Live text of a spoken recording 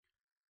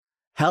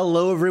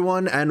Hello,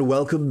 everyone, and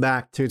welcome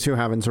back to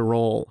Having to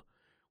Roll.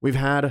 We've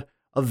had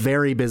a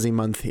very busy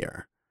month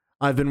here.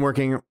 I've been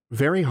working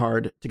very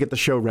hard to get the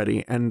show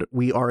ready, and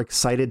we are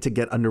excited to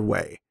get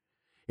underway.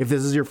 If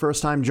this is your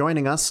first time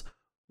joining us,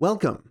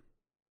 welcome.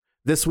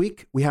 This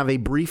week, we have a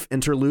brief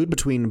interlude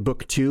between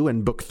Book 2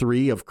 and Book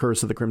 3 of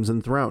Curse of the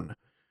Crimson Throne.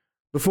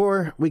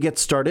 Before we get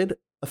started,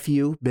 a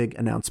few big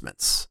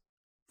announcements.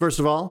 First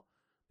of all,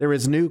 there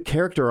is new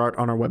character art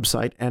on our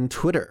website and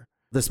Twitter.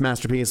 This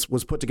masterpiece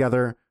was put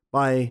together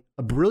by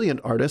a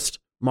brilliant artist,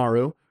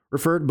 Maru,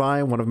 referred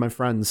by one of my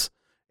friends.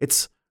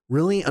 It's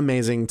really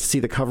amazing to see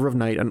the cover of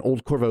Night and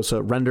Old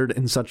Korvosa rendered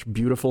in such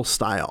beautiful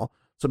style,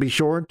 so be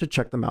sure to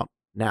check them out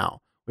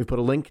now. We've put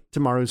a link to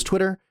Maru's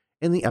Twitter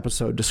in the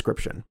episode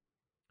description.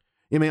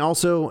 You may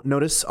also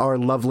notice our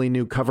lovely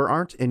new cover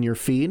art in your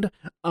feed.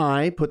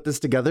 I put this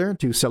together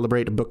to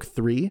celebrate Book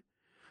 3.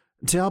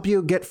 To help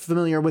you get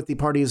familiar with the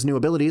party's new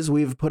abilities,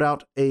 we've put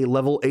out a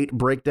level 8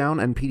 breakdown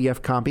and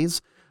PDF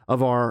copies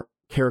of our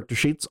character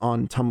sheets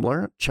on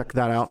Tumblr. Check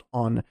that out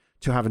on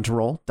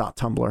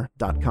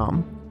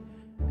tohavingtoroll.tumblr.com.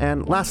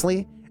 And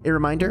lastly, a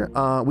reminder,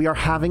 we are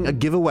having a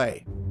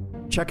giveaway.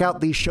 Check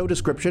out the show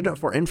description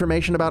for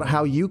information about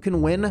how you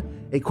can win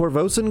a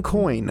Korvosan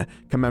coin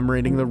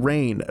commemorating the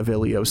reign of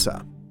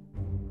Iliosa.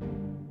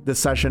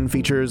 This session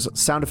features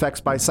sound effects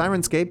by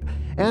Sirenscape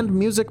and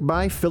music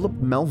by Philip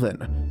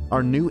Melvin.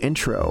 Our new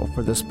intro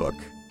for this book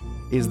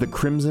is The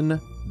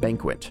Crimson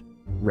Banquet,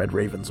 Red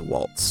Raven's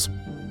Waltz.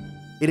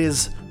 It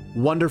is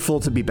wonderful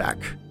to be back.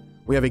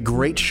 We have a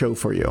great show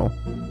for you.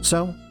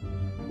 So,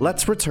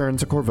 let's return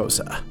to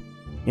Korvosa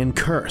in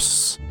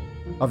Curse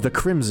of the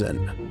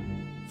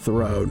Crimson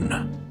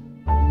Throne.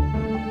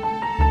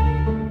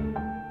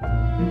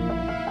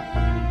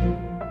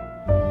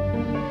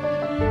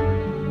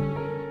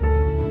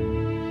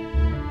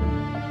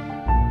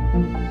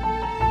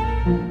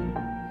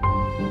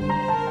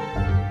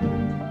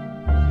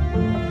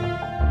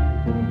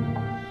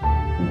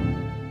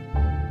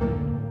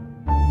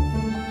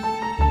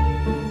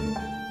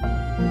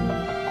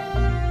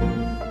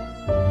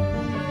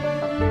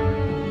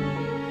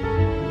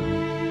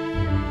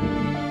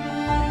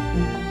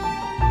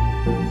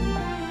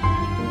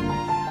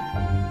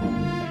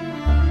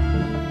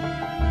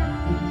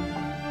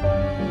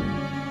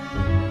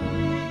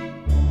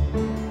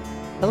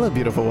 Hello,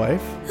 beautiful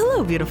wife.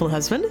 Hello, beautiful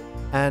husband.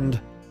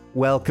 And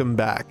welcome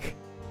back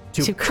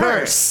to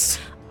Curse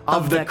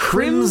of the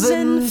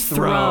Crimson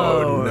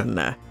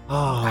Throne.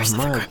 Oh, Curse of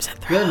the my Crimson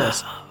Throne.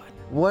 goodness.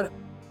 What?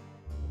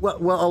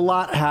 Well, a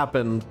lot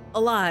happened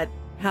A lot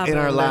happened.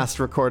 in our last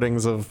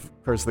recordings of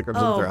Curse of the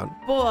Crimson Throne.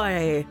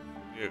 Boy.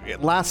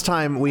 Last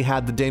time we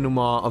had the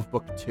denouement of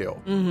Book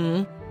 2.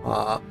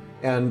 Mm-hmm.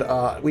 And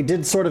we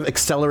did sort of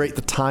accelerate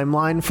the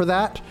timeline for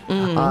that,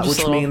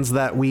 which means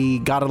that we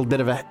got a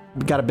bit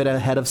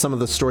ahead of some of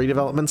the story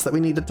developments that we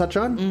need to touch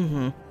on.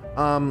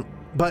 Mm-hmm.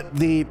 But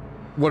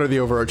what are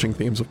the overarching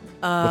themes of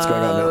what's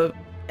going on now?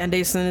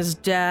 Andason is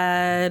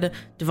dead.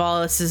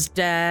 Dvalis is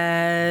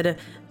dead.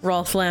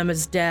 Rolflam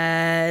is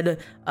dead.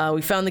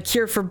 We found the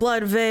cure for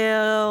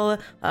Bloodveil.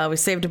 We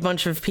saved a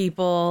bunch of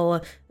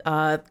people.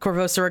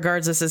 Korvosa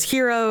regards us as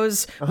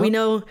heroes. We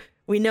know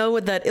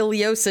that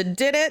Iliosa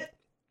did it.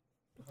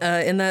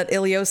 In that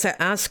Iliosa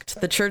asked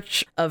the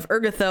Church of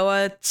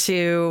Urgathoa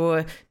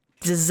to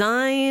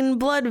design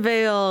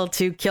Bloodveil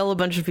to kill a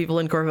bunch of people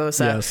in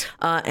Korvosa. Yes.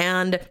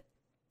 And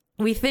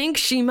we think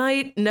she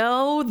might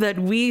know that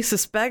we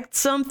suspect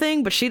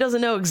something, but she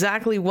doesn't know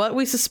exactly what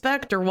we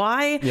suspect or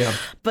why. Yeah.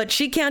 But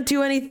she can't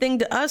do anything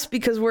to us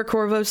because we're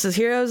Korvosa's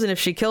heroes, and if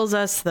she kills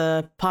us,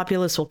 the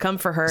populace will come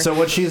for her. So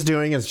what she's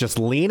doing is just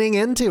leaning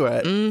into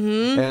it,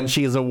 and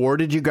she's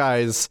awarded you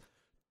guys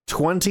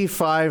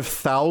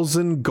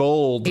 25,000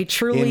 gold a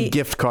truly in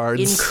gift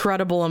cards.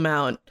 Incredible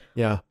amount.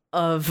 Yeah.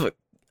 Of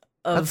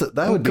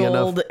that would be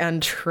gold enough.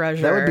 and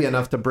treasure. That would be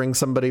enough to bring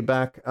somebody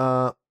back,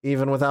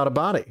 even without a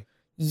body.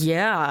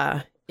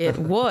 Yeah, it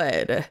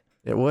would.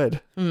 It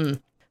would.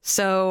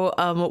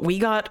 So we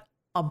got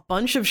a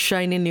bunch of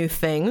shiny new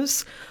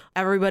things.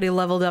 Everybody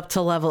leveled up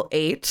to level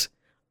 8,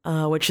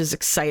 which is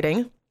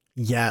exciting.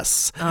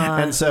 Yes.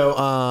 And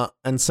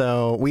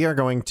so we are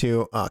going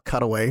to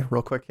cut away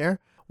real quick here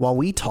while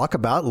we talk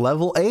about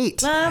level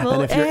 8.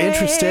 And if you're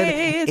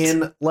interested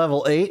in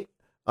level 8,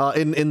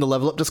 in the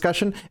level up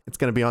discussion, it's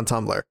going to be on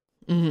Tumblr.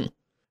 Mm-hmm.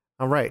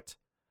 All right.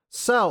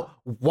 So,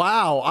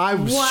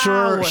 wow,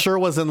 sure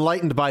was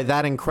enlightened by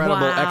that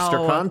incredible extra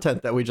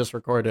content that we just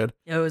recorded.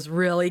 It was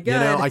really good. You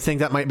know, I think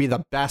that might be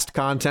the best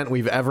content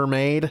we've ever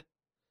made.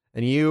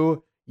 And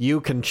you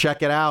can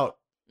check it out.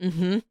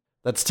 Mm-hmm.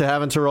 That's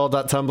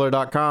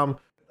tohavingtoroll.tumblr.com.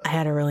 I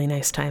had a really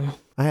nice time.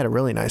 I had a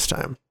really nice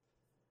time.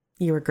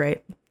 You were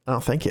great. Oh,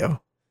 thank you.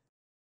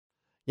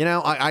 You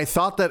know, I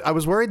thought that I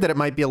was worried that it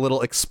might be a little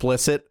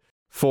explicit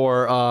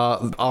for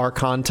our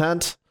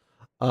content.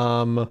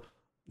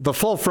 The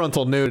full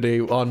frontal nudity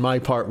on my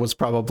part was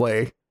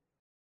probably,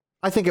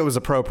 I think it was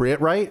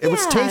appropriate, right? It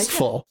was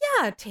tasteful.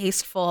 Yeah,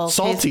 tasteful.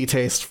 Salty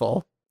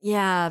tasteful.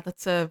 Yeah,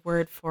 that's a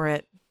word for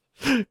it.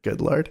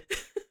 Good Lord.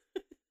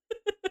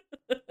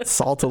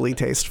 Saltily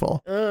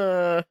tasteful.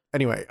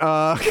 Anyway,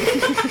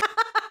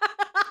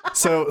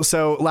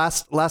 so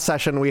last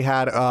session we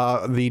had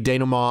the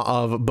denouement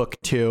of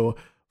book 2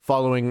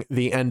 following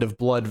the end of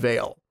Blood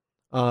Veil.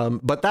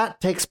 But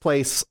that takes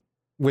place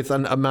with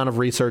an amount of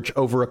research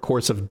over a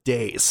course of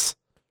days,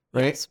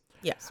 right?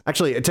 Yes.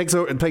 Actually, it takes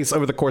place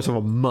over the course of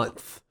a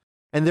month.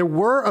 And there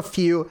were a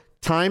few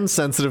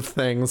time-sensitive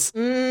things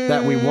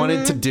that we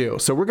wanted to do.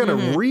 So we're going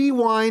to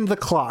rewind the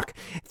clock.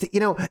 You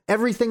know,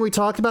 everything we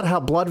talked about, how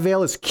Blood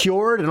Veil is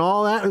cured and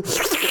all that.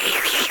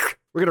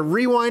 We're going to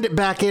rewind it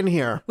back in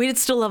here. We did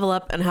still level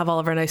up and have all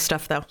of our nice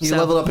stuff, though. You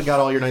leveled up and got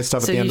all your nice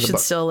stuff at the end of the book. So you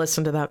should still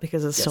listen to that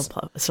because it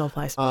still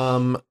applies.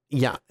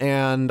 Yeah.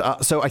 And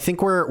so I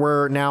think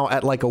we're now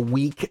at like a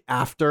week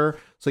after.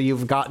 So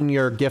you've gotten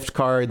your gift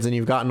cards and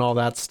you've gotten all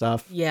that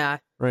stuff. Yeah.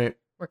 Right.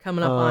 We're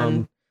coming up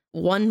on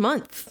 1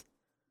 month.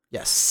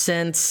 Yes.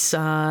 Since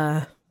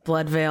Blood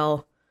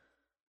Veil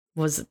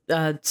was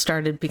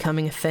started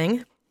becoming a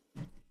thing.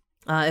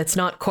 It's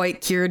not quite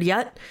cured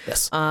yet.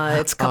 Yes.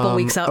 It's a couple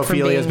weeks out from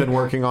being... Ophelia's been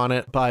working on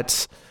it,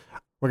 but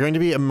we're going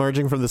to be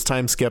emerging from this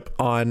time skip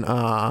on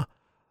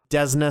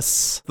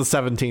Desnus the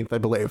 17th, I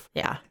believe.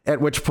 Yeah. At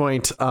which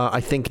point,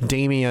 I think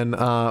Damien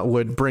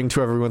would bring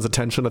to everyone's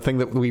attention a thing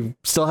that we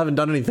still haven't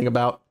done anything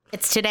about.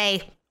 It's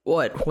today.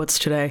 What's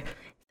today?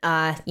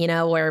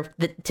 Where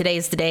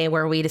today's the day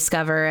where we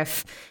discover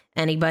if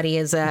anybody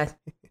is a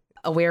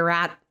were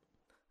rat.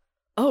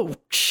 Oh,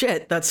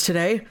 shit, that's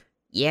today?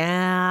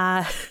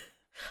 Yeah.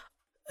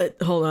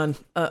 Hold on.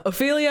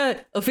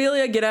 Ophelia,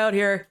 get out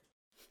here.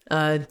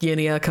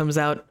 Yinia comes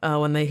out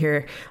when they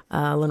hear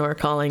Lenore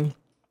calling,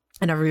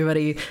 and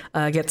everybody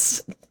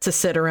gets to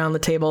sit around the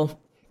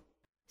table.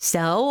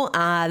 So,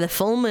 the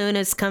full moon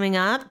is coming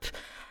up.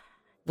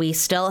 We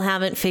still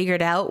haven't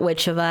figured out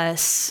which of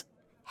us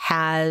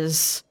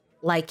has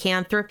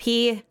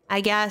lycanthropy,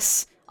 I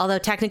guess. Although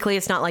technically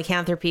it's not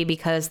lycanthropy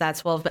because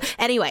that's wolf. But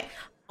anyway,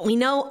 we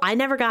know I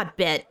never got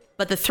bit,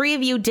 but the 3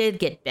 of you did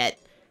get bit.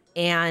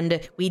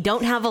 And we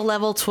don't have a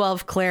level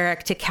 12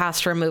 cleric to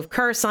cast Remove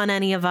Curse on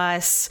any of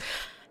us.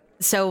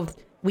 So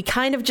we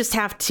kind of just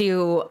have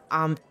to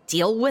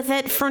deal with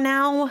it for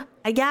now,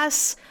 I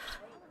guess.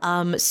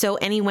 So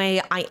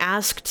anyway, I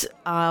asked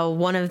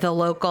one of the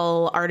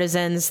local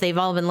artisans. They've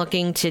all been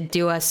looking to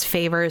do us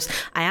favors.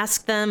 I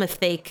asked them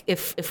if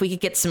we could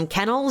get some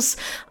kennels.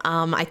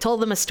 I told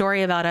them a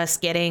story about us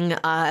getting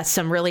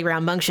some really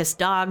rambunctious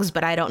dogs,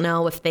 but I don't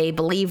know if they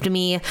believed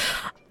me.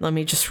 Let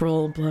me just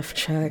roll a bluff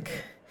check.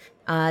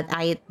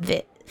 They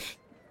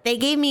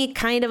gave me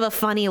kind of a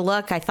funny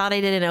look. I thought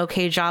I did an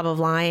okay job of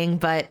lying,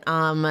 but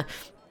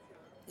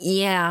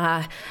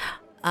yeah.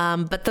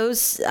 But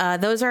those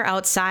are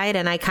outside,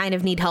 and I kind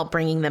of need help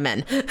bringing them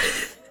in.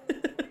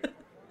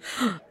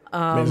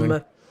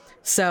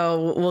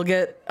 So we'll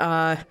get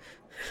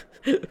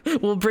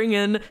we'll bring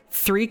in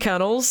 3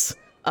 kennels.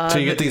 So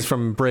you get these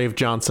from Brave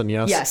Johnson,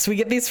 yes? Yes, we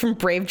get these from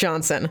Brave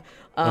Johnson.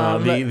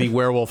 The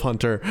werewolf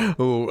hunter,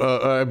 who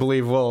I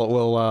believe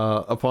will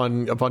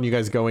upon you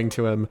guys going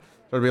to him,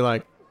 it'll be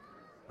like,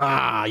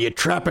 you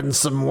trapping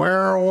some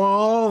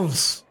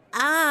werewolves?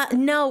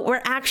 No,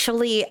 we're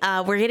actually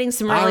we're getting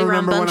some really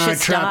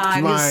rambunctious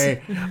dogs.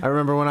 I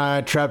remember when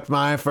I trapped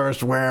my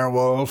first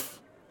werewolf.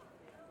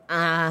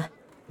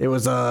 It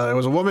was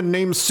a woman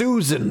named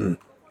Susan.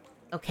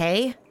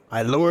 Okay.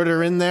 I lured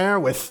her in there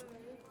with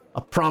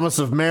a promise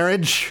of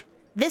marriage.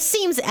 This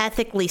seems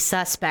ethically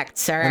suspect,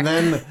 sir.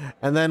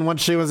 And then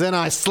once she was in,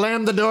 I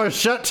slammed the door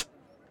shut.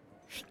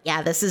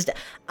 Yeah, this is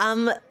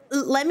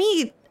let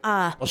me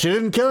Well, she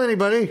didn't kill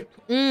anybody.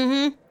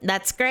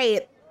 That's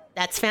great.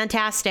 That's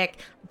fantastic.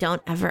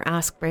 Don't ever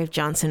ask Brave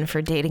Johnson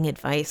for dating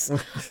advice.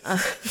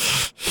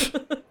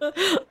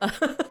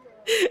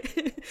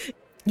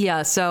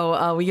 Yeah,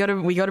 so we go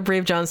to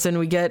Brave Johnson.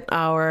 We get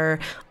our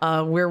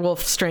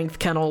werewolf strength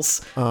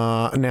kennels.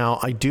 Now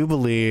I do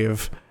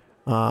believe.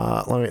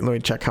 Let me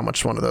check how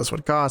much one of those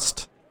would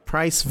cost.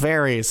 Price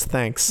varies.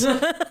 Thanks.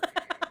 Here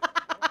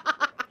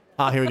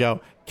we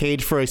go.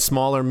 Cage for a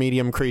small or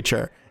medium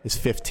creature is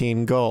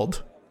 15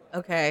 gold.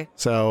 Okay.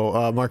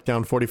 So mark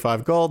down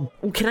 45 gold.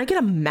 Can I get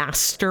a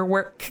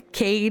masterwork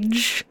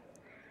cage?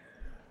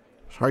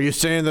 Are you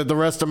saying that the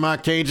rest of my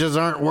cages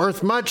aren't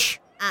worth much?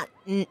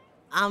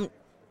 How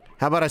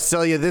about I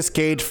sell you this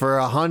cage for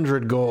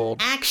 100 gold?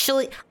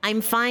 Actually,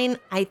 I'm fine.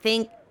 I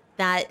think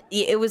that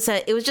it was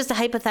just a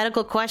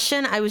hypothetical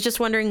question. I was just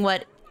wondering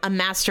what a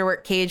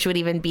masterwork cage would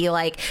even be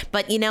like.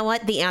 But you know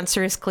what? The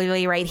answer is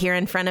clearly right here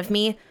in front of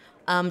me.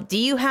 Do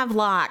you have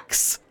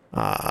locks?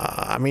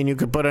 I mean, you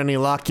could put any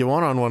lock you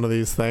want on one of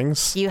these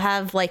things. Do you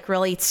have like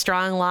really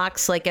strong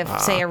locks? Like if,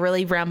 say, a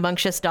really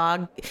rambunctious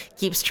dog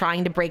keeps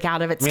trying to break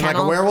out of its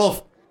kennel? Like a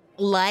werewolf?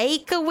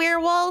 Like a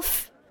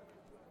werewolf?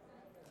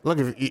 Look,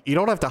 if you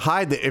don't have to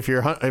hide if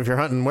you're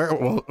hunting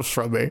werewolves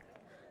from me.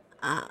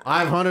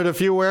 I've hunted a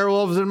few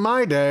werewolves in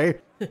my day.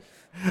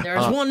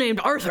 There's one named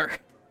Arthur.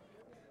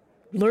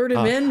 Lured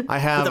him in with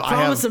the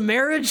promise of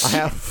marriage.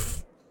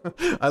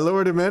 I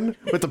lured him in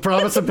with the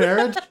promise of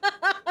marriage.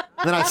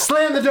 Then I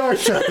slammed the door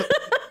shut.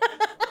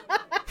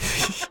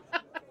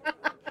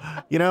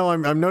 You know,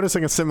 I'm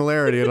noticing a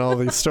similarity in all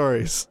these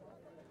stories.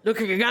 Look,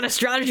 you got a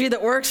strategy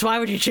that works. Why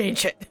would you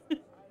change it?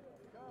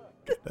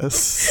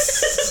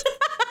 Yes.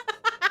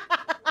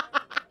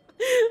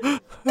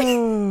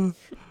 Oh,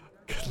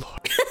 good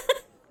lord.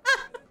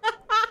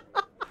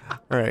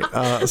 All right.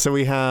 So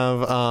we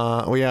have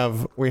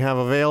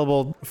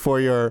available for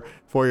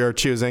your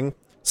choosing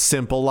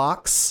simple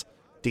locks,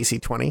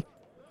 DC 20,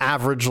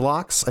 average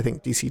locks, I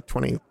think DC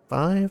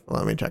 25.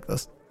 Let me check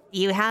this. Do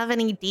you have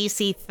any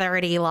DC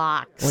 30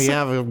 locks? We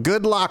have a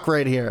good lock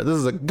right here. This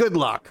is a good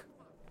lock.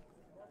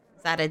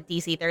 Is that a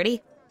DC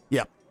 30?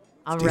 Yep.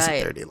 All DC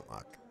right. 30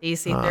 lock.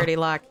 DC 30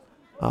 lock.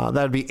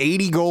 That'd be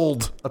 80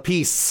 gold a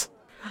piece.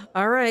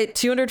 All right,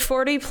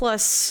 240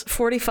 plus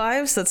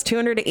 45, so that's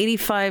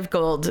 285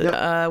 gold. Yep.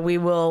 I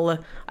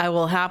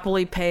will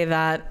happily pay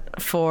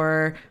that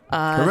for.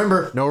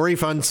 Remember, no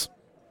refunds.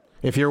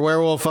 If your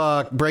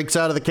werewolf breaks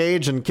out of the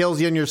cage and kills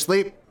you in your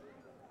sleep,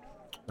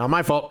 not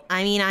my fault.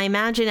 I mean, I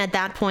imagine at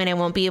that point I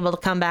won't be able to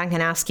come back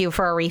and ask you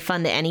for a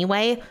refund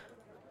anyway.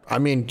 I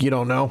mean, you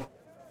don't know.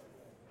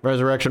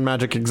 Resurrection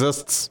magic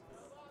exists.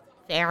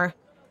 Fair.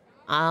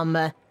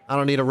 I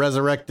don't need a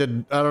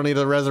resurrected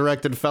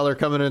feller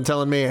coming in and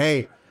telling me,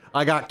 "Hey,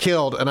 I got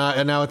killed and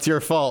now it's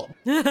your fault."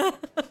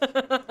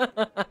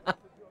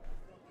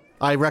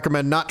 I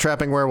recommend not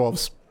trapping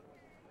werewolves.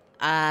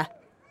 But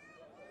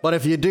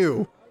if you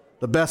do,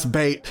 the best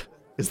bait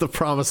is the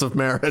promise of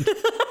merit.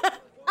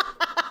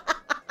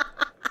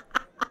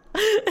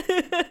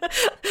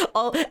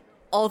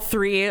 All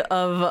three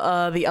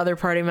of the other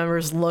party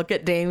members look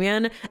at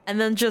Damien and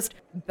then just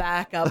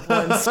back up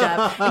one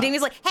step. And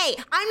Damien's like, hey,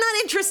 I'm not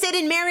interested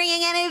in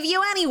marrying any of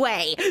you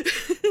anyway.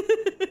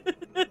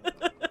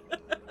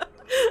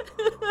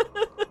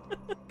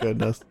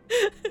 Goodness.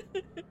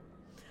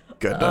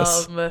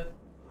 All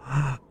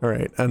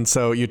right, and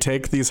so you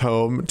take these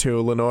home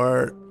to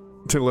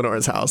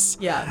Lenore's house.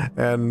 Yeah.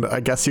 And I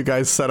guess you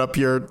guys set up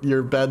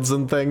your beds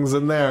and things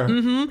in there.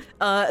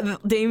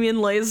 Damien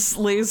lays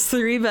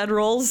 3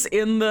 bedrolls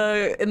in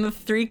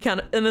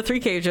the three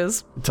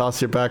cages.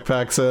 Toss your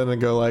backpacks in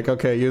and go like,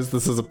 okay, use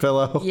this as a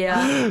pillow.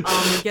 Yeah.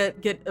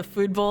 Get a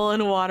food bowl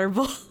and a water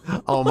bowl.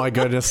 Oh my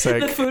goodness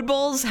sake. The food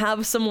bowls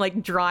have some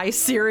like dry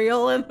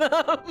cereal in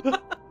them.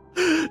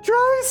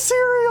 Dry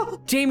cereal.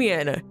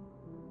 Damien,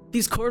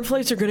 these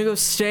cornflakes are gonna go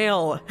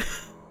stale.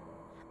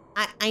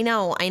 I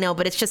know,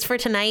 but it's just for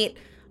tonight.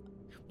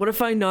 What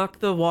if I knock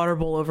the water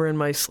bowl over in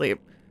my sleep?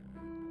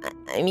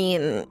 I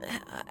mean,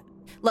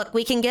 look,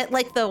 we can get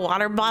like the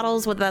water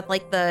bottles with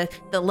the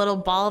little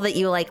ball that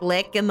you like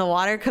lick and the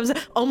water comes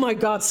out. Oh my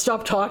god,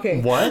 stop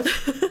talking. What?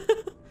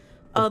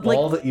 The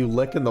ball that you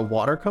lick and the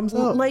water comes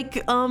out? Like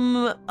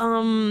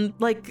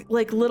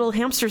little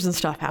hamsters and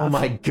stuff have. Oh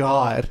my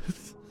god.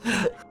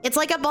 It's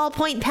like a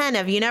ballpoint pen.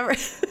 Have you never?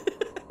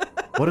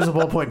 What is a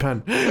ballpoint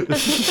pen?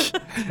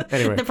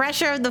 Anyway. The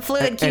pressure of the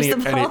fluid keeps the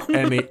ball.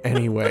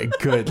 Anyway,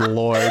 good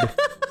lord.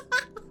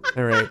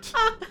 All right.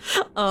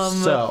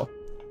 So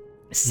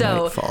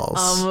night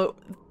falls.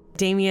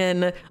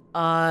 Damien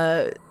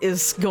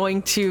is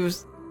going to,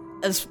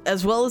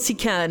 as well as he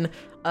can,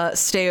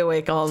 stay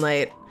awake all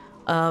night.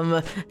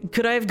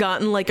 Could I have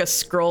gotten like a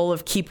scroll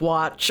of keep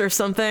watch or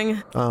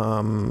something?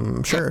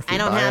 Sure. I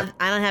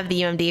don't have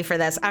the UMD for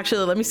this.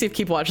 Actually, let me see if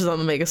keep watch is on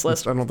the Magus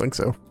list. I don't think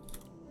so.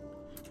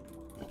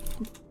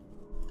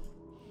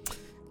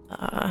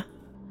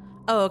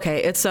 Oh,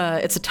 okay. It's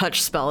a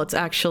touch spell. It's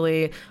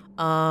actually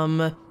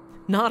not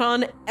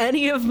on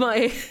any of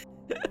my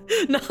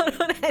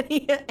not on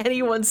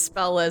anyone's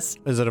spell list.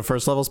 Is it a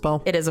first level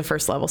spell? It is a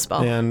first level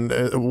spell. And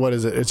what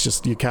is it? It's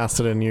just you cast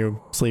it and you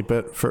sleep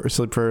for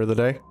the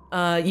day?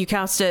 You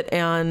cast it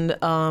and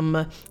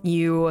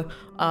you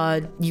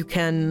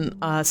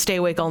can stay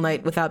awake all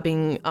night without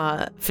being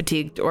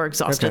fatigued or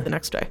exhausted the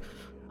next day.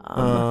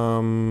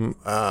 So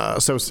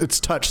it's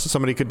touch, so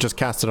somebody could just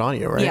cast it on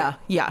you, right?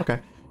 Yeah. Okay.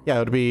 Yeah, it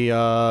would be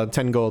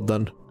 10 gold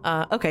then.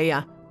 Okay,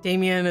 yeah.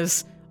 Damien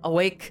is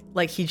awake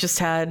like he just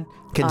had...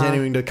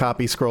 Continuing to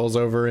copy scrolls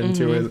over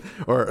into his,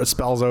 or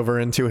spells over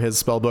into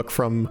his spellbook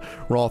from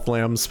Rolf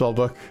Lamb's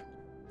spellbook.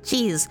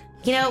 Jeez.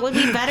 You know, it would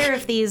be better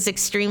if these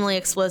extremely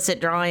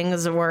explicit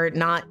drawings were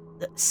not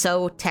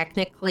so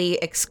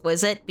technically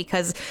exquisite,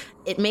 because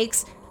it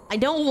makes... I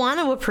don't want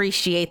to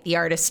appreciate the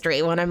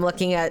artistry when I'm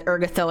looking at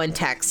Ergothoan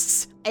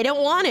texts. I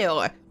don't want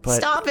to.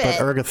 Stop it. But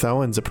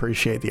Ergothoans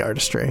appreciate the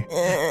artistry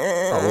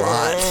a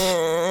lot.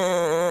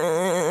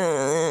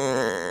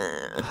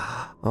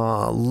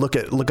 Look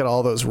at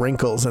all those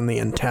wrinkles in the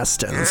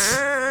intestines.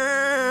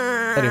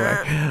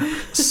 Anyway,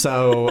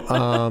 so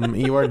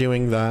you are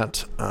doing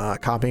that,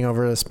 copying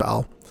over a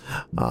spell.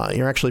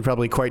 You're actually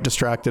probably quite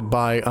distracted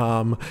by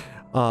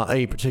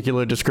a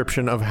particular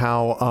description of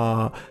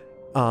how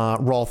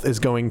Rolf is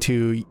going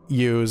to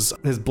use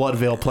his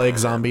Bloodveil plague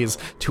zombies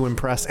to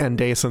impress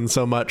Andason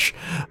so much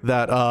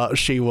that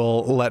she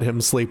will let him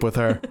sleep with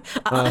her.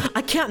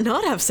 I can't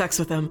not have sex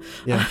with him.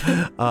 Yeah.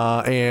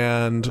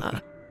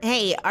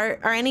 Hey, are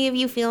any of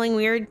you feeling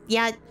weird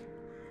yet?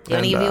 Do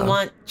any of you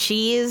want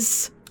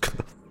cheese?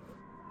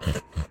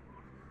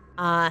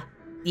 Are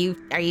you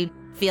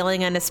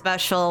feeling an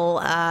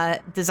especial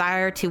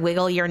desire to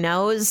wiggle your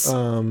nose?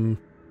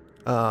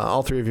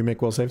 All three of you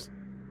make will saves.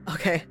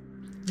 Okay.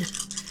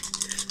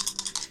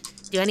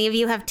 Do any of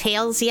you have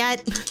tails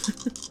yet?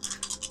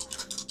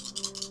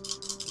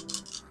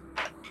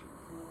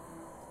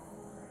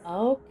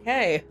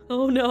 Okay.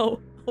 Oh no.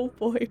 Oh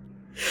boy.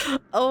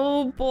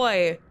 Oh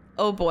boy.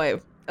 Oh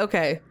boy.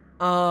 Okay.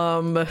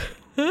 Oh,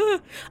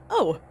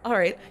 all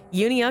right.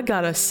 Unia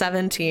got a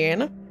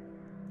 17.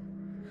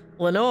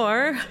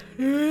 Lenore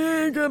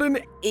got an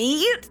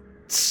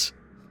 8.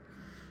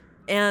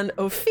 And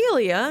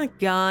Ophelia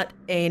got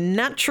a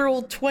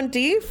natural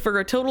 20 for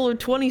a total of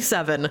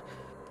 27.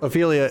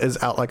 Ophelia is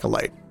out like a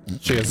light.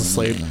 She is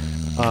asleep.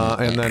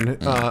 And then,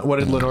 what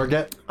did Lenore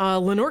get?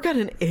 Lenore got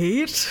an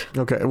 8.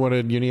 Okay, what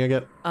did Unia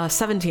get?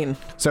 17.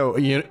 So,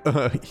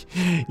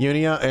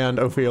 Unia and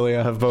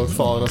Ophelia have both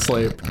fallen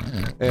asleep.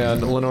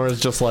 And Lenore is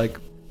just like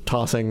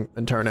tossing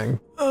and turning.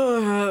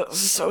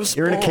 So small.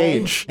 You're in a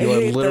cage. You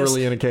are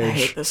literally in a cage. I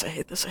hate this, I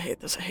hate this, I hate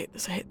this, I hate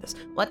this, I hate this.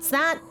 What's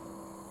that?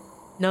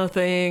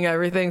 Nothing,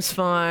 everything's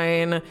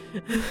fine.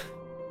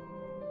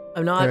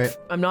 I'm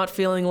not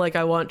feeling like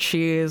I want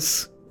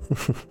cheese.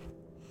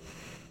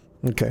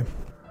 Okay.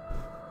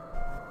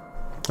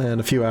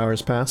 And a few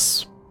hours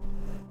pass.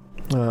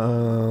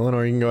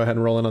 Lenore, you can go ahead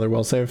and roll another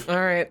will save. All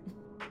right.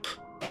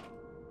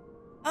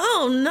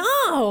 Oh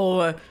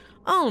no!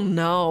 Oh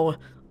no!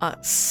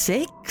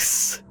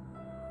 6?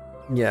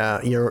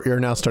 Yeah, you're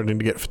now starting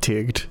to get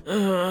fatigued. You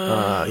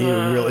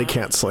really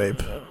can't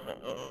sleep.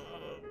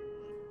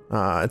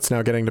 It's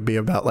now getting to be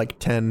about like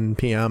 10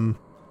 p.m.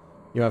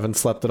 You haven't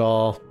slept at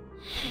all,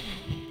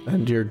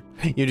 and you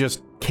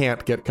just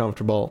can't get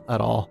comfortable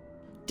at all.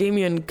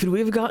 Damien, could we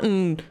have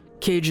gotten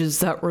cages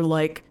that were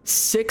like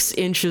 6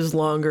 inches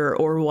longer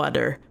or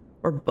wider,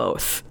 or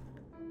both?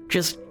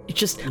 Just.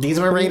 These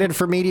were rated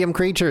for medium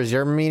creatures.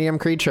 You're a medium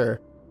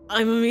creature.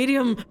 I'm a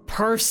medium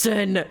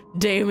person,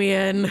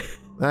 Damien.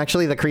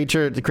 Actually, the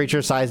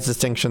creature size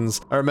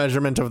distinctions are a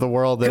measurement of the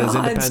world that is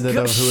independent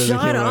of who is a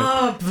human. Shut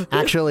up!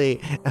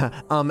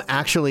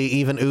 Actually,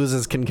 even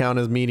oozes can count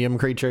as medium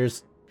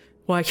creatures.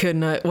 Why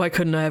couldn't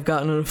I have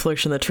gotten an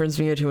affliction that turns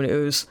me into an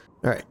ooze?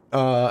 All right,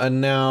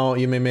 and now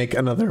you may make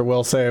another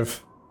will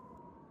save.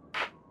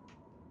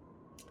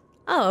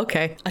 Oh,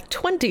 okay. A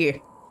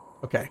 20.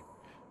 Okay.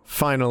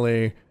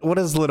 Finally, what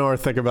does Lenore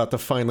think about to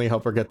finally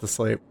help her get to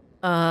sleep?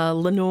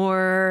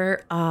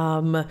 Lenore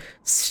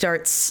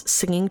starts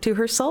singing to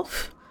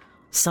herself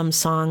some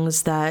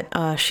songs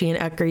that she and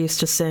Edgar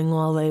used to sing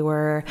while they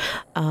were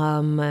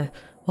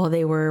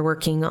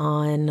working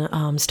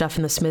on stuff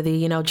in the smithy.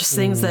 You know, just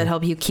things that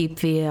help you keep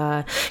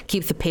the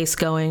pace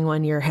going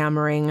when you're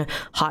hammering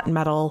hot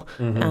metal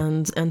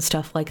and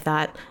stuff like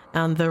that.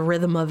 And the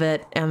rhythm of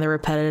it and the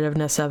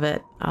repetitiveness of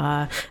it.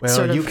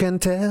 Well, you can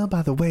tell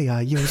by the way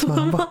I use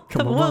my walk.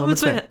 Come on,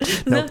 let's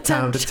no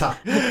time to talk.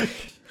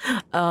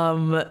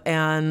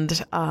 And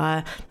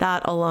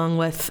that along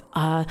with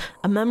a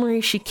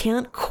memory she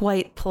can't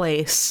quite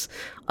place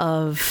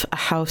of a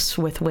house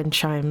with wind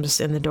chimes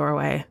in the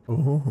doorway.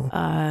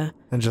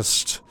 And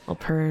just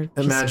her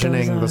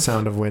imagining the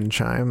sound of wind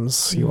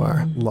chimes, you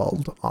are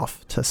lulled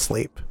off to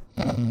sleep.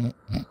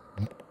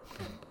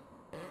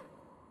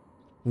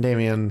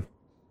 Damien,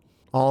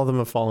 all of them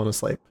have fallen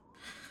asleep.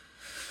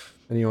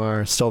 And you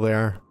are still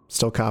there,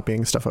 still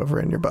copying stuff over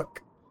in your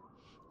book.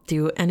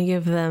 Do any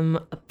of them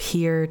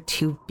appear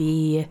to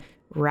be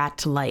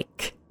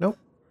rat-like? Nope,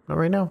 not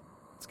right now.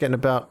 It's getting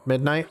about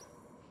midnight.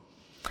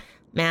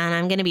 Man,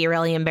 I'm going to be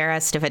really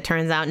embarrassed if it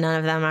turns out none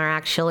of them are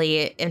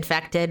actually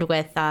infected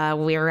with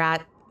Weir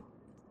Rat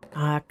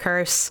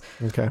curse.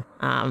 Okay.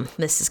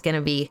 This is going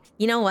to be...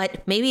 You know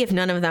what? Maybe if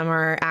none of them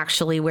are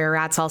actually Weir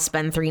Rats, I'll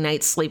spend 3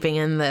 nights sleeping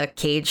in the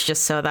cage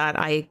just so that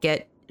I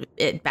get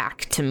it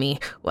back to me,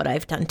 what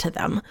I've done to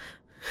them.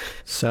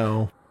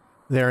 So...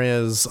 There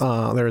is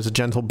a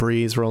gentle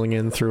breeze rolling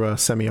in through a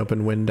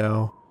semi-open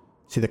window.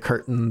 See the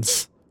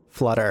curtains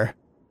flutter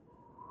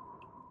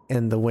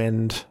in the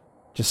wind,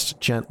 just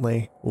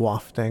gently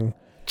wafting.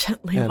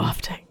 Gently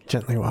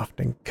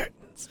wafting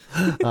curtains.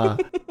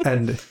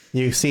 And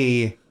you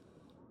see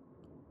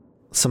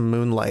some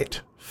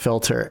moonlight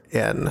filter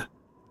in,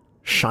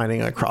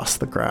 shining across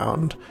the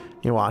ground.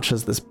 You watch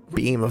as this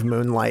beam of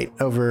moonlight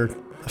over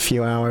a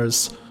few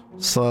hours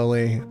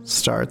slowly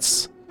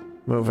starts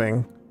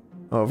moving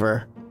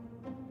over,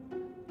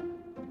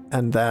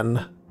 and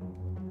then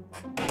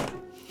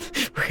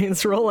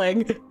brain's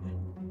rolling.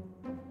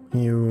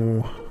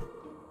 You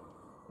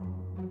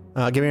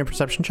give me a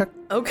perception check.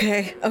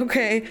 Okay.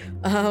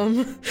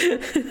 Come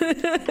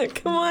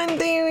on,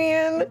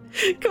 Damien.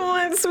 Come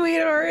on,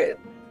 sweetheart.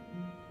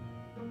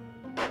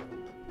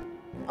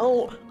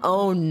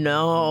 Oh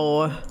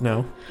no.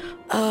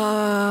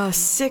 No.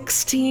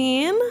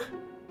 16.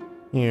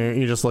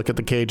 You just look at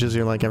the cages.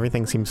 You're like,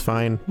 everything seems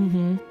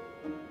fine.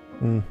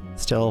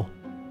 Still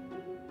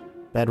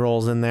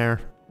bedrolls in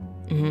there.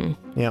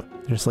 Yep,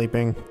 you're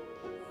sleeping.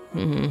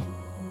 And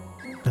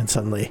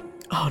suddenly,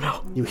 oh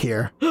no, you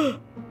hear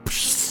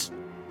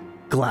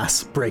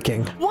glass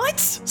breaking. What?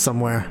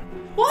 Somewhere.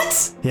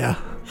 What? Yeah.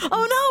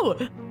 Oh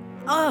no!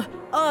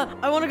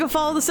 I want to go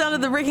follow the sound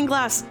of the breaking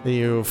glass.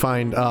 You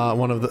find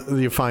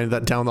you find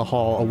that down the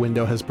hall a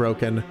window has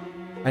broken,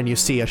 and you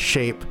see a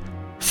shape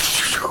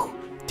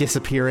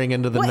disappearing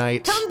into the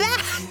night. Come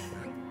back!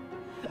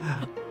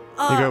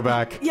 You go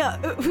back. Yeah,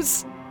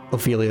 who's...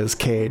 Ophelia's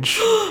cage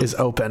is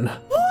open.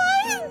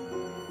 What?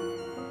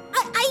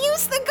 I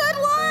used the good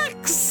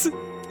looks!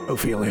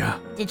 Ophelia.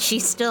 Did she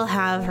still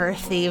have her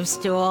thieves'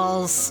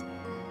 tools?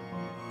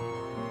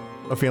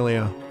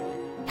 Ophelia.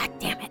 God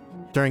damn it.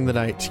 During the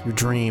night, you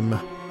dream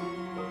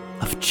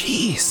of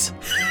cheese.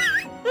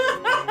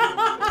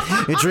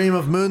 You dream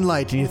of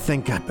moonlight and you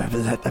think, I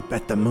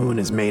bet the moon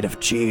is made of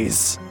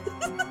cheese.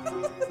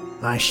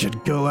 I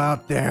should go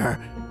out there,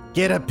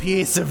 get a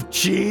piece of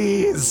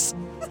cheese.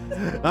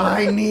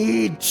 I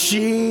need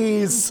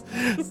cheese.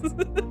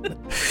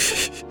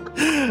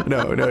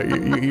 No,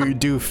 you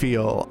do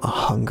feel a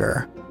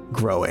hunger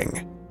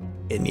growing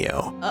in you.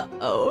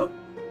 Uh-oh.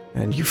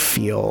 And you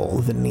feel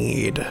the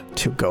need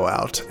to go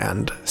out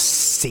and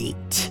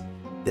sate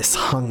this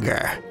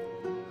hunger.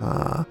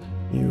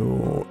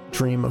 You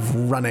dream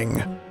of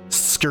running,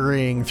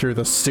 scurrying through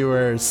the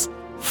sewers,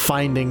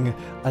 finding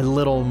a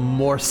little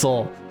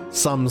morsel,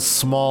 some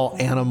small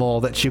animal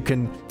that you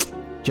can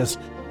just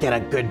get a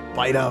good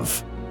bite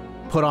of,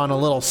 put on a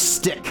little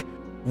stick,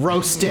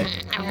 roast it,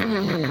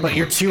 but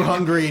you're too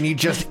hungry and you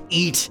just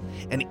eat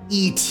and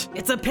eat.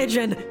 It's a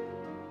pigeon.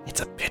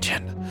 It's a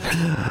pigeon.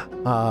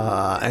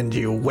 And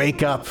you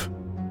wake up.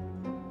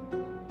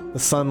 The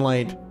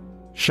sunlight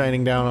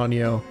shining down on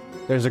you.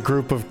 There's a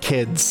group of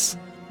kids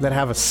that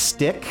have a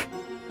stick.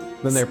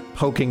 Then they're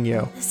poking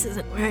you. This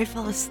isn't where I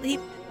fell asleep.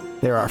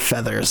 There are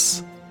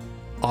feathers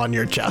on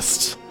your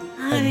chest.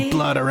 And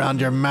blood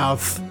around your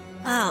mouth.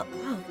 Oh,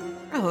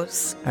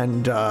 gross.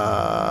 And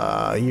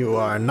you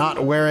are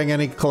not wearing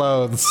any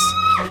clothes.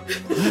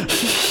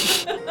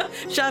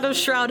 Shadow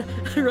Shroud,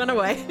 run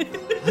away.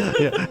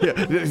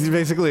 Yeah.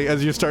 Basically,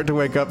 as you start to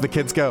wake up, the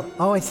kids go,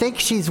 "Oh, I think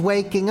she's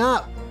waking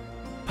up.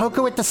 Poke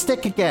her with the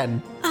stick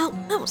again." Oh,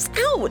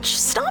 ouch.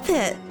 Stop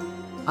it.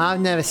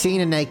 I've never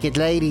seen a naked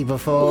lady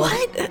before.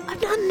 What?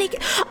 I'm not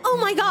naked. Oh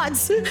my god.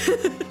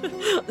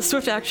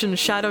 Swift action,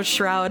 Shadow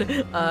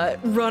Shroud,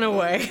 run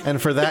away.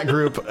 And for that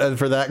group,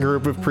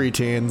 of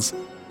preteens,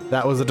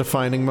 that was a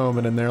defining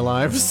moment in their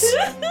lives.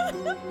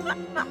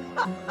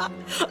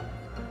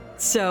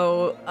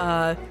 So,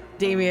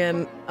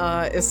 Damien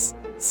is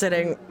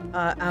sitting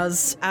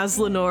as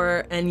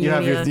Lenore and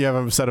Unia. You have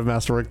a set of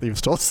Masterwork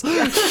Thieves tools.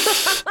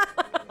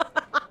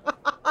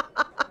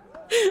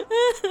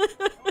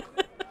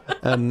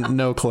 And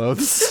no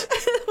clothes.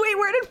 Wait,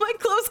 where did my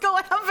clothes go?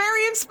 I have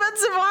very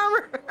expensive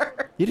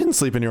armor. You didn't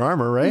sleep in your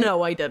armor, right?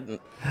 No, I didn't.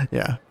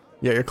 Yeah,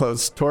 your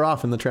clothes tore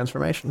off in the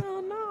transformation.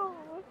 Oh no.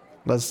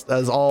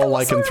 As all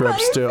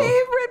lycanthropes do.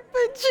 Favorite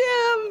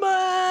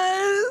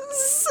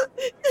pajamas.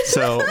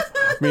 So,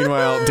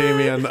 meanwhile,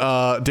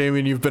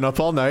 Damien, you've been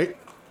up all night.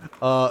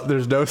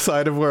 There's no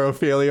sign of where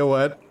Ophelia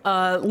went.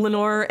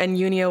 Lenore and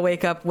Unia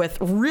wake up with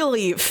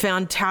really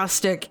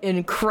fantastic,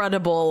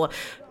 incredible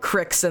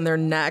cricks in their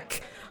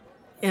neck.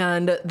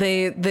 And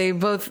they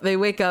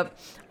wake up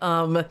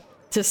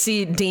to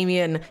see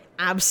Damien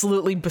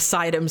absolutely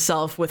beside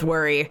himself with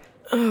worry.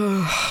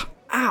 Ugh.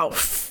 Ow,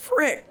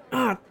 frick.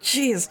 Oh,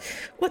 jeez.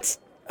 What's...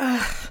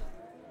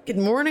 good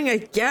morning, I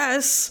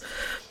guess.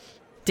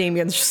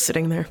 Damien's just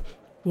sitting there.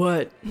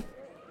 What?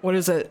 What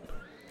is it?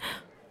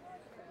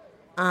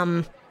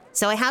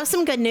 So I have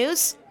some good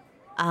news.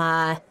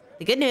 The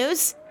good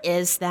news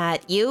is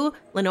that you,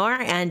 Lenore,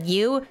 and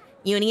you,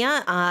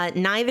 Unia,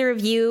 neither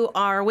of you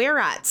are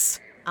were-rats.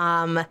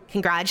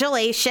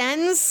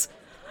 Congratulations.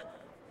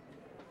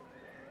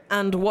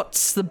 And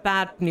what's the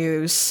bad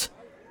news?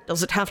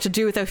 Does it have to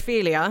do with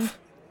Ophelia?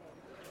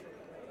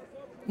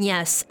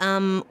 Yes,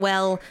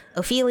 well,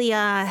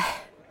 Ophelia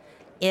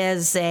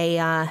is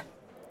a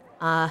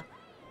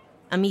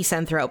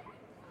misanthrope.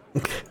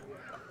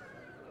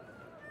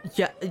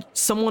 Yeah,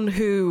 someone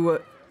who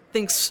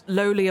thinks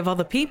lowly of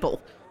other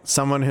people.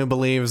 Someone who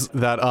believes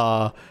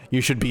that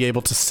you should be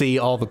able to see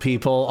all the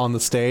people on the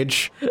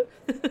stage.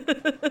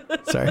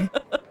 Sorry.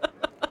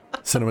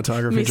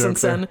 Cinematography joke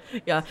there.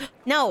 Yeah.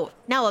 No,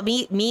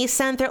 a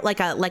misanthrope, like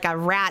a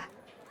rat.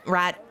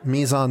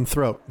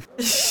 Misanthrope.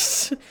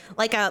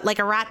 like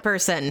a rat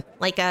person,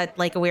 like a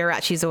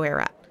were-rat. She's a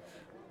were-rat.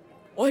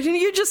 Why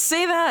didn't you just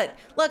say that?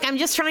 Look, I'm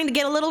just trying to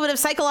get a little bit of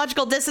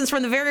psychological distance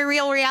from the very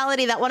real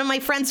reality that one of my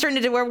friends turned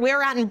into a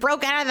were-rat and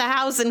broke out of the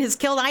house and has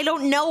killed I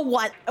don't know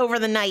what over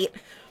the night.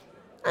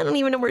 I don't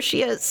even know where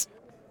she is.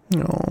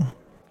 No.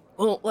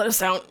 Well, let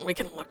us out and we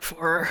can look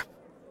for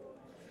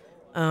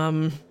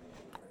her.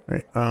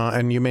 Right.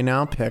 And you may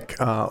now pick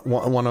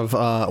one of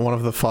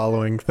the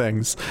following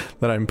things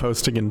that I'm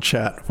posting in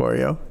chat for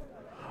you.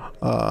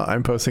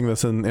 I'm posting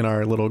this in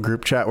our little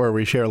group chat where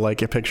we share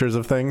pictures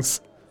of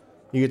things.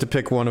 You get to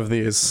pick one of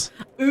these.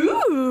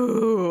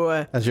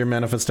 Ooh. As your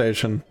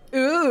manifestation.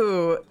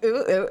 Ooh.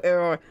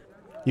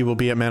 You will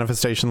be at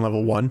manifestation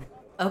level 1.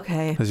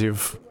 Okay. As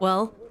you've...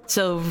 Well,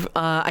 So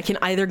I can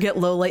either get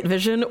low light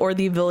vision or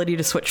the ability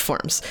to switch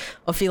forms.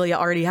 Ophelia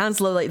already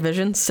has low light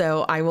vision,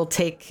 so I will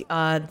take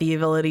the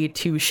ability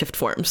to shift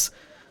forms.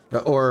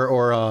 Or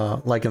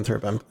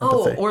lycanthrope empathy.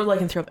 Oh, or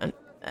lycanthrope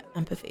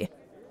empathy.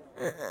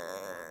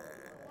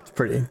 That's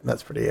pretty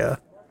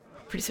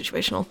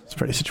situational. It's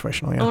pretty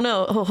situational, yeah. Oh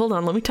no, hold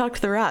on, let me talk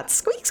to the rats.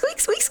 Squeak, squeak,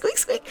 squeak, squeak,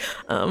 squeak.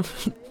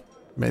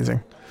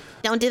 Amazing.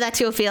 Don't do that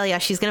to Ophelia.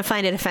 She's going to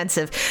find it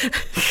offensive.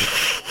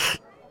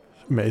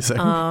 Amazing.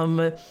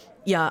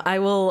 Yeah, I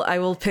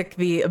will pick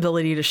the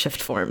ability to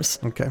shift forms.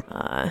 Okay.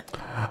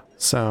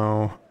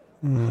 So...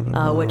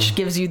 which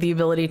gives you the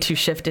ability to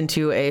shift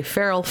into a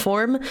feral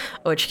form,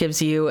 which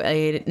gives you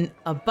a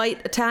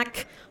bite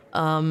attack.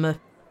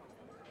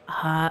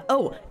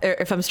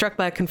 If I'm struck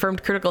by a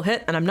confirmed critical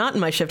hit and I'm not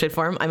in my shifted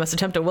form, I must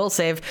attempt a will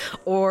save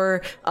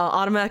or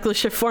automatically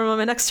shift form on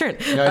my next turn.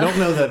 Yeah, I don't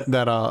know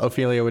that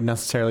Ophelia would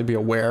necessarily be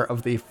aware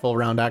of the full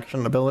round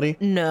action ability.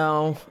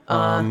 No.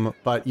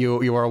 But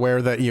you are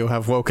aware that you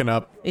have woken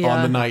up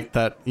on the night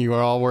that you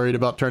are all worried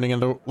about turning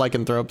into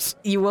lycanthropes.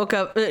 You woke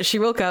up. She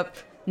woke up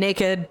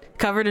naked,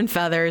 covered in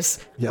feathers,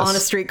 on a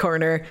street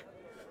corner.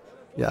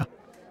 Yeah.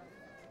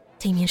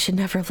 Damien should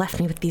never have left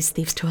me with these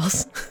thieves'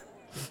 tools.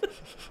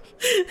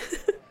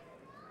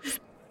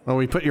 Well,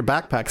 we put your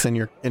backpacks in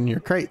your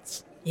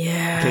crates.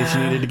 Yeah. In case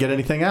you needed to get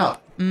anything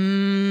out.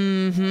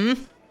 Mm-hmm.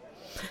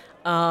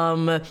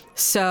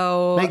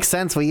 So makes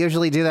sense. We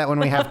usually do that when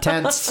we have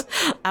tents.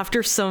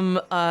 After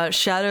some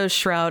shadow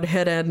shroud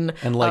hidden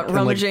and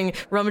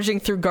rummaging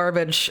through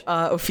garbage,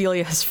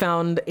 Ophelia has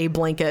found a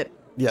blanket.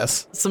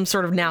 Yes. Some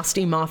sort of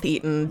nasty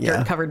moth-eaten,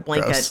 dirt-covered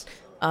blanket. Gross.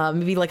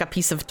 Maybe like a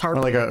piece of tarp,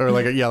 like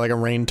a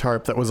rain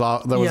tarp that was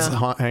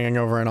hanging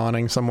over an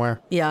awning somewhere.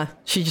 Yeah,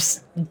 she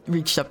just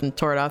reached up and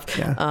tore it off.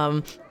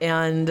 Yeah.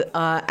 And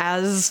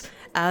as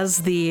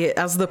the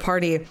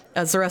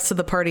rest of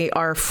the party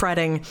are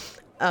fretting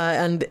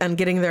and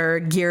getting their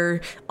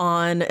gear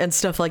on and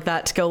stuff like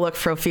that to go look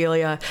for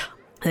Ophelia,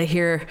 they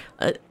hear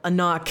a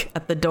knock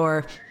at the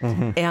door,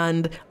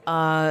 and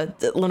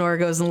Lenora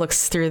goes and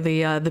looks through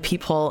the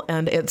peephole,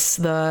 and it's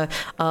the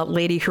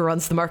lady who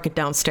runs the market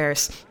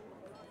downstairs.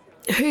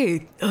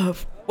 Hey,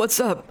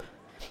 what's up?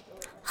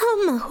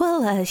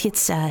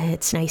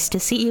 It's nice to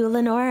see you,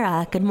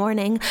 Lenora. Good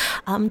morning.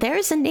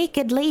 There's a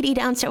naked lady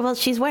downstairs. Well,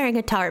 she's wearing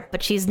a tarp,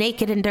 but she's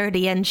naked and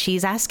dirty, and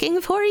she's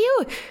asking for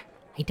you.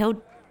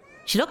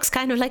 She looks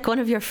kind of like one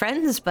of your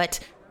friends, but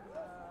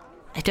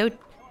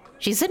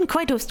she's in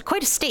quite a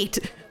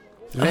state.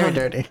 Very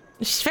dirty.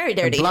 She's very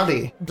dirty. And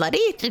bloody.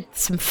 Bloody?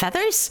 Some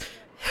feathers?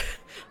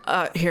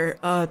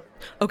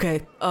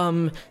 Okay,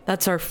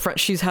 that's our friend.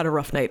 She's had a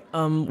rough night.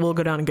 We'll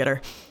go down and get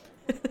her.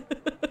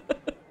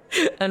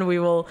 And we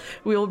will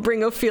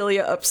bring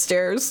Ophelia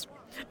upstairs.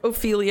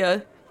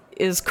 Ophelia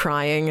is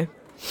crying.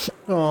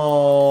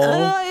 Oh.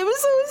 I'm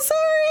so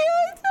sorry.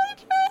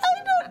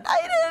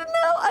 I didn't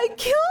know. I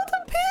killed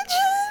a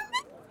pigeon.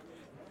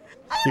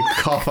 You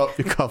cough up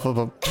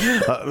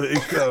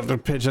a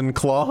pigeon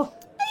claw.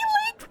 I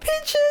like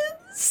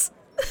pigeons.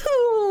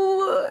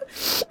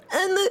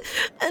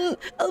 And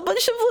a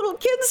bunch of little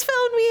kids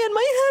found me and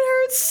my head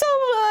hurts so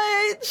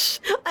much.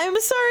 I'm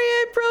sorry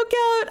I broke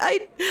out.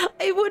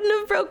 I wouldn't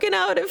have broken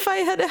out if I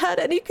had had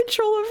any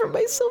control over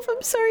myself.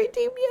 I'm sorry,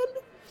 Damien.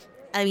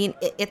 I mean,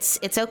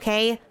 it's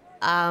okay.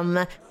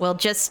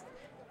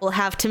 We'll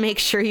have to make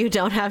sure you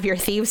don't have your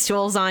thieves'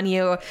 tools on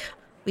you.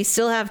 We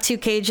still have 2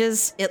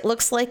 cages. It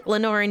looks like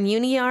Lenore and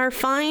Uni are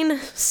fine,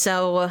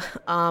 so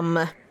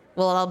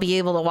we'll all be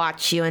able to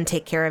watch you and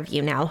take care of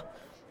you now.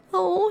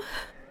 Oh,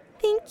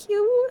 thank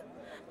you.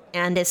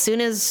 And as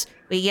soon as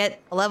we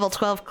get a level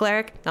 12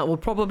 cleric, that will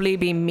probably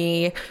be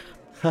me.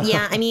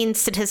 Yeah, I mean,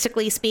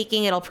 statistically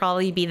speaking, it'll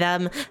probably be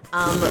them.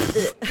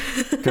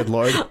 Good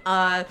lord.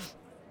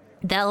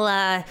 They'll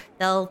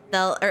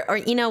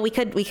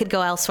we could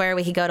go elsewhere.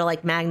 We could go to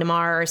like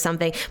Magnamar or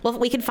something. Well,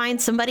 we could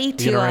find somebody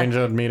to arrange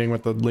a meeting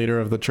with the leader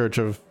of the Church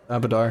of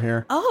Abadar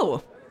here.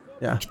 Oh,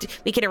 yeah.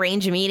 We could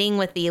arrange a meeting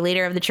with the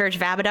leader of the Church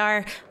of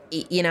Abadar.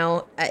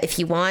 If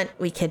you want,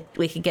 we could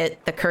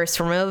get the curse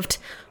removed.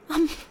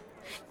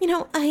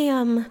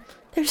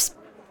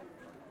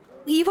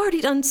 You've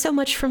already done so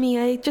much for me.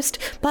 I just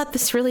bought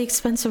this really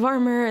expensive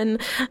armor,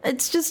 and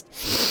it's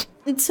just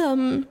a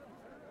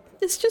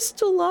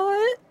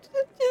lot.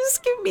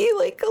 Just give me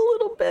like a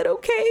little bit,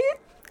 okay?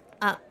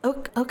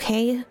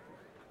 Okay.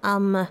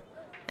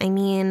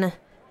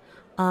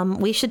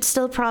 We should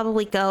still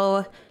probably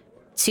go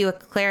to a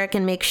cleric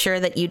and make sure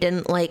that you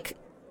didn't like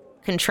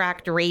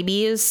contract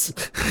rabies.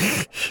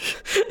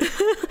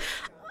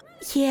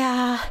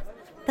 Yeah,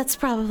 that's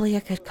probably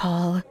a good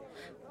call.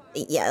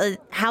 Yeah,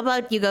 how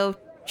about you go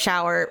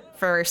shower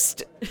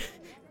first?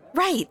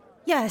 Right,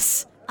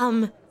 yes.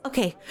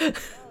 Okay.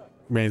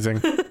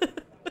 Amazing.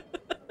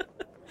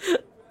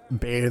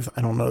 Bathe.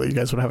 I don't know that you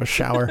guys would have a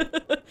shower.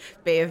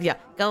 Bathe, yeah.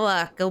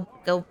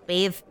 Go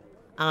bathe.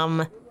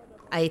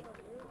 I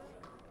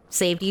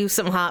saved you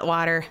some hot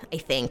water, I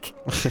think.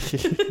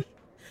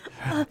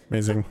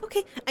 Amazing.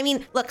 Okay. I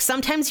mean, look,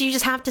 sometimes you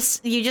just have to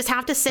sit in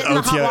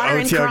the hot water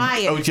and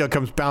cry. Otia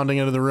comes bounding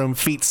into the room,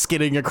 feet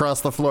skidding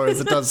across the floor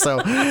as it does so,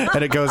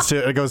 and it goes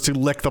to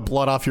lick the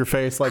blood off your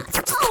face, like,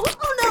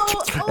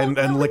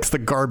 and licks the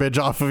garbage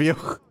off of you.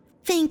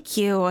 Thank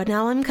you.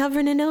 Now I'm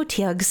covered in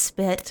Otiug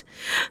spit.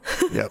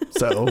 Yep.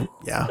 So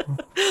yeah,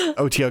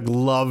 Otiug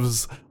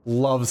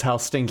loves how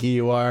stinky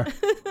you are.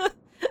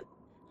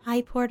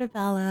 Hi,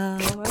 Portobello.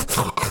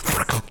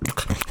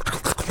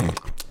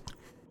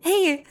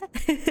 Hey,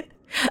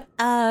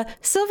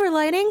 Silver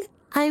Lining.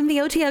 I'm the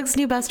Otiug's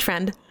new best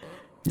friend.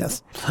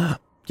 Yes.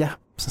 Yeah.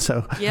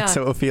 So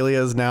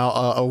Ophelia is now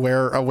a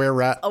were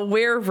rat. A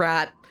were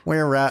rat.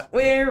 Were rat.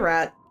 Were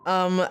rat.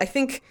 I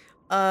think.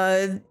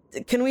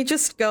 Can we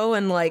just go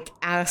and like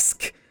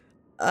ask?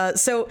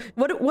 So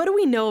what do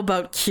we know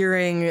about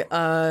curing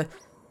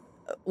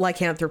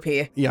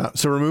lycanthropy? Yeah.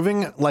 So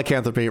removing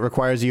lycanthropy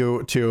requires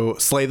you to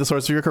slay the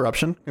source of your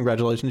corruption.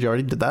 Congratulations, you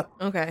already did that.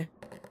 Okay.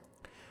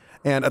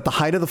 And at the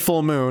height of the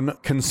full moon,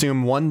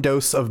 consume 1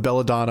 dose of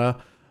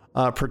belladonna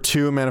per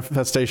 2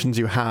 manifestations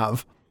you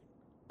have.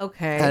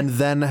 Okay. And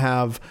then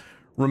have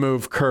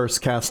remove curse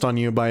cast on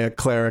you by a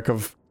cleric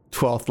of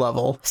 12th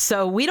level.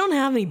 So we don't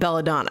have any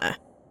belladonna.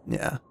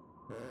 Yeah.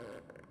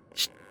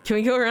 Can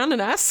we go around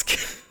and ask?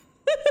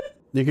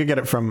 You could get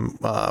it from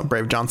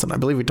Brave Johnson. I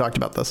believe we talked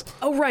about this.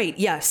 Oh, right.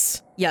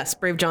 Yes. Yes.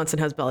 Brave Johnson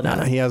has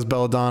belladonna. He has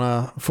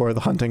belladonna for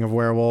the hunting of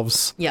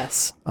werewolves.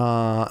 Yes.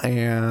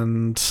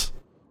 And...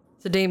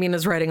 So Damien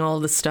is writing all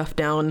of this stuff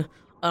down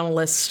on a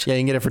list. Yeah,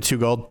 you can get it for 2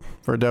 gold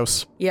for a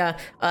dose. Yeah.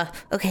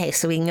 Okay,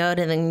 so we can go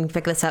to and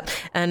pick this up.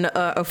 And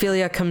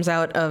Ophelia comes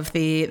out of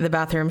the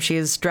bathroom. She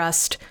is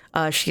dressed.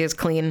 She is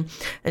clean.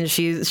 And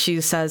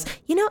she says,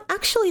 You know,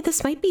 actually,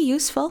 this might be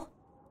useful.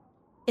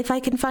 If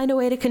I can find a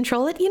way to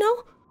control it, you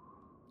know?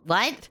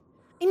 What?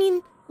 I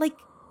mean, like,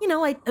 you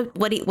know,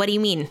 What do you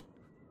mean?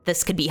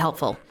 This could be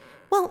helpful.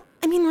 Well,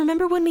 I mean,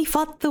 remember when we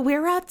fought the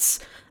were-rats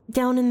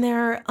down in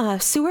their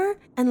sewer?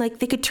 And, like,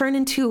 they could turn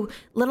into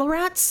little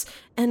rats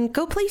and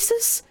go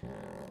places?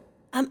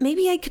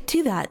 Maybe I could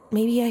do that.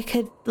 Maybe I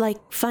could, like,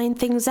 find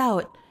things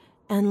out.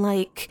 And,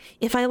 like,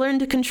 if I learn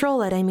to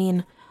control it, I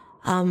mean,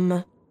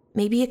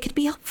 maybe it could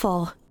be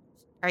helpful.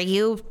 Are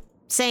you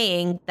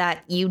saying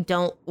that you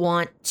don't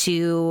want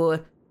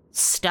to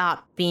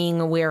stop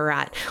being a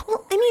were-rat?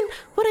 Well, I mean,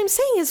 what I'm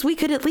saying is we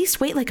could at least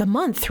wait, like, a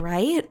month,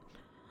 right?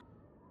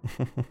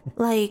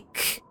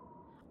 Like...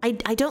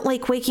 I don't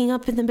like waking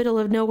up in the middle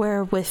of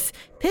nowhere with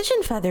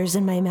pigeon feathers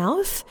in my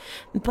mouth,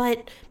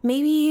 but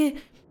maybe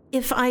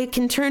if I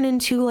can turn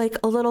into like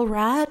a little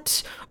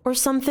rat or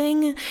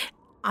something,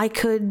 I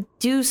could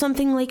do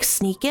something like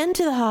sneak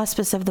into the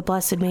Hospice of the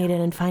Blessed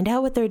Maiden and find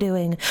out what they're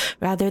doing,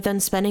 rather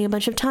than spending a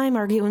bunch of time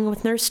arguing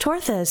with Nurse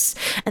Torthus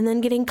and then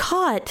getting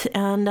caught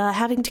and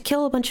having to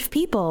kill a bunch of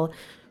people.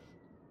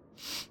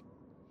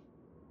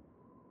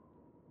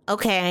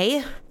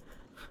 Okay.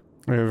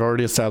 We've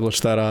already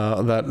established that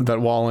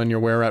that wall in your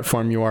were-rat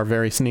form, you are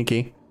very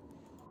sneaky.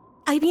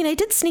 I mean, I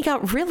did sneak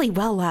out really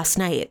well last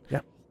night.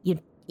 Yeah.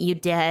 You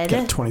did?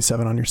 Get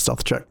 27 on your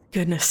stealth check.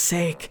 goodness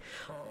sake.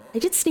 I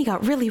did sneak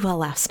out really well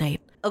last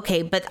night.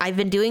 Okay, but I've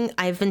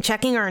been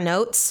checking our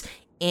notes,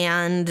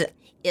 and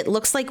it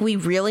looks like we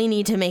really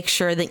need to make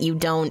sure that you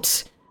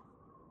don't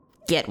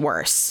get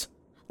worse.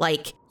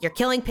 Like, you're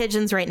killing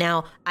pigeons right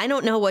now. I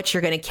don't know what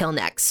you're gonna kill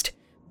next.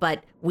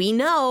 But we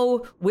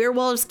know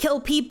werewolves kill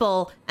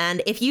people,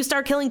 and if you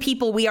start killing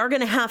people, we are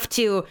gonna have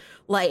to,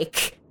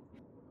 like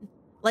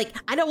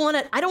I don't want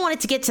it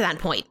to get to that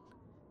point.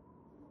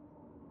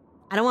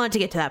 I don't want it to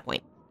get to that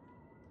point.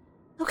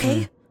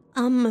 Okay.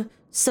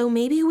 So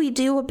maybe we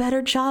do a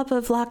better job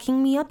of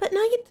locking me up at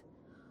night?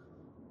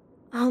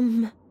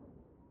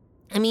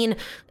 I mean,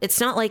 it's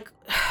not like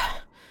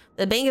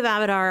the Bank of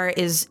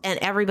Abadar and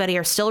everybody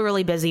are still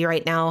really busy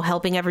right now,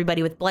 helping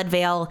everybody with Blood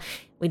Veil.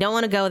 We don't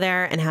want to go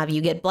there and have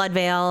you get Blood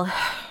Veil.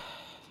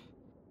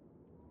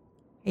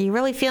 Are you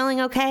really feeling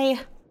okay?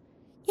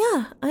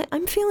 Yeah,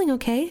 I'm feeling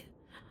okay.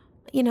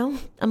 You know,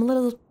 I'm a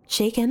little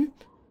shaken,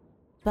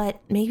 but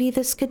maybe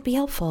this could be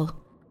helpful.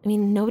 I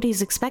mean,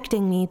 nobody's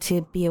expecting me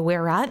to be a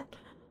were-rat,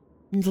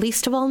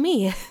 least of all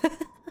me.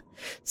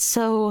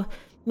 So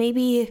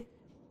maybe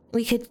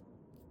we could,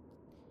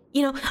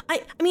 you know,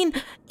 I mean,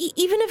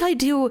 even if I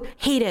do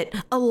hate it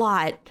a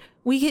lot,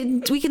 we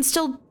can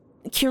still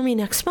cure me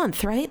next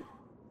month, right?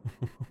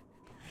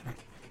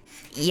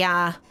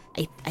 Yeah,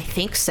 I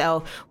think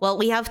so. Well,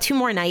 we have 2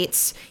 more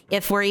nights.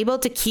 If we're able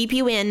to keep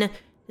you in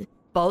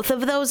both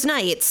of those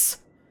nights,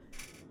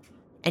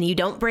 and you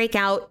don't break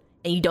out,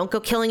 and you don't go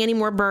killing any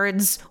more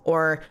birds,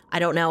 or, I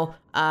don't know,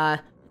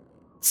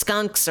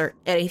 skunks or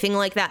anything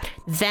like that,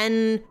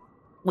 then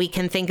we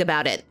can think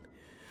about it.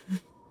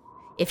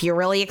 If you're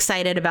really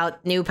excited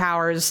about new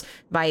powers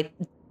by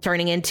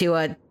turning into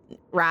a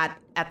rat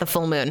at the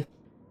full moon.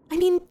 I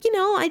mean, you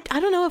know, I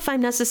don't know if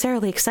I'm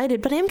necessarily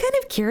excited, but I'm kind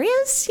of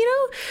curious, you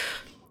know?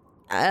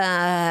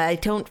 I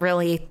don't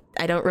really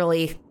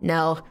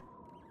know.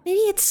 Maybe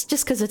it's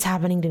just because it's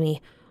happening to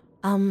me.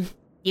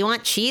 You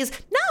want cheese?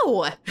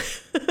 No!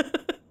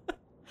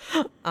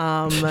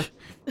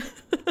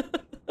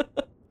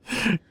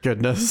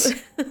 Goodness.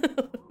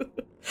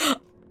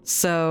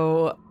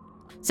 So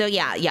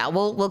yeah,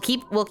 we'll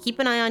keep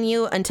an eye on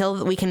you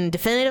until we can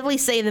definitively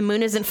say the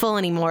moon isn't full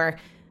anymore,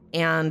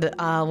 and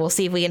we'll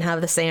see if we can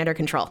have this thing under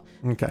control.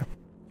 Okay.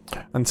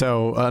 And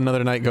so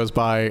another night goes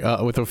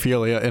by with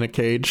Ophelia in a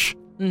cage.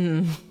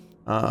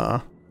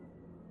 Ophelia,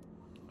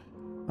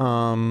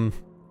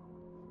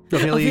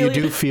 you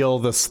do feel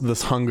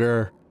this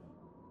hunger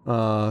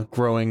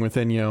growing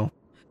within you.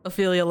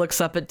 Ophelia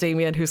looks up at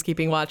Damien, who's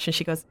keeping watch, and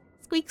she goes,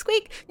 Squeak,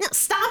 squeak. No,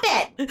 stop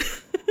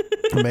it.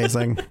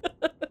 Amazing.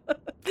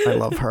 I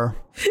love her.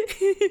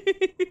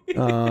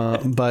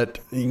 But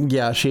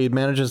yeah, she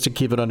manages to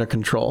keep it under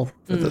control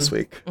for this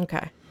week.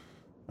 okay.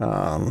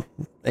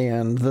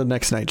 And the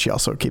next night she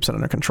also keeps it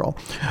under control.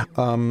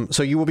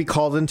 So you will be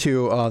called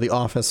into the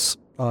office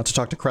to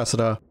talk to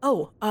Cressida.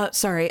 Oh,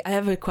 sorry, I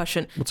have a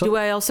question. What's Do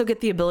up? I also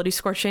get the ability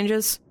score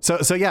changes?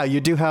 So yeah, you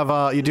do have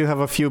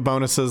a few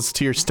bonuses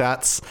to your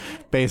stats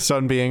based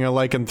on being a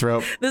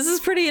lycanthrope. This is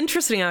pretty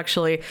interesting,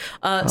 actually.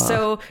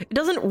 So it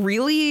doesn't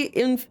really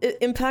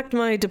impact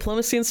my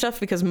diplomacy and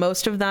stuff because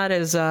most of that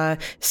is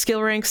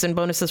skill ranks and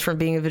bonuses from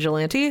being a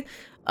vigilante.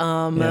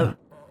 Yeah.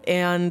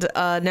 And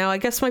now I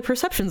guess my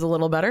perception's a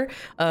little better.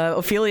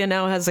 Ophelia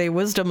now has a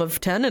wisdom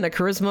of 10 and a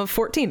charisma of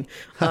 14.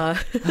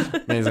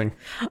 Amazing.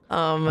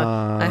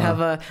 I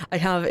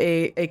have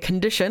a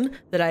condition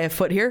that I have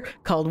put here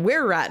called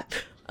were-rat.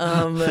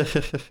 And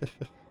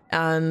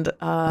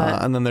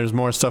then there's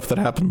more stuff that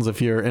happens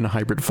if you're in a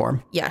hybrid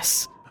form.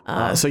 yes.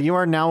 So you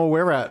are now a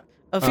were-rat.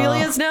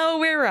 Ophelia's now a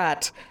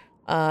were-rat.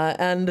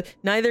 And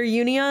neither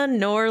Unia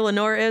nor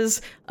Lenore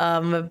is,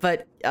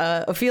 but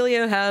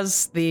Ophelia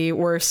has the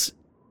worst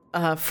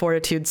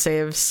fortitude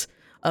saves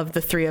of the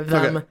three of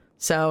them. Okay.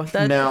 So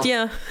that, Now-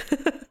 yeah,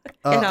 it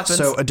happens.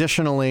 So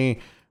additionally,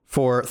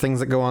 for things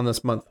that go on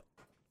this month,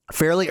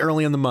 fairly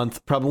early in the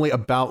month, probably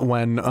about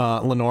when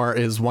Lenore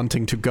is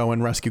wanting to go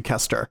and rescue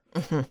Kester,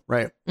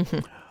 right?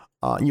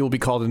 You will be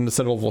called into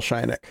Citadel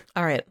Volshynik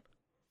All right.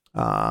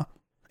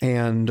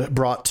 and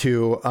brought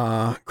to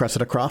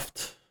Cressida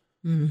Croft,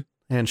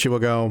 and she will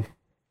go.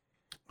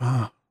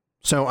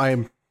 So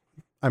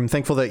I'm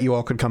thankful that you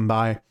all could come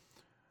by.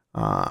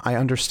 I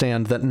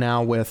understand that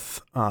now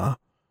with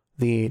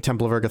the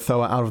Temple of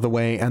Ergothoa out of the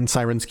way and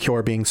Siren's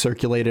Cure being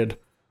circulated,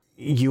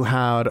 you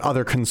had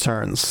other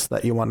concerns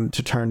that you wanted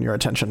to turn your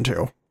attention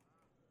to.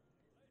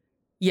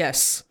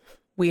 Yes,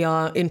 we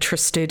are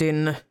interested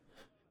in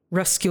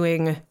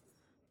rescuing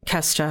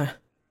Kester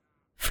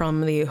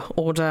from the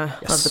Order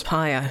of the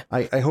Pyre.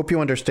 I hope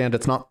you understand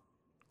it's not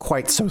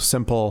quite so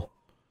simple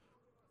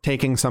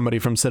taking somebody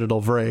from Citadel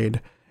Vraid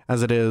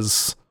as it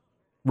is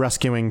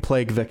rescuing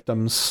plague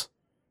victims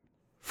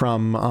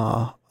from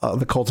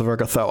the cult of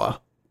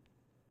Ergothoa.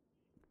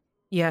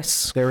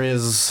 Yes. There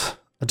is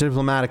a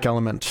diplomatic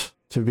element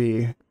to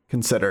be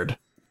considered.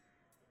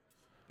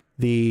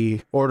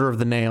 The Order of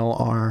the Nail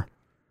are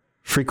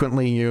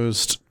frequently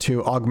used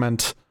to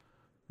augment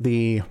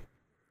the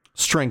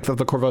strength of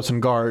the Korvosan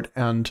Guard,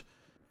 and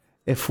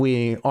if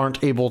we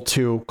aren't able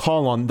to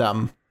call on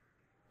them,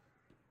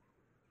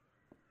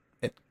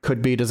 it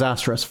could be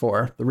disastrous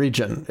for the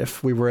region.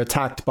 If we were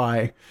attacked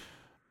by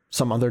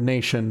some other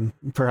nation,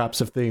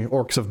 perhaps if the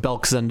orcs of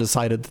Belkzen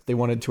decided that they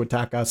wanted to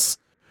attack us,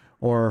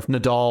 or if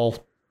Nadal,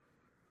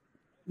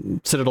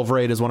 Citadel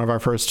Vraid is one of our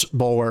first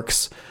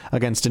bulwarks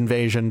against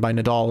invasion by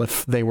Nadal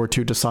if they were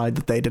to decide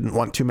that they didn't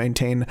want to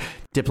maintain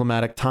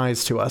diplomatic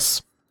ties to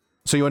us.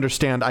 So you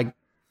understand, I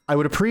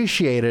would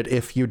appreciate it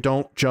if you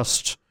don't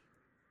just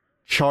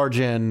charge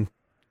in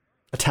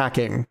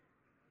attacking.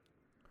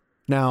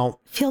 Now,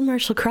 Field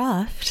Marshal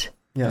Croft,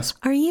 yes.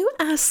 are you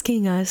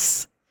asking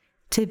us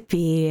to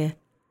be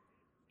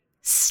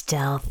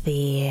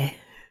stealthy?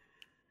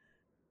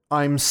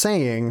 I'm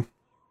saying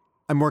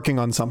I'm working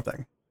on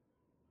something.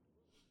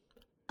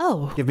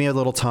 Oh, Give me a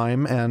little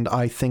time, and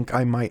I think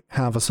I might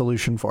have a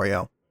solution for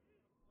you.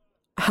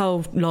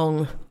 How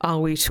long are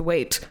we to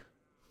wait?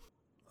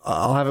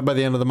 I'll have it by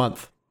the end of the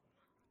month.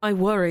 I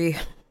worry.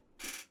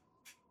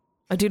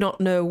 I do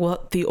not know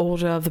what the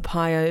Order of the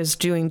Pyre is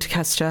doing to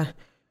Kester.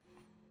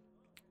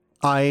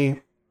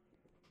 I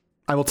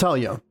will tell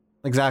you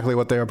exactly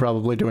what they are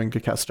probably doing to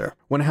Kester.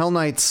 When Hell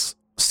Knights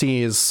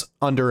sees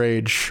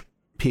underage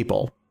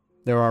people,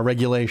 there are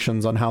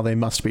regulations on how they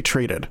must be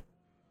treated.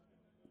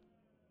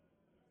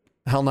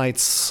 Hell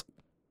Knights,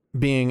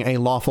 being a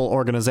lawful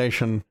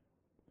organization,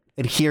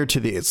 adhere to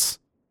these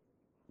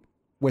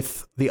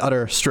with the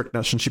utter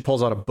strictness, and she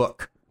pulls out a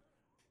book.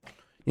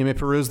 You may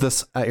peruse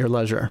this at your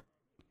leisure.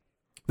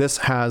 This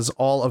has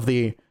all of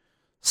the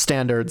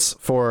standards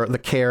for the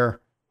care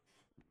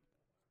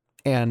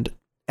and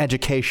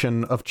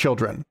education of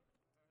children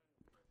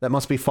that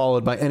must be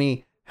followed by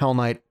any Hell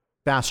Knight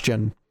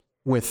bastion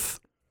with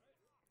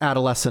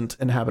adolescent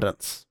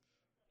inhabitants.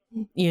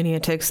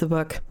 Unia takes the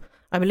book.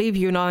 I believe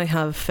you and I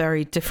have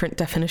very different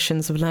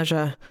definitions of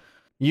leisure.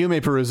 You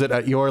may peruse it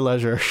at your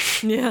leisure.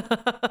 Yeah.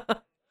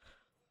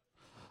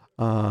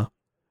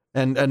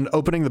 And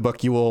opening the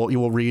book, you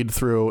will read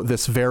through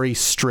this very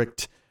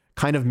strict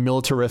kind of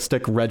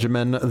militaristic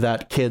regimen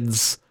that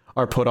kids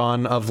are put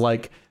on of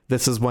like,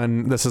 this is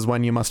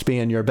when you must be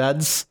in your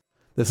beds.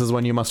 This is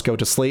when you must go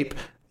to sleep.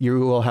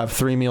 You will have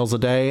 3 meals a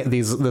day.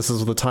 This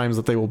is the times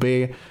that they will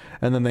be.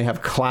 And then they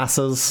have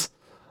classes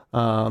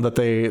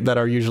that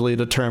are usually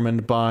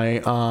determined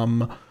by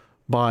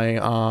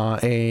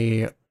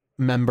a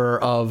member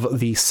of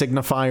the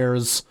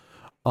signifiers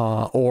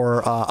or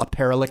a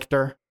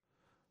paralictor,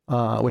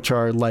 which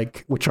are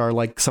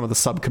like some of the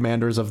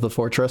sub-commanders of the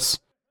fortress.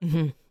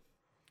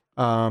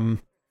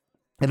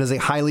 It is a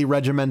highly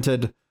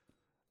regimented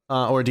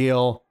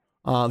ordeal.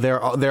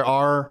 There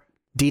are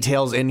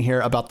details in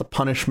here about the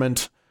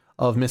punishment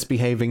of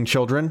misbehaving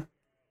children.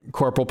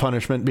 Corporal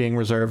punishment being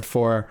reserved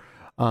for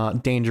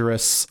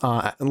dangerous,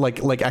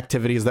 like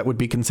activities that would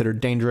be considered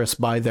dangerous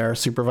by their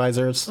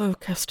supervisors. Oh,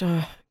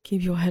 Kesta,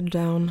 keep your head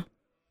down.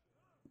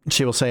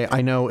 She will say,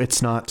 I know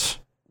it's not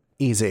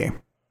easy,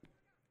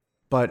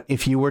 but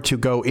if you were to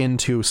go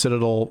into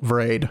Citadel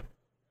Vraid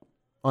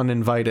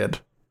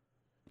uninvited,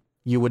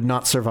 you would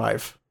not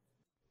survive.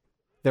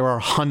 There are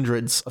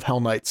hundreds of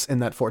Hell Knights in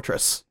that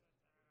fortress.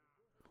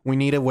 We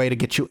need a way to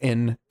get you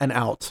in and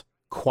out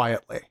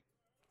quietly,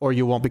 or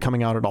you won't be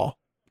coming out at all.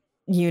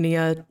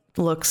 Unia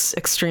looks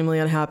extremely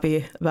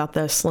unhappy about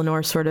this.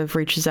 Lenore sort of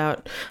reaches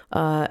out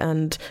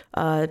and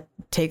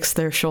takes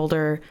their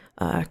shoulder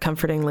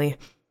comfortingly.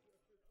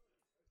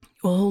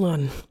 Well, hold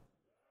on.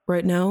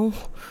 Right now,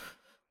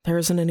 there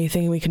isn't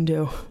anything we can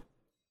do.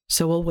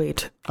 So we'll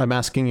wait. I'm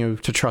asking you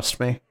to trust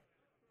me,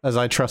 as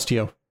I trust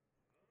you.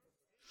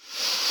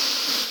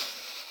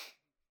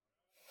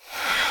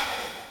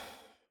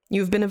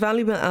 You've been a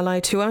valuable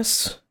ally to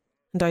us,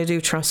 and I do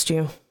trust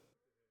you.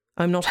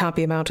 I'm not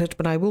happy about it,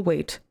 but I will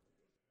wait.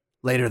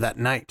 Later that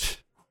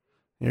night,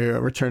 you're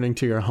returning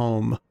to your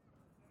home,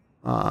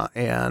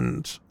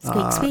 and...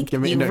 Speak. You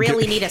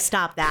really need to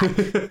stop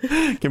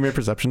that. Give me a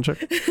perception check.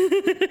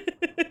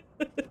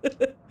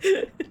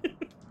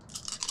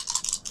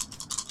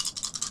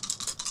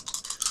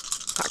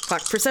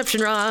 Clock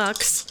perception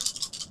rocks.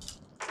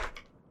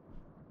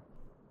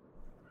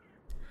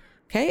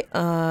 Okay,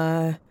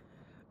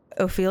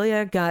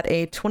 Ophelia got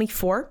a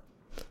 24.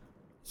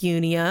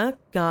 Unia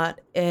got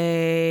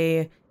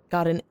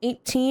an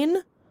 18.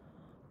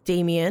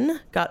 Damien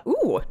got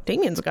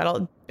Damien's got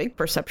a big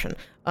perception.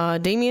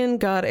 Damien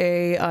got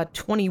a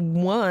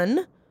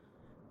 21.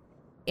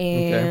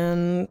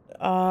 And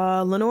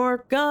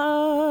Lenore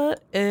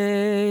got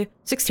a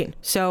 16.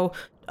 So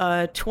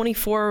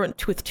 24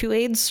 with 2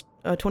 aids,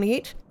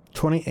 28.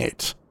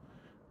 28.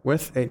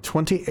 With a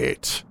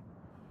 28,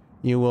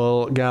 you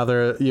will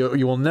gather,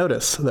 you will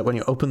notice that when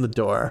you open the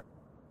door,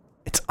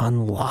 it's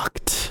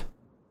unlocked.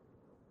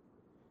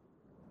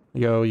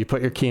 You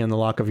put your key in the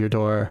lock of your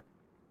door.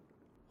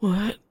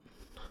 What?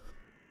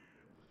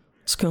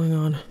 What's going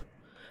on?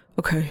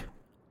 Okay.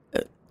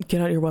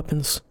 Get out your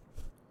weapons.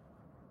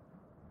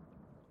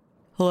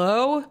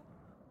 Hello?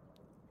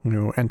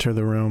 You enter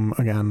the room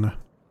again.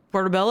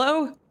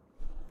 Portobello?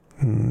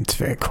 It's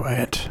very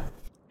quiet.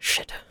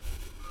 Shit.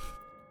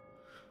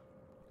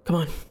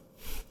 Come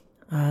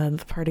on.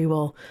 The party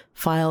will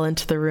file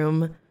into the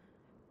room,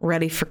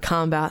 ready for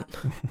combat.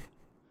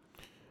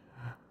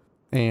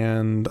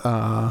 And,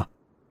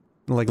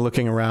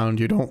 looking around,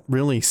 you don't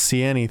really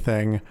see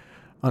anything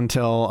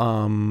until,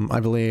 I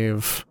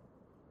believe,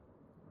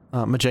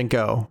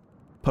 Majenko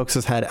pokes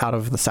his head out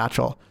of the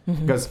satchel.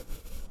 Mm-hmm. Goes,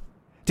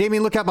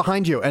 Damien, look out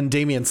behind you. And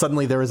Damien,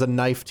 suddenly there is a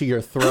knife to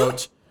your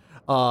throat.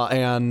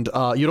 And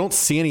you don't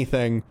see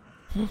anything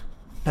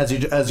as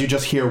you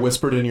just hear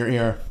whispered in your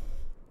ear,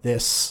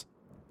 this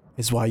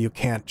is why you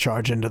can't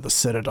charge into the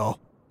Citadel.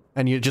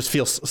 And you just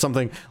feel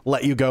something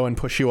let you go and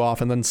push you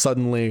off. And then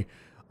suddenly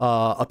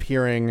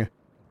appearing,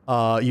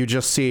 you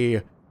just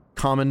see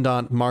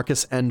Commandant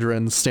Marcus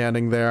Endrin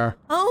standing there.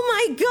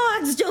 Oh my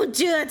gods, don't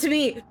do that to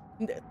me.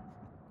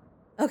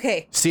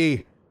 Okay.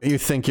 See, you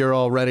think you're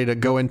all ready to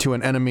go into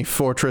an enemy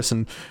fortress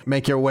and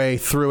make your way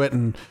through it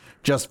and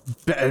just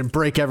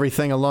break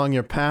everything along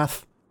your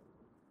path?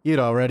 You'd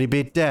already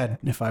be dead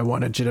if I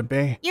wanted you to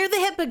be. You're the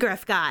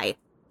hippogriff guy.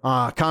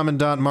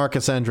 Commandant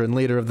Marcus Endrin,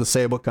 leader of the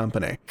Sable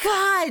Company.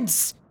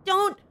 Gods,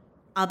 don't.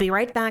 I'll be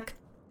right back.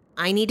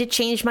 I need to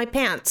change my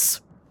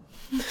pants.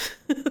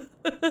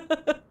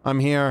 I'm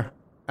here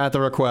at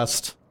the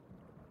request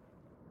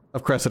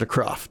of Cressida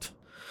Croft.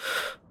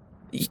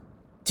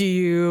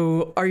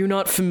 Are you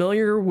not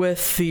familiar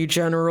with the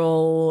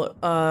general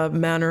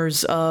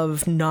manners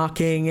of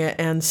knocking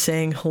and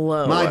saying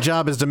hello? My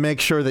job is to make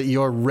sure that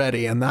you're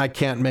ready, and I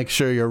can't make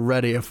sure you're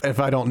ready if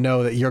I don't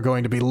know that you're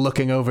going to be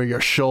looking over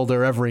your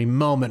shoulder every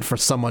moment for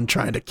someone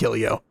trying to kill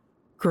you.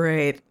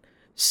 Great.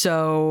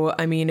 So,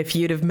 I mean, if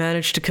you'd have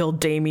managed to kill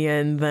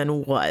Damien,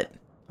 then what?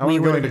 I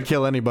wasn't going to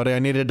kill anybody. I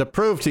needed to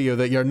prove to you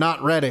that you're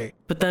not ready.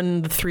 But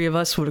then the 3 of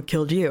us would have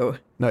killed you.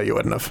 No, you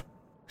wouldn't have.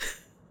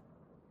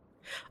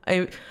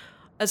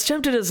 As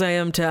tempted as I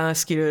am to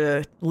ask you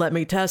to let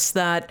me test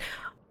that.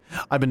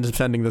 I've been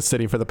defending the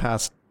city for the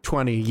past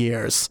 20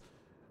 years.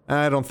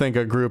 I don't think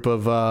a group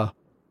of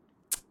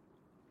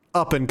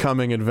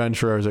up-and-coming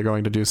adventurers are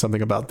going to do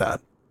something about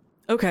that.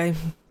 Okay,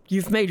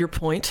 you've made your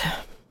point.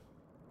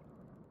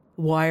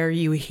 Why are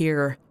you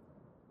here?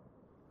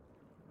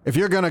 If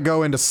you're going to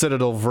go into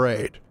Citadel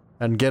Vraid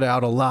and get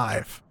out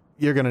alive,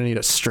 you're going to need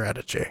a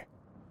strategy.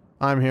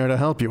 I'm here to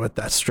help you with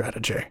that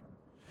strategy.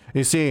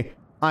 You see,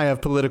 I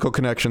have political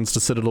connections to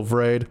Citadel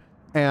Vraid,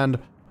 and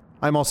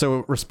I'm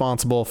also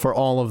responsible for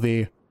all of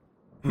the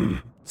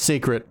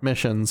secret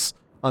missions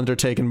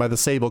undertaken by the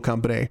Sable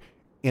Company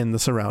in the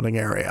surrounding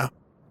area.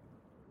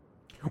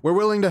 We're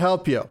willing to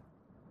help you.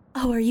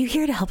 Oh, are you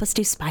here to help us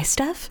do spy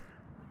stuff?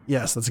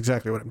 Yes, that's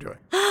exactly what I'm doing.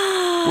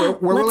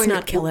 Let's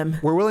not kill him.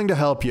 We're willing to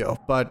help you,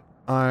 but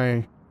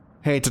I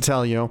hate to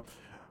tell you,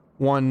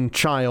 one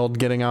child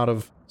getting out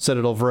of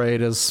Citadel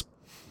Vraid is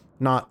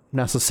not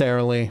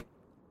necessarily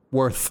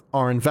worth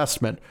our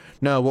investment.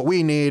 No, what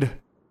we need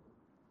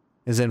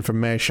is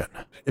information.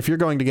 If you're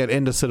going to get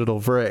into Citadel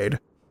Vraid,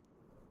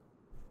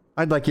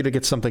 I'd like you to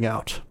get something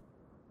out.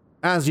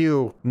 As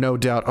you no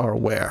doubt are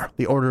aware,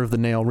 the Order of the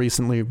Nail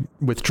recently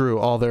withdrew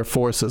all their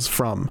forces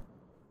from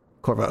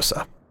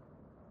Korvosa.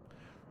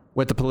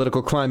 With the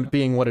political climate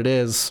being what it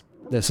is,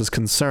 this is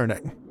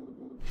concerning.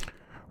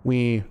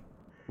 We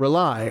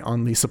rely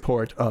on the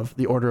support of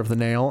the Order of the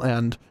Nail,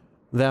 and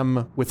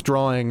them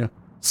withdrawing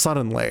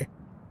suddenly,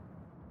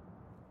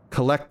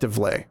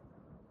 collectively.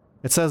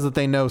 It says that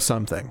they know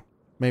something,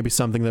 maybe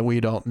something that we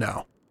don't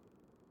know.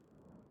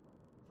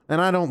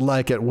 And I don't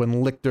like it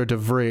when Lictor de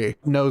Vries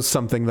knows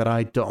something that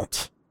I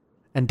don't,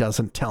 and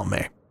doesn't tell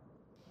me.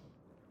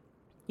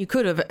 You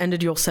could have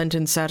ended your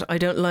sentence at, I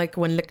don't like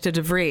when Lictor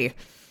de Vries.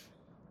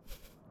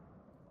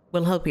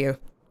 We'll help you.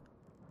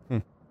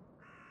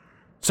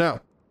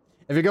 So,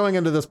 if you're going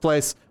into this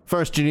place,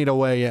 first you need a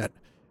way in.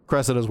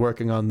 Cressida's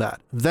working on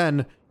that.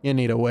 Then, you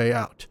need a way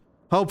out.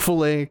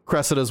 Hopefully,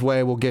 Cressida's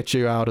way will get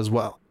you out as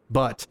well.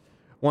 But,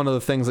 one of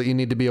the things that you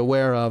need to be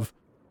aware of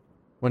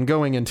when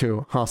going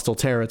into hostile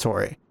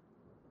territory,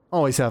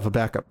 always have a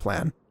backup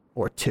plan,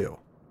 or two.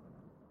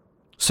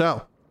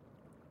 So,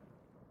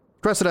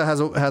 Cressida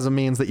has a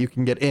means that you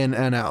can get in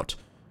and out.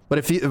 But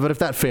if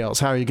that fails,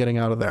 how are you getting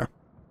out of there?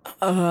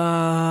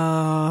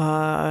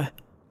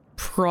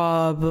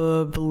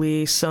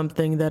 Probably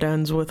something that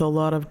ends with a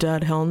lot of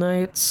dead Hell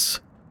Knights.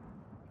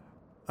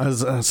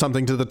 As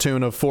something to the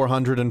tune of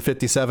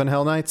 457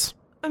 Hell Knights?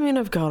 I mean,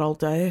 I've got all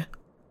day.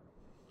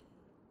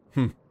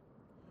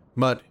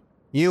 But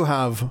you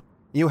have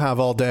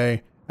all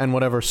day, and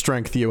whatever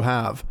strength you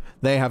have.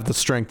 They have the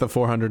strength of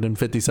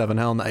 457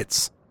 Hell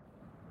Knights.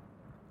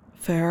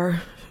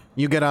 Fair.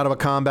 You get out of a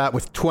combat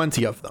with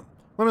 20 of them.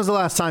 When was the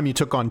last time you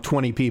took on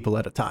 20 people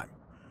at a time?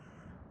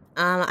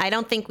 I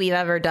don't think we've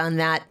ever done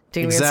that.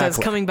 Damien says,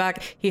 coming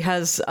back, he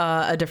has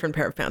a different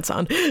pair of pants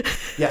on.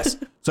 Yes.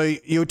 So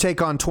you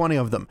take on 20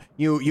 of them.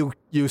 You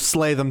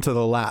slay them to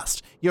the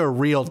last. You're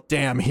real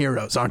damn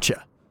heroes, aren't you?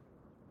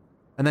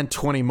 And then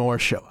 20 more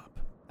show up.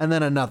 And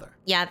then another.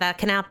 Yeah, that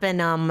can happen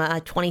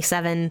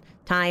 27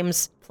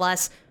 times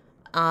plus.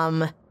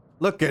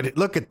 Look at it.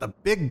 Look at the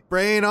big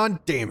brain on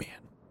Damien.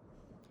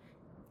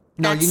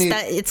 No,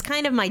 it's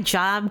kind of my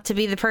job to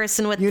be the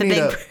person with the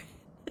big brain.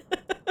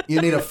 You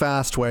need a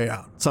fast way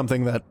out.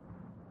 Something that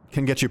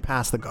can get you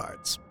past the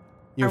guards.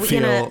 You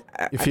feel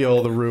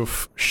the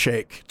roof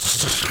shake.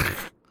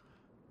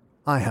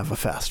 I have a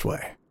fast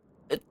way.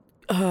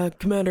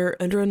 Commander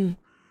Endron?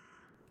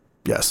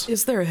 Yes.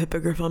 Is there a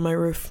hippogriff on my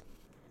roof?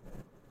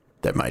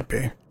 There might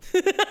be.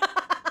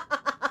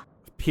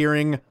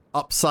 Peering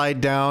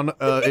upside down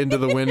into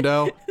the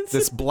window,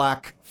 this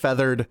black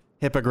feathered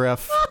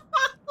hippogriff.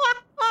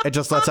 It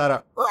just lets out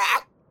a...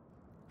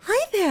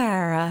 Hi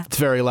there. It's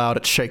very loud.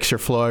 It shakes your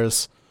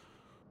floors.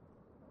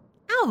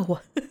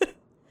 Ow.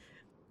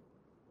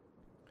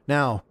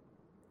 Now,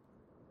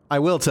 I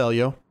will tell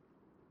you,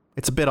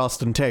 it's a bit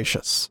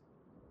ostentatious.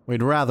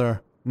 We'd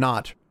rather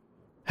not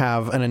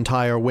have an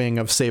entire wing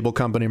of Sable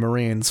Company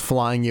Marines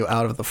flying you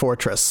out of the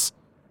fortress.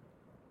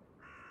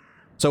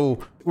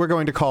 So, we're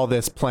going to call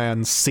this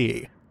Plan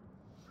C.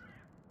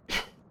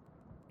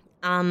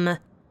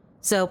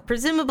 So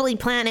presumably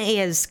Plan A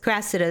is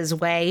Cressida's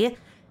way.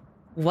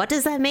 What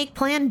does that make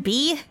Plan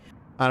B?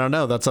 I don't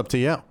know. That's up to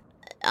you.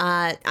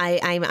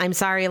 I'm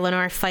sorry,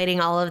 Lenore.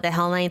 Fighting all of the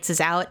Hell Knights is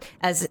out.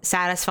 As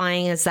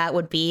satisfying as that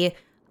would be,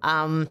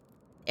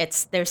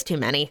 there's too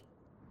many.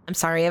 I'm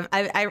sorry.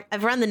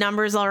 I've run the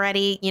numbers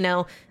already. You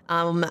know,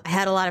 I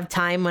had a lot of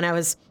time when I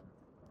was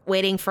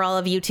waiting for all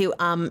of you to.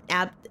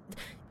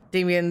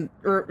 Damien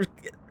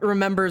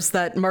remembers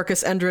that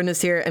Marcus Endron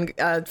is here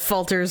and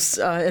falters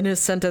in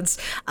his sentence.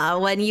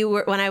 When we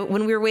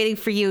were waiting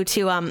for you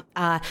to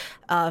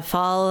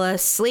fall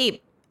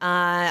asleep,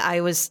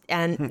 I was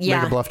yeah.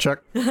 Make a bluff check.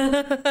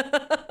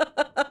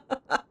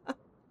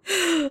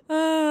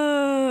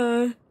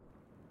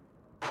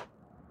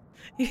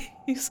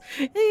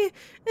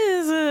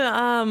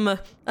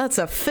 That's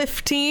a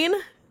 15.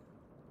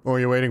 What are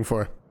you waiting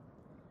for?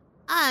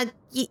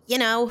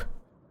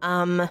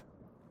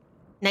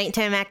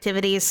 Nighttime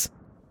activities.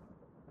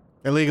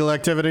 Illegal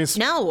activities?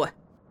 No.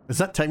 Is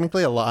that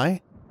technically a lie?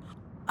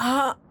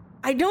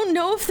 I don't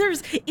know if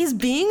is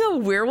being a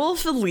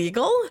werewolf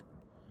illegal?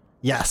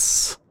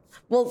 Yes.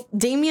 Well,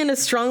 Damien is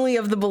strongly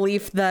of the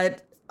belief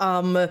that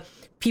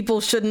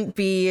people shouldn't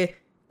be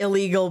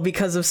illegal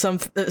because of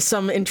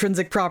some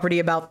intrinsic property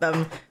about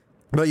them.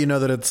 But you know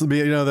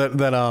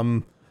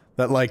that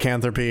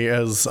lycanthropy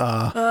is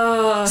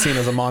seen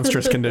as a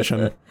monstrous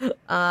condition,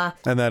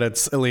 and that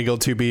it's illegal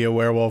to be a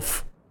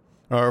werewolf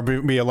or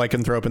be a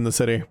lycanthrope in the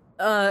city.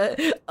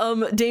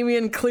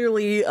 Damien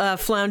clearly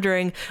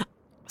floundering.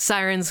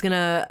 Siren's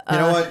gonna. You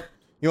know what?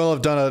 You all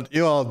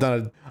have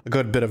done a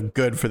good bit of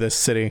good for this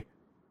city.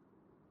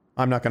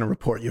 I'm not going to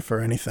report you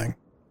for anything,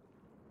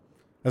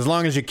 as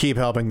long as you keep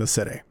helping the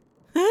city.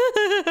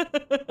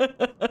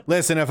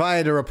 Listen, if I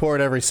had to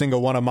report every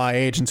single one of my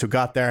agents who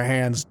got their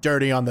hands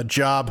dirty on the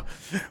job,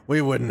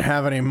 we wouldn't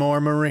have any more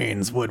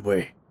Marines, would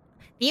we?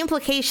 The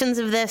implications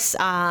of this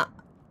are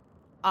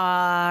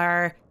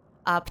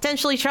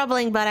potentially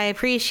troubling, but I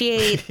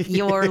appreciate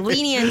your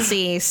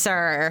leniency,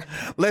 sir.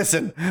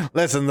 Listen,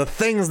 the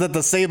things that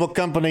the Sable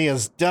Company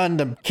has done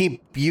to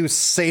keep you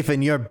safe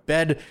in your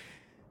bed,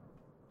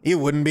 you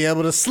wouldn't be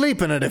able to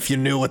sleep in it if you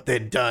knew what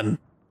they'd done,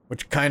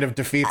 which kind of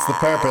defeats the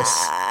purpose,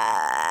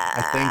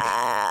 I think.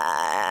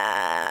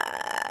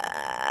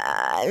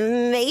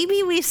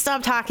 Maybe we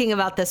stop talking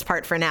about this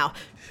part for now.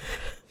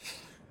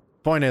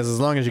 Point is, as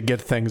long as you get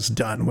things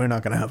done, we're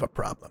not going to have a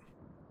problem.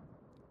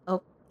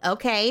 Oh,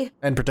 okay.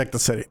 And protect the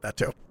city, that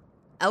too.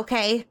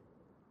 Okay.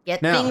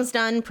 Get Now. things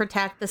done,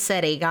 protect the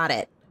city. Got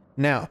it.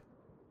 Now,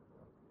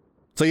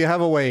 so you have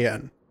a way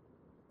in,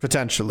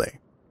 potentially.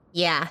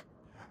 Yeah.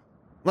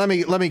 Let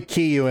me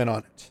key you in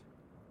on it.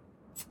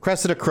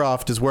 Cressida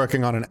Croft is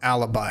working on an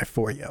alibi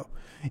for you.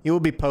 You will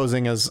be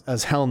posing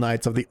as Hell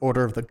Knights of the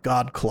Order of the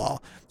Godclaw.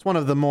 It's one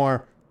of the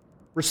more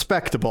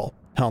respectable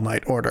Hell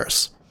Knight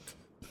orders.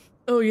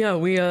 Oh yeah,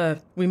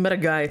 we met a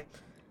guy.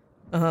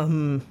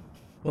 What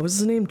was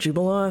his name?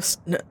 Jubilost?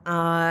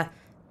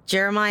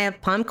 Jeremiah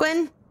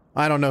Pumpkin?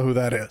 I don't know who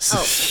that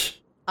is.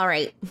 All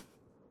right.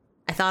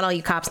 I thought all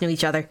you cops knew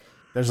each other.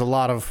 There's a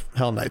lot of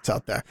Hell Knights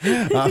out there.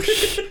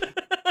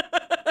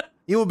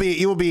 You will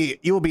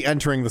be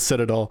entering the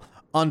Citadel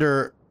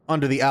under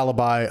the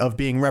alibi of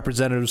being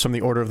representatives from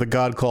the Order of the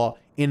Godclaw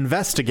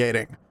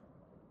investigating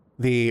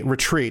the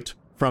retreat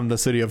from the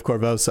city of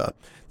Corvosa.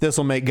 This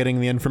will make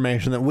getting the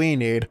information that we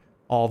need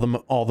all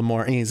the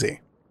more easy.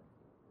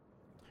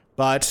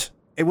 But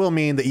it will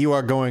mean that you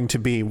are going to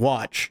be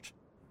watched.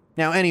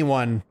 Now,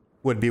 anyone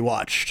would be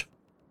watched.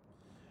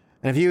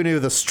 And if you knew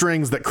the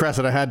strings that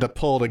Cressida had to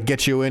pull to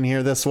get you in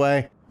here this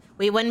way,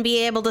 We wouldn't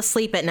be able to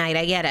sleep at night.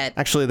 I get it.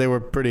 actually they were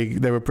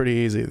pretty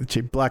easy.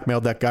 She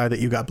blackmailed that guy that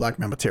you got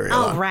blackmail material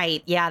Oh, on.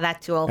 right. Yeah,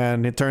 that tool.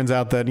 And it turns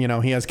out that,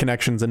 he has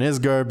connections in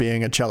Isgur,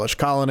 being a Chelish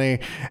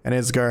colony, and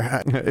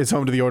Isgur is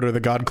home to the Order of the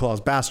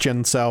Godclaw's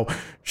bastion, so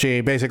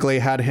she basically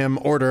had him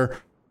order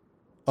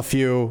a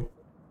few,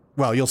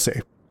 well, you'll see,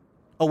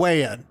 a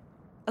way in.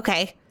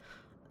 Okay.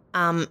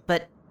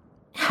 But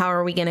how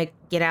are we going to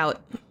get out?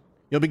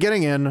 You'll be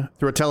getting in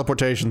through a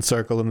teleportation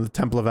circle in the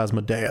Temple of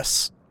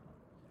Asmodeus.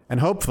 And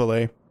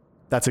hopefully,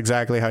 that's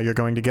exactly how you're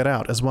going to get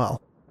out as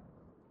well.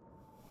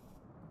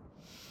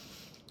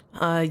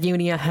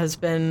 Unia has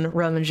been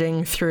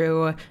rummaging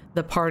through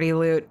the party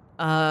loot,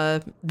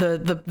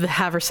 the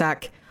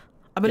haversack.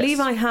 I believe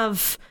Yes. I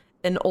have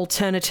an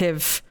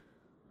alternative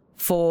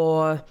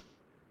for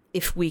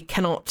if we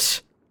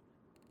cannot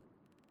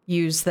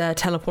use the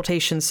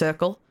teleportation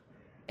circle,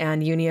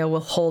 and Unia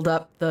will hold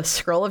up the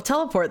scroll of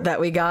teleport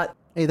that we got.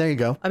 Hey, there you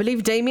go. I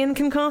believe Damien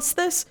can cast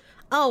this.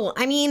 Oh,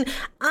 I mean,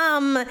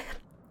 I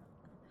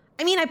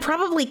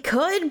probably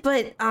could,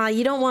 but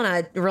you don't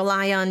want to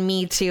rely on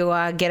me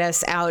to get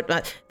us out.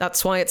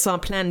 That's why it's on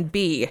plan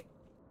B.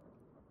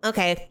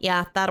 Okay,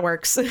 yeah, that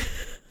works.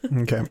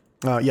 Okay.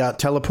 Yeah,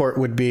 teleport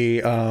would be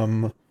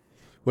so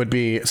it's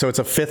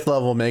a 5th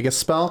level mega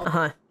spell.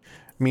 Uh-huh.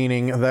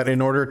 Meaning that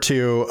in order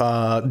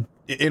to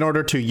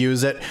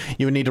use it,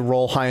 you would need to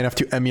roll high enough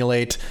to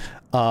emulate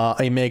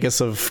a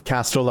Magus of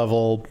caster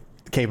level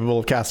capable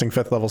of casting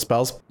 5th level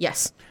spells.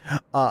 Yes.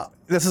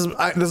 This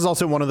is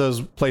also one of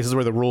those places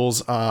where the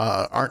rules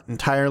aren't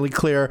entirely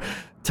clear.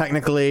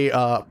 Technically,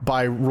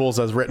 by rules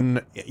as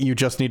written, you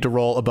just need to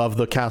roll above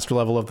the caster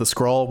level of the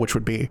scroll, which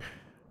would be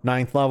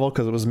 9th level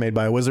because it was made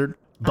by a wizard.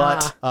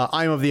 But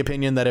I'm of the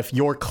opinion that if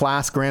your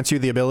class grants you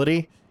the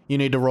ability, you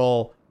need to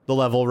roll the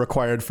level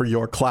required for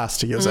your class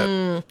to use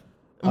it.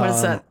 What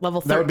is that?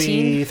 Level 13? That would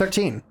be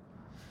 13.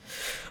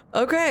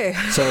 Okay.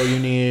 So you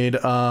need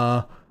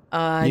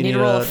I need to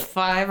roll a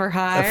 5 or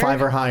higher. a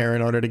 5 or higher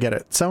in order to get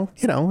it. So,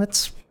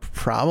 it's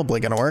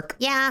probably going to work.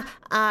 Yeah,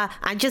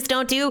 I just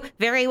don't do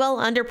very well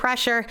under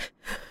pressure.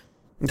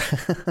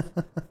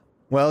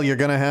 Well, you're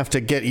going to have to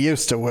get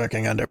used to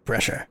working under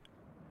pressure.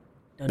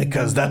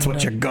 Because that's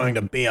what you're going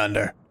to be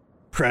under.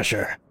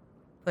 Pressure.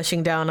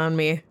 Pushing down on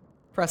me.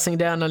 Pressing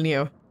down on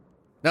you.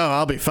 No,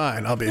 I'll be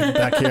fine. I'll be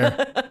back here.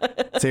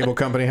 Sable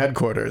Company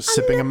headquarters,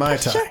 sipping a Mai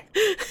Tai.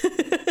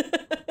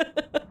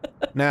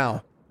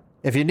 Now,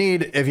 if you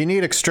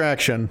need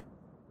extraction,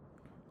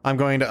 I'm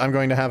going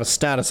to have a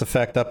status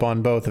effect up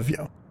on both of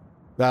you.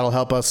 That'll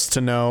help us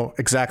to know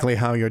exactly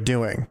how you're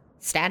doing.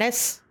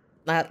 Status?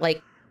 That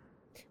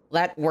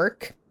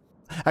work?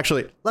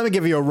 Actually, let me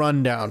give you a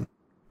rundown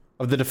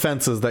of the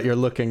defenses that you're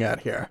looking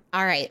at here.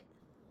 All right.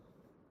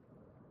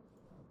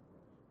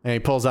 And he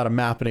pulls out a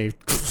map and he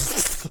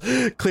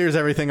clears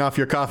everything off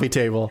your coffee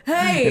table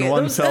Hey, in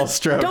one fell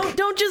stroke.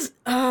 Don't just.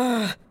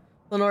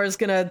 Lenore's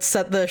gonna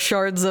set the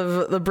shards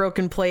of the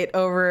broken plate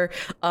over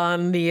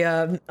on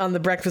the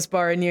breakfast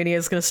bar, and Uni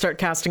is gonna start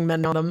casting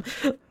mend on them.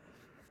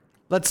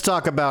 Let's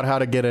talk about how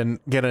to get in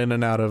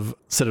and out of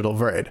Citadel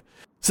Vraid.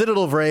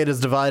 Citadel Vraid is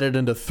divided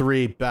into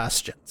 3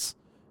 bastions: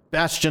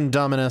 Bastion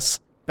Dominus,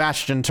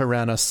 Bastion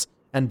Tyrannus,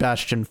 and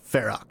Bastion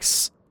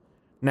Ferox.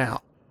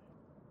 Now,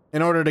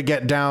 in order to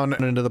get down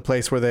into the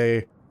place where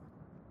they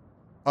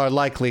are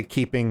likely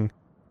keeping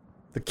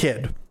the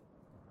kid,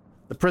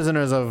 the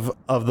prisoners of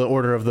the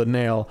Order of the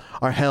Nail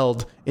are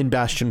held in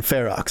Bastion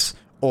Ferox,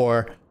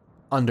 or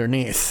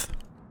underneath.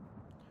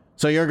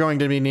 So you're going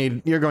to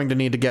need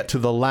to get to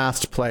the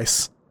last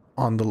place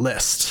on the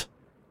list.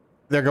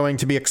 They're going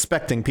to be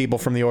expecting people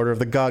from the Order of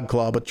the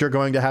Godclaw, but you're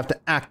going to have to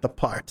act the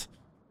part.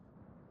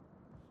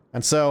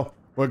 And so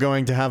we're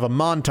going to have a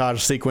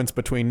montage sequence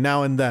between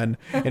now and then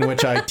in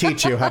which I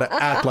teach you how to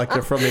act like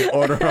you're from the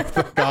Order of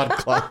the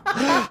Godclaw.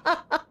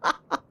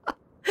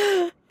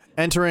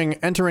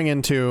 Entering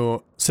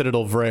into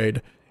Citadel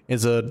Vraid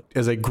is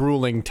a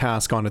grueling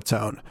task on its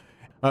own.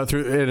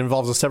 It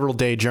involves a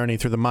several-day journey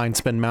through the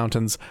Mindspin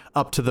Mountains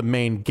up to the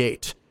main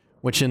gate,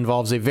 which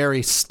involves a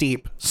very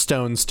steep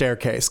stone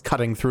staircase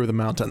cutting through the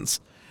mountains,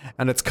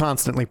 and it's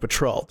constantly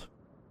patrolled.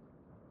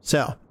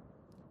 So,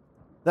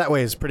 that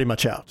way is pretty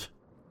much out.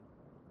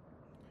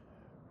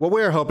 What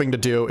we're hoping to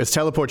do is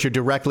teleport you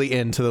directly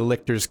into the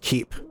Lictor's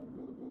Keep.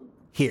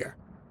 Here.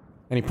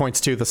 And he points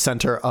to the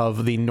center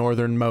of the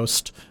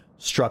northernmost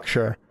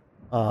structure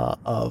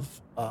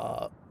of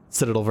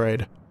Citadel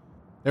Vraid.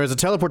 There is a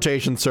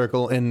teleportation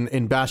circle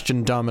in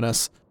Bastion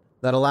Dominus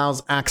that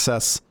allows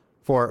access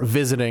for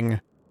visiting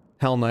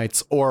Hell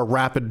Knights or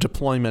rapid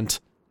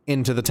deployment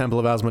into the Temple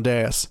of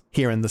Asmodeus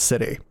here in the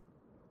city.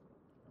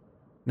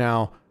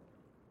 Now,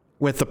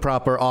 with the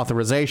proper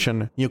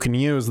authorization, you can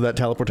use that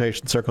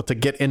teleportation circle to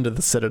get into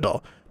the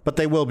Citadel, but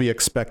they will be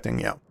expecting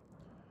you.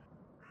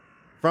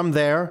 From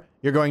there,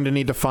 you're going to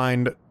need to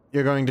find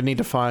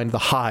the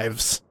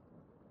hives.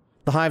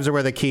 The hives are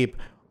where they keep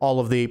all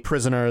of the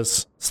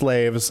prisoners,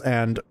 slaves,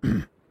 and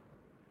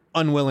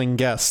unwilling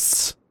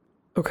guests.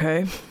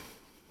 Okay.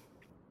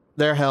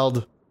 They're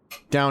held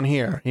down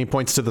here. He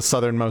points to the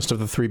southernmost of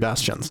the 3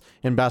 bastions,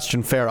 in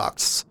Bastion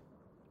Ferox.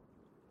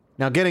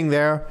 Now, getting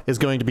there is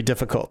going to be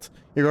difficult.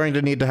 You're going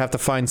to need to have to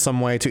find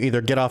some way to either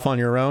get off on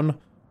your own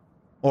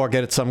or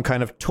get some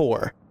kind of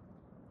tour.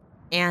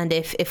 And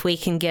if we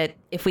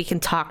can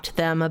talk to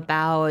them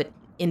about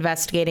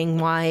investigating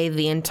why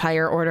the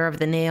entire Order of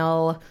the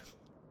Nail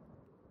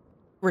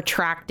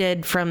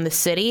retracted from the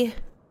city.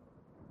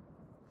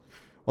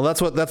 Well,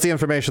 that's the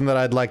information that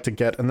I'd like to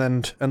get,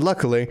 and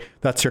luckily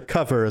that's your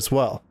cover as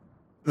well.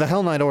 The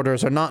Hell Knight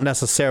orders are not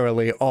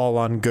necessarily all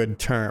on good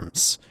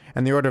terms,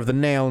 and the Order of the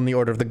Nail and the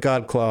Order of the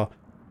Godclaw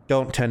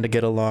don't tend to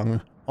get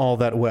along all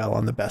that well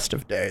on the best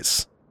of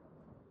days.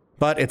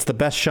 But it's the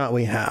best shot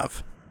we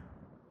have.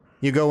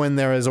 You go in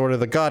there as Order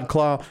of the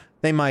Godclaw,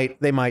 they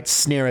might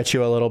sneer at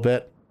you a little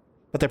bit,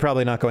 but they're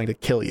probably not going to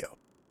kill you.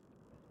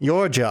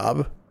 Your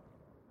job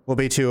will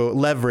be to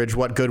leverage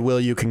what goodwill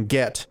you can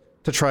get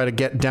to try to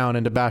get down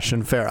into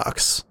Bastion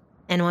Ferox.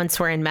 And once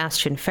we're in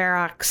Bastion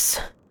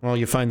Ferox, well,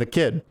 you find the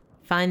kid.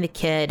 Find the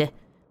kid.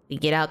 We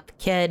get out the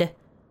kid.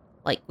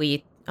 Like,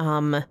 we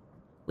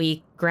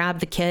grab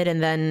the kid,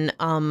 and then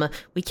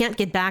we can't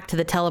get back to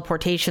the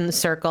teleportation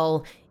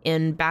circle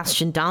in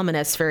Bastion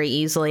Dominus very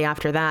easily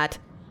after that.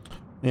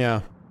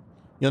 Yeah.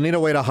 You'll need a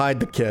way to hide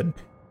the kid.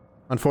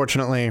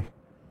 Unfortunately,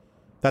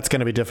 that's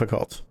going to be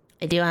difficult.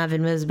 I do have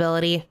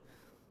invisibility.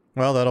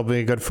 Well, that'll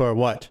be good for,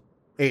 what,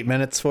 8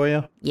 minutes for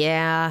you?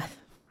 Yeah.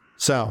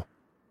 So,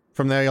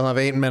 from there you'll have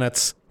 8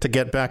 minutes to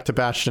get back to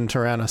Bastion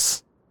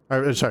Tyrannus.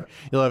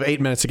 You'll have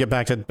 8 minutes to get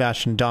back to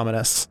Bastion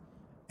Dominus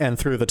and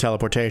through the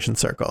teleportation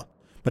circle.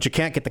 But you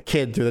can't get the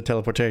kid through the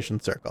teleportation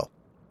circle.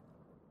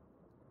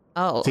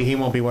 Oh. See, he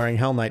won't be wearing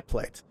Hell Knight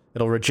plate.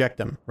 It'll reject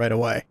him right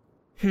away.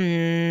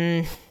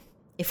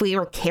 If we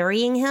were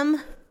carrying him,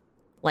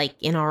 like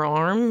in our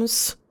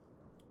arms,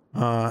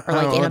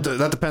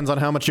 that depends on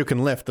how much you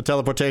can lift. The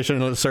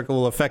teleportation circle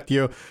will affect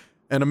you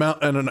an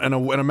amount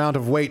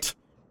of weight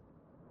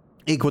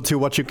equal to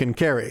what you can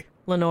carry.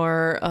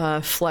 Lenore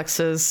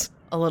flexes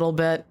a little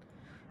bit.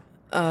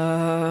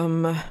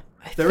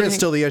 There is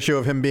still the issue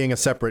of him being a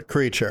separate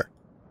creature,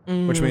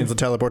 which means the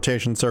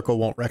teleportation circle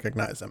won't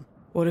recognize him.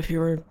 What if you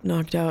were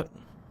knocked out?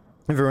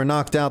 If you were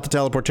knocked out, the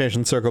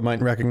teleportation circle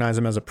might recognize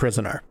him as a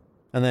prisoner,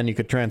 and then you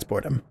could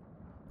transport him.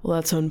 Well,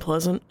 that's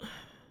unpleasant.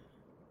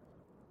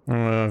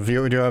 Do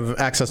you have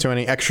access to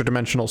any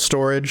extra-dimensional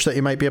storage that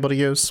you might be able to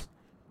use?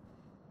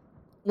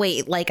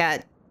 Wait, like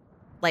a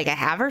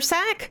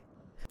haversack?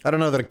 I don't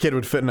know that a kid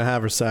would fit in a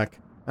haversack.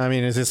 I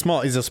mean, he's a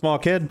small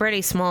kid?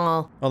 Pretty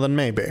small. Well, then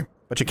maybe.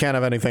 But you can't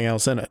have anything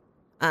else in it.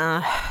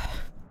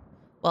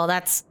 Well,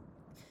 that's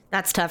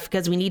tough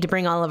because we need to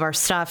bring all of our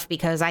stuff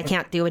because I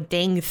can't do a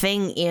dang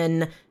thing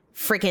in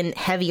freaking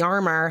heavy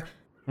armor.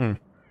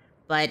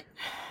 But,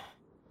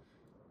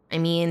 I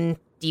mean,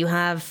 do you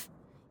have...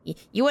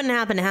 You wouldn't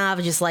happen to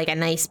have just like a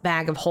nice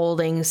bag of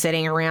holding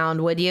sitting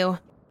around, would you?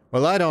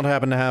 Well, I don't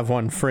happen to have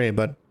one free,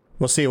 but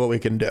we'll see what we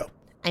can do.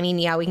 I mean,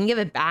 yeah, we can give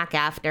it back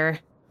after.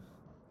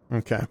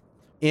 Okay.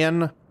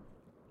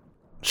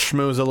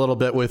 Schmooze a little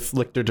bit with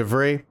Lictor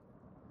DeVry,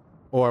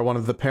 or one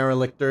of the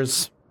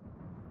Paralictors.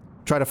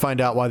 Try to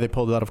find out why they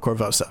pulled out of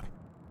Korvosa.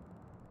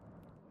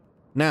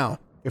 Now,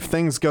 if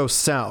things go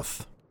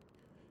south,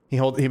 he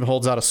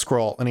holds out a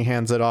scroll and he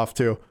hands it off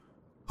to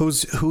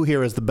who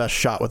here is the best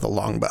shot with a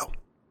longbow?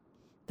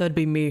 That'd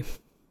be me.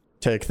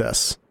 Take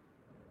this.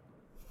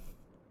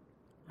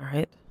 All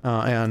right.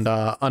 And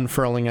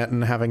unfurling it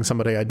and having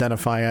somebody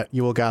identify it,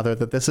 you will gather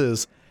that this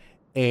is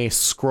a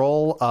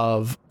scroll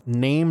of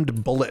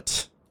named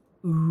bullet.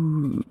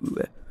 Ooh.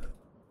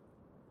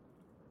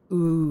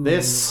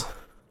 This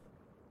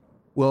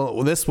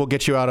will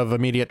get you out of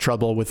immediate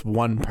trouble with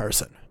one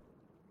person.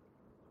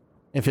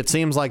 If it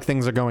seems like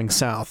things are going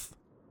south,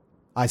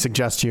 I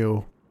suggest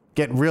you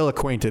get real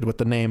acquainted with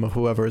the name of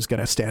whoever is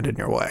going to stand in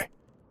your way.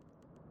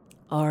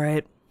 All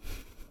right.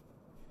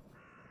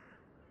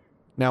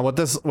 Now, what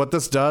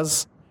this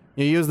does,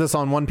 you use this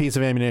on one piece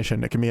of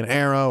ammunition. It can be an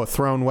arrow, a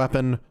thrown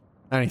weapon,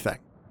 anything.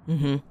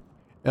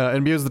 Mm-hmm.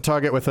 Imbues the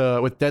target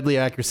with deadly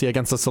accuracy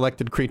against a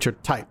selected creature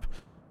type,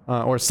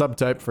 or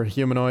subtype for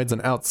humanoids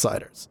and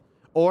outsiders,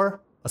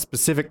 or a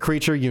specific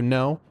creature you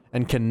know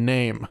and can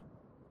name.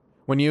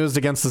 When used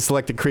against a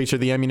selected creature,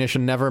 the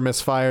ammunition never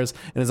misfires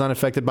and is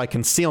unaffected by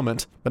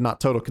concealment, but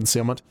not total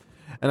concealment.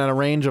 And at a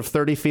range of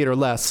 30 feet or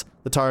less,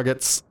 the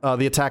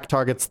attack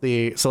targets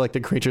the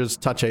selected creature's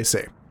touch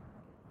AC.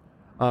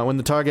 When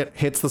the target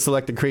hits the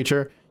selected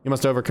creature, you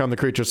must overcome the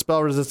creature's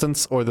spell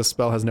resistance, or the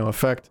spell has no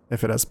effect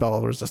if it has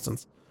spell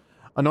resistance.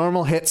 A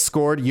normal hit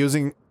scored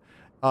using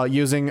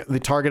the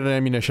targeted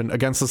ammunition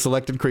against the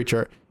selected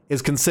creature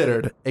is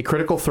considered a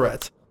critical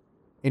threat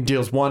and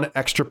deals 1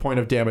 extra point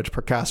of damage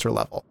per caster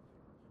level,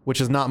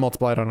 which is not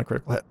multiplied on a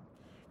critical hit.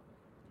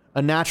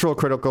 A natural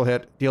critical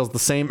hit deals the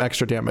same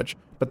extra damage,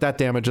 but that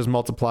damage is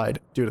multiplied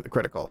due to the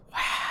critical.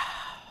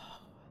 Wow.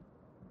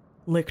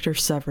 Lictor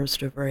Severs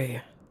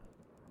DeVry.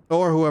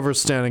 Or whoever's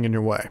standing in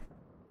your way.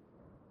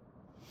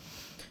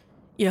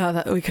 Yeah,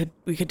 that we could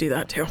do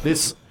that too.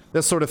 This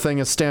sort of thing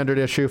is standard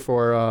issue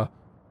for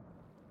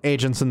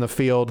agents in the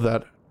field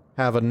that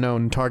have a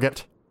known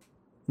target.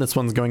 This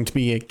one's going to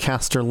be a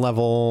caster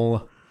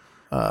level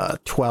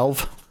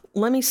 12.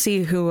 Let me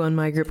see who on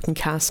my group can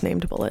cast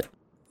named bullet.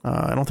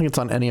 I don't think it's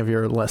on any of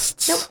your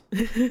lists.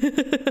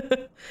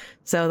 Nope.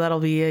 So that'll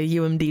be a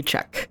UMD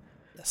check.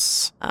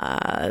 Yes.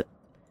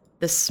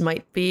 This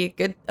might be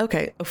good.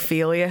 Okay,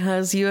 Ophelia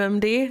has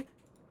UMD.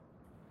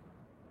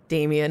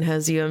 Damien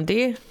has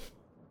UMD.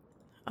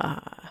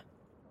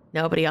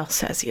 Nobody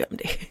else has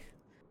UMD.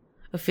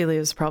 Ophelia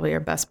is probably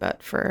our best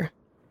bet for...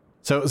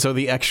 So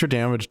the extra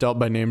damage dealt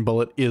by named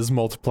bullet is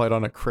multiplied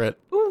on a crit,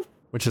 Ooh.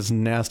 which is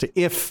nasty.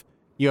 If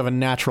you have a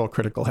natural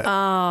critical hit.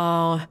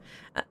 Oh,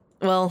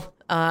 well,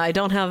 I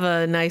don't have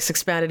a nice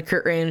expanded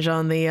crit range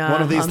on the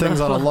one of these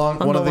things on a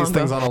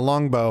longbow.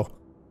 longbow,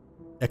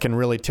 it can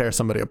really tear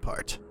somebody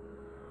apart.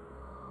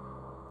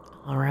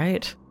 All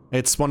right.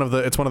 It's one of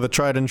the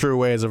tried and true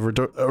ways of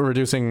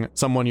reducing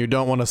someone you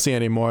don't want to see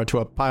anymore to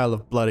a pile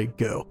of bloody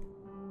goo.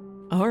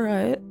 All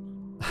right.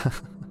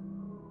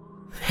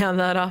 Hand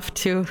that off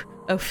to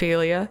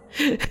Ophelia.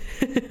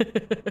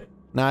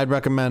 Now, I'd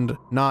recommend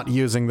not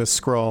using this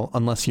scroll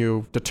unless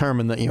you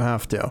determine that you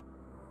have to,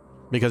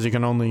 because you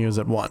can only use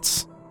it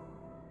once.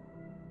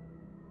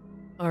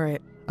 All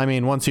right. I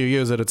mean, once you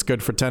use it, it's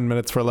good for 10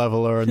 minutes per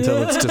level or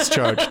until it's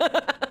discharged.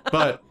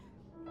 But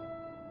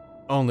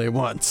only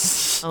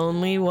once.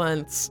 Only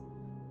once.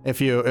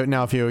 If you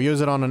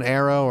use it on an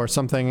arrow or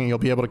something, you'll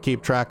be able to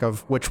keep track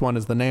of which one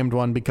is the named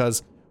one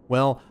because,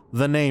 well,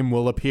 the name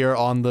will appear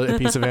on the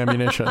piece of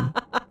ammunition.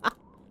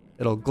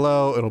 It'll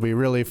glow, it'll be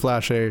really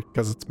flashy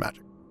because it's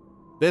magic.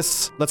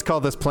 Let's call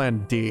this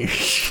Plan D.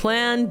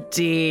 Plan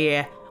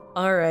D.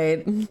 All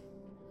right.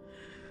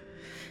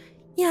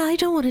 Yeah, I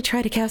don't want to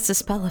try to cast a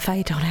spell if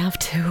I don't have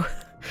to.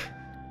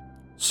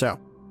 So,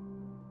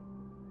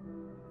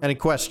 any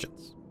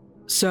questions?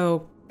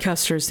 So,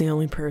 Kester's the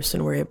only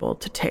person we're able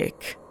to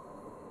take.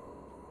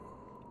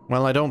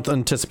 Well, I don't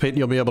anticipate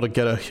you'll be able to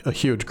get a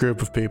huge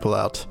group of people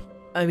out.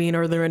 I mean,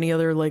 are there any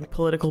other, like,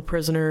 political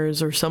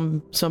prisoners or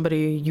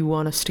somebody you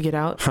want us to get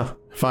out?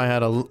 If I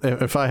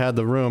had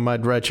the room,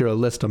 I'd write you a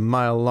list a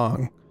mile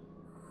long.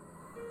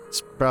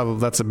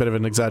 That's a bit of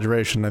an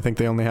exaggeration. I think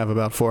they only have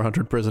about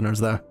 400 prisoners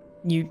there.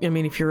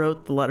 If you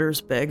wrote the letters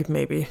big,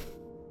 maybe.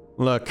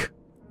 Look,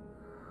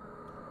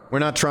 we're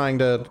not trying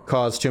to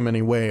cause too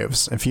many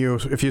waves. If you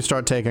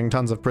start taking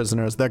tons of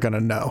prisoners, they're gonna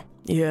know.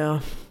 Yeah.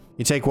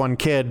 You take one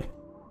kid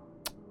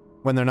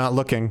when they're not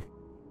looking,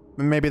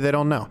 maybe they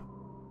don't know.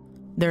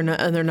 They're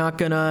not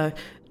gonna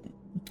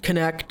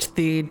connect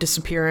the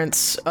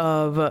disappearance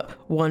of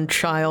one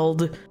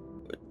child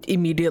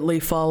immediately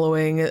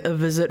following a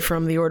visit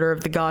from the Order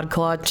of the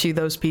Godclaw to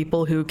those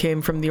people who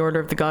came from the Order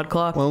of the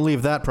Godclaw. We'll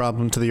leave that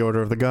problem to the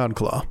Order of the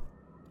Godclaw.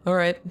 All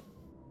right.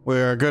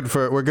 We're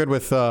good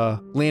with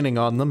leaning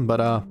on them,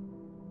 but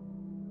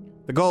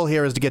the goal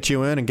here is to get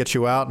you in and get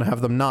you out and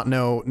have them not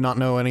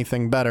know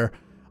anything better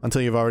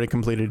until you've already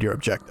completed your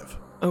objective.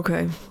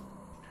 Okay.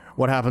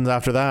 What happens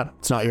after that?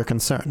 It's not your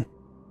concern.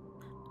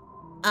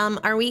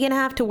 Are we gonna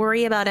have to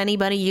worry about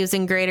anybody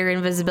using greater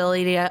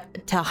invisibility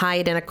to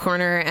hide in a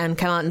corner and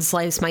come out and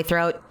slice my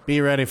throat?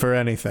 Be ready for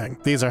anything.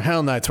 These are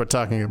Hell Knights we're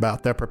talking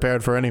about. They're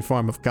prepared for any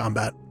form of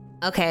combat.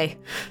 Okay.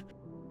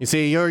 You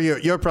see,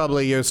 you're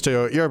probably used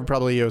to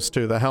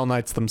the Hell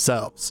Knights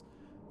themselves,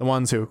 the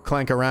ones who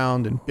clank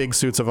around in big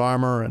suits of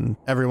armor and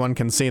everyone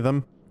can see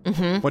them.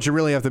 Mm-hmm. What you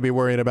really have to be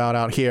worried about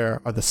out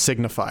here are the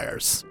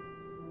signifiers.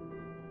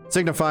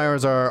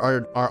 Signifiers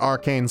are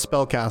arcane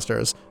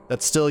spellcasters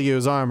that still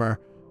use armor,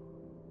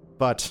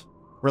 but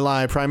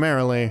rely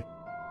primarily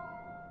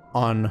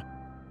on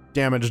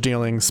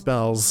damage-dealing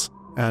spells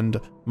and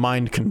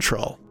mind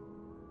control.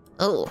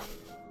 Oh.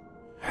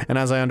 And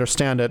as I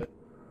understand it,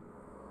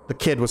 the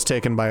kid was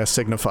taken by a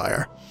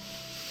signifier.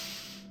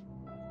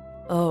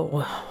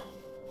 Oh.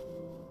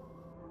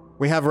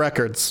 We have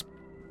records.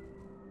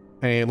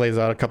 And he lays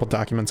out a couple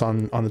documents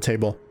on the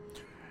table.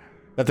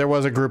 That there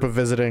was a group of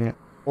visiting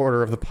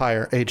Order of the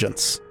Pyre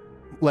agents,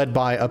 led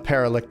by a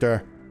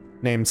paralictor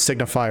named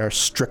Signifier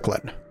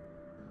Strickland.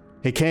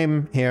 He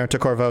came here to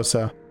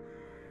Korvosa,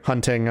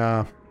 hunting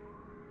an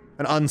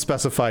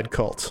unspecified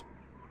cult.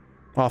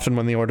 Often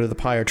when the Order of the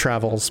Pyre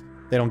travels,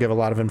 they don't give a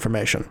lot of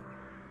information.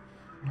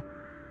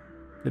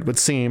 It would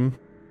seem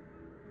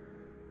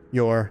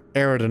your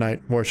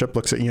Erudinite worship,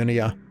 looks at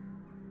Unia,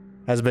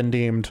 has been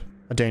deemed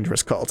a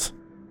dangerous cult.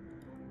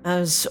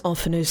 As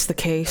often is the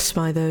case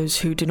by those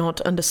who do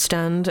not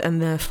understand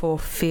and therefore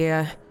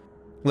fear.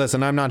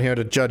 Listen, I'm not here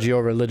to judge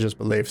your religious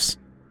beliefs.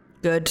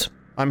 Good.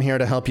 I'm here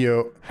to help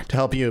you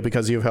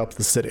because you've helped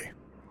the city.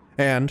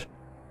 And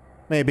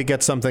maybe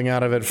get something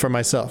out of it for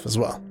myself as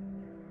well.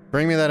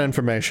 Bring me that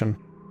information.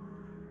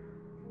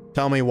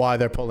 Tell me why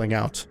they're pulling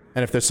out,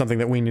 and if there's something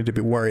that we need to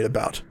be worried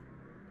about.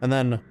 And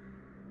then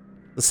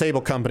the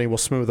Sable Company will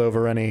smooth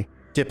over any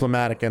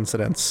diplomatic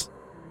incidents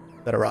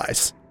that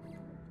arise.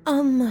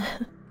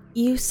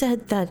 You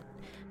said that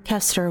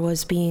Kester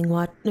was being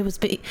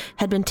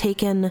had been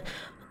taken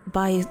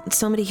by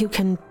somebody who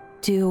can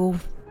do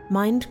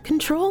mind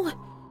control?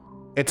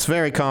 It's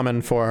very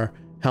common for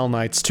Hell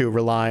Knights to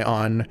rely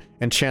on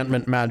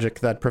enchantment magic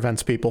that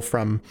prevents people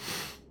from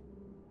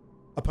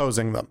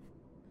opposing them.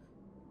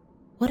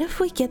 What if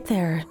we get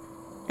there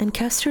and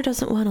Kester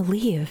doesn't want to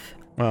leave?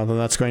 Well, then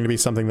that's going to be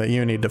something that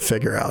you need to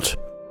figure out.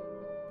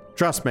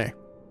 Trust me.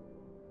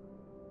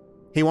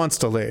 He wants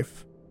to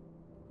leave.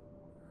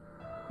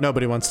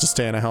 Nobody wants to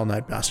stay in a Hell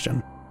Knight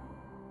bastion.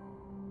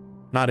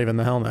 Not even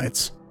the Hell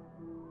Knights.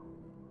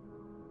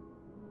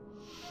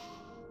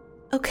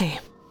 Okay.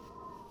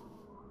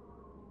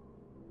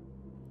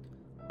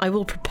 I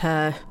will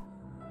prepare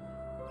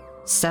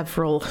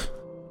several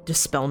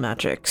dispel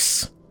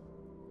magics.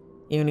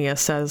 Unia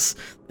says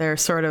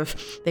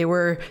they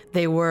were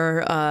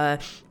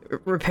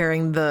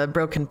repairing the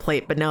broken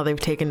plate, but now they've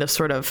taken to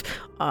sort of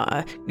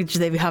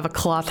they have a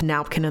cloth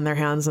napkin in their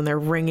hands and they're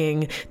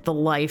wringing the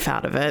life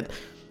out of it.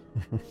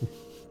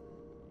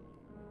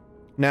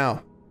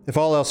 Now, if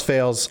all else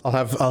fails,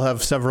 I'll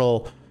have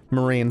several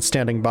Marines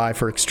standing by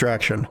for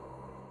extraction.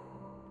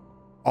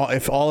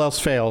 If all else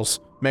fails,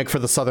 make for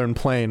the southern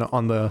plain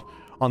on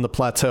the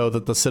plateau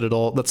that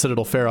Citadel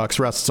Ferox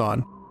rests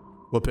on.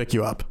 We'll pick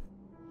you up.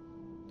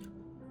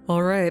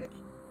 All right.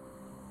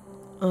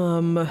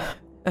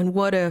 And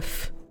what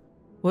if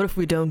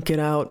we don't get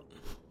out?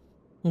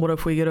 What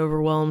if we get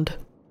overwhelmed?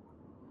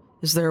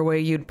 Is there a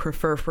way you'd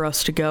prefer for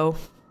us to go?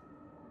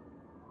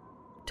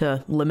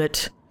 To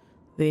limit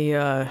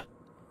the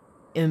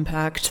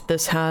impact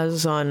this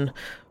has on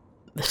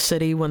the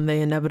city when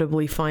they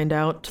inevitably find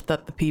out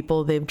that the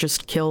people they've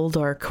just killed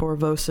are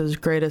Korvosa's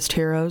greatest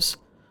heroes?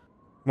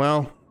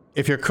 Well,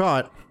 if you're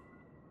caught,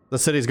 the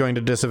city's going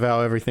to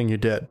disavow everything you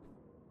did.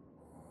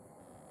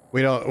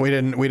 We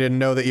didn't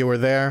know that you were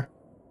there.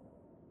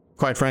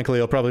 Quite frankly,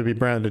 you'll probably be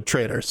branded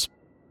traitors.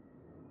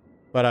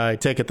 But I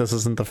take it this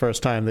isn't the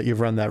first time that you've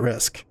run that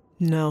risk.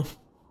 No.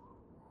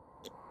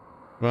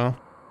 Well,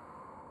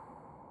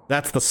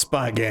 that's the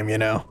spy game, you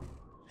know.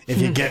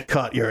 If you get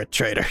caught, you're a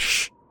traitor.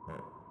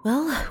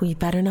 Well, we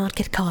better not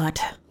get caught.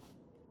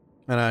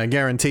 And I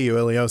guarantee you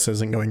Iliosa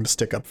isn't going to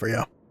stick up for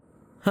you.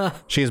 Huh.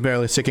 She's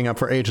barely sticking up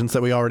for agents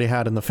that we already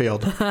had in the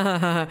field.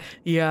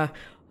 Yeah.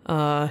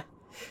 I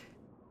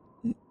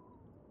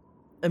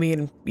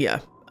mean,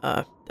 yeah.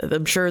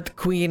 I'm sure the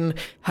queen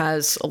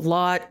has a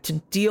lot to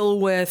deal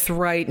with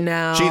right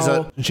now.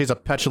 She's a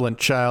petulant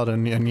child,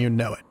 and you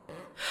know it.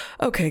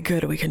 Okay,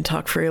 good. We can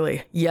talk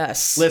freely.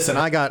 Yes. Listen,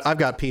 I've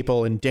got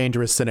people in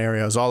dangerous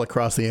scenarios all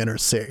across the Inner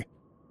Sea,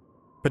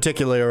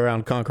 particularly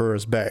around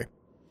Conqueror's Bay.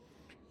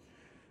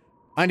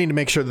 I need to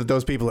make sure that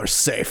those people are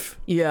safe.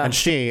 Yeah. And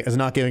she is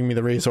not giving me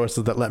the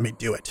resources that let me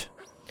do it.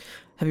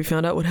 Have you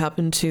found out what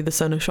happened to the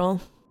Seneschal?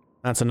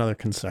 That's another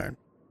concern.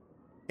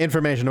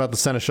 Information about the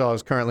Seneschal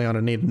is currently on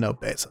a need-to-know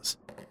basis.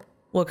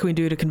 What can we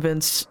do to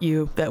convince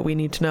you that we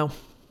need to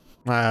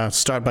know?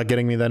 Start by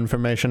getting me that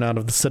information out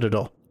of the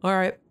Citadel, All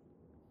right.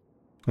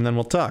 and then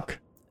we'll talk.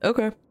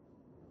 Okay.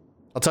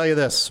 I'll tell you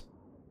this.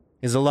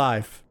 He's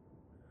alive.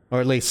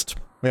 Or at least,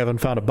 we haven't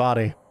found a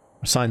body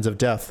or signs of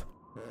death.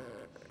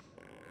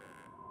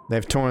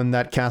 They've torn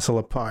that castle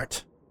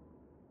apart.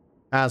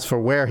 As for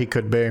where he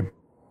could be,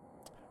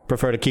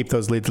 prefer to keep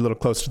those leads a little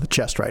close to the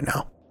chest right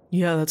now.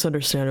 Yeah, that's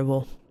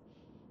understandable.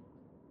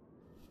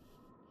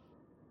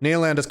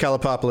 Neolandus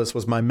Kalapopoulos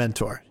was my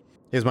mentor.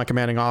 He was my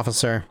commanding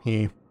officer.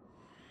 He's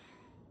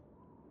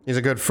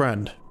a good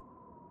friend.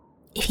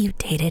 If you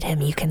dated him,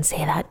 you can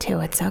say that too.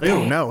 It's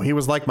okay. Ew, no, he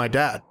was like my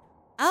dad.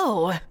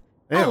 Oh. Ew,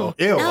 Oh,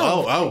 ew,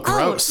 no.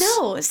 gross.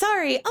 Oh, no,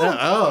 sorry. Oh,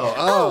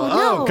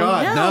 no,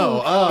 God,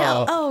 no.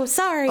 Oh,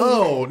 sorry.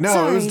 Oh, no,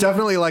 Sorry. it was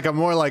definitely like a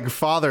more like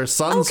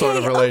father-son sort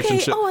of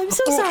relationship. Okay. Oh, I'm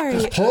so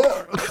sorry.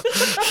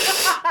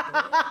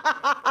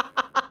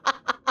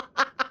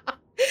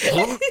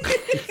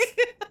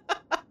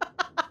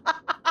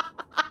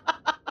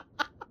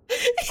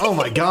 Oh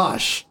my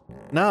gosh.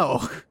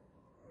 No.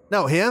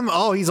 No, him?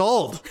 Oh, he's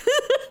old.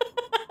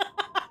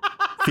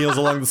 Feels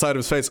along the side of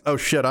his face. Oh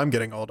shit, I'm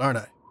getting old, aren't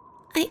I?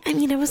 I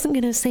mean, I wasn't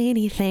going to say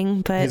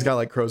anything, but... He's got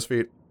like crow's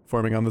feet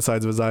forming on the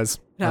sides of his eyes.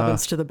 It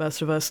happens to the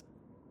best of us.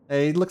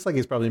 Hey, he looks like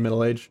he's probably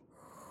middle-aged.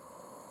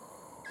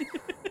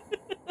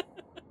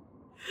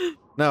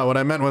 No, what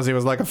I meant was he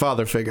was like a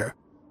father figure.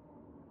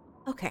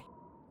 Okay.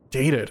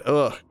 Dated.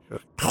 Ugh.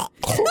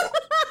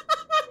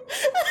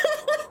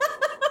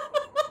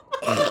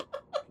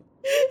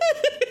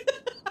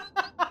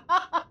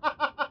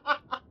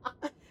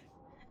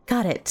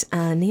 Got it.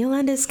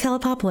 Neolandus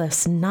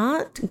Kalapopoulos,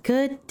 not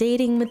good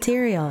dating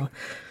material.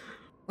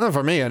 Not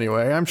for me,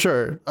 anyway. I'm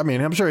sure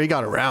he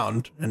got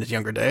around in his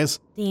younger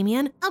days.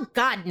 Damien? Oh,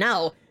 God,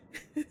 no.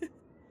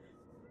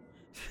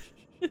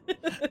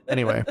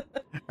 Anyway.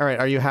 All right,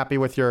 are you happy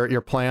with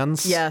your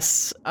plans?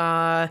 Yes.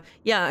 Yeah,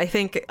 I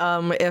think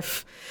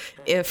if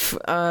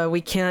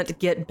we can't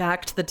get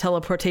back to the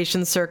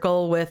teleportation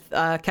circle with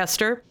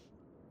Kester,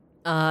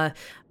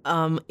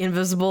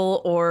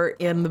 invisible or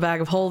in the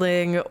bag of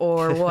holding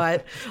or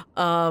what,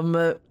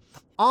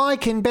 I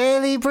can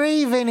barely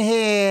breathe in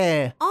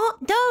here. Oh,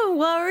 don't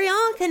worry,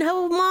 I can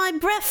hold my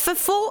breath for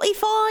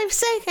 45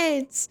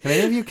 seconds. Can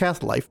any of you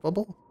cast Life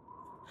Bubble?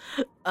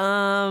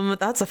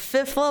 that's a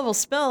 5th level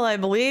spell, I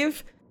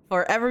believe,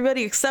 for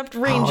everybody except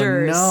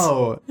Rangers.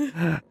 Oh,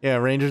 no. Yeah,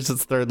 Rangers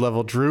it's 3rd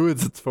level.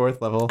 Druids it's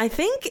 4th level. I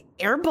think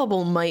Air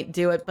Bubble might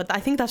do it, but I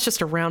think that's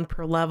just a round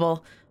per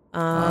level.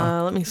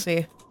 Let me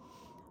see.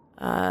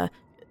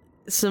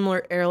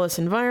 Similar airless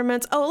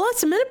environments. Oh,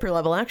 that's a minute per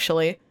level,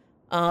 actually.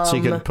 So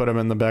you could put him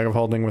in the bag of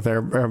holding with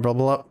air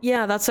bubble up?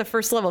 Yeah, that's a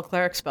 1st level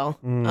cleric spell.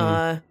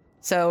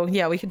 So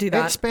yeah, we could do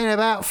that. It's been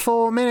about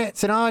 4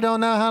 minutes and I don't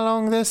know how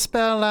long this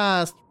spell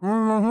lasts.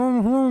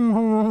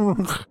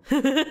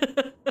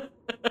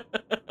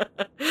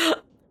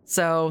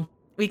 So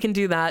we can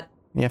do that.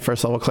 Yeah,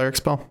 1st level cleric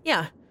spell.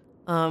 Yeah.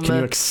 Can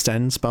you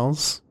extend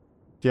spells?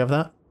 Do you have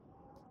that?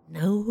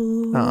 No.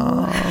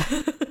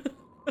 Oh.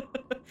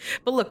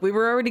 But look, we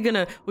were already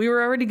gonna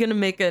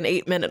make an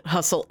 8-minute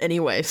hustle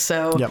anyway,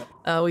 so Yep.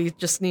 We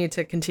just need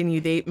to continue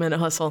the 8-minute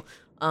hustle.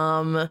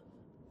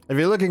 If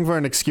you're looking for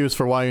an excuse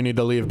for why you need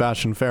to leave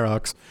Bastion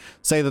Ferox,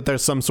 say that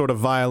there's some sort of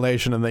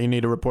violation and that you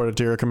need to report it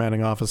to your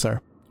commanding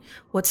officer.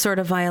 What sort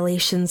of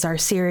violations are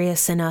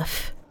serious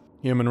enough?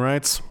 Human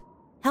rights.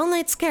 Hell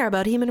Knights care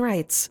about human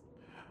rights.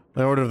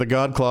 The Order of the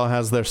Godclaw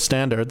has their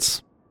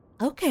standards,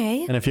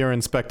 Okay. and if you're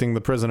inspecting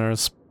the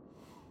prisoners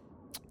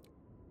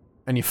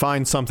and you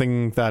find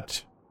something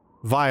that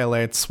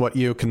violates what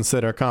you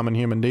consider common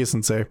human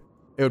decency,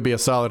 it would be a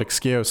solid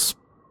excuse.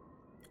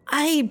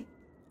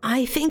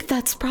 I think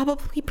that's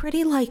probably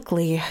pretty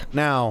likely.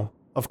 Now,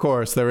 of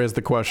course, there is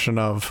the question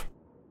of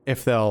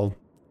if they'll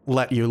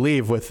let you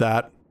leave with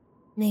that.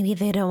 Maybe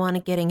they don't want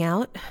it getting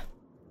out.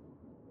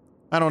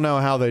 I don't know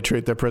how they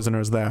treat their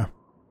prisoners there.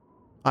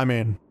 I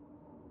mean,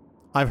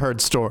 I've heard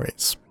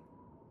stories.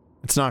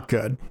 It's not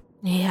good.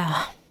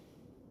 Yeah.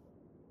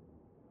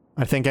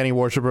 I think any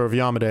worshipper of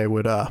Yamade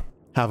would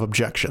have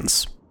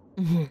objections.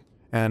 Mm-hmm.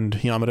 And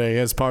Yamade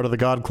is part of the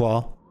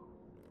Godclaw.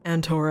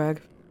 And Torag.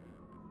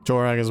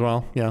 Torag as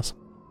well, yes.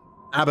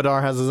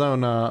 Abadar has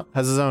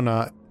his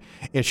own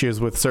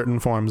issues with certain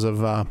forms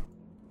of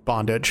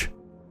bondage.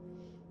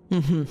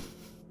 Mm-hmm.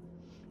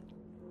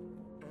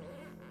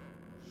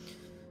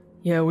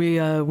 Yeah,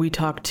 we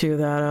talked to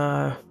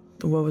that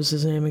what was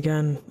his name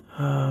again?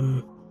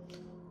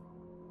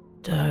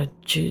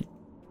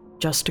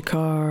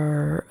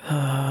 Justicar.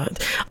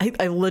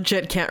 I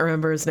legit can't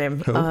remember his name.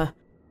 Who?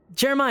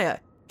 Jeremiah.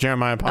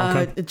 Jeremiah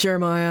Ponca.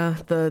 Jeremiah,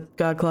 the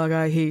Godclaw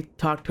guy, he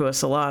talked to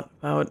us a lot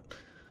about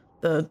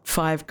the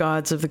 5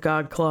 gods of the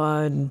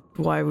Godclaw and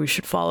why we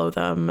should follow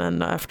them.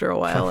 And after a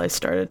while, I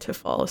started to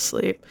fall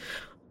asleep.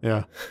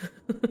 Yeah.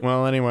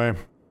 Well, anyway,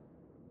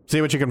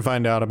 see what you can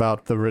find out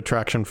about the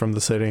retraction from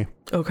the city.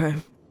 Okay.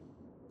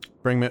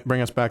 Bring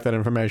us back that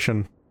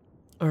information.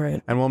 All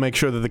right. And we'll make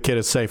sure that the kid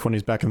is safe when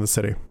he's back in the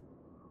city.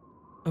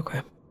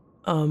 Okay.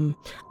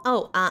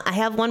 I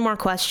have one more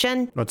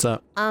question. What's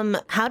up?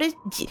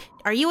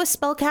 Are you a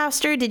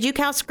spellcaster? Did you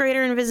cast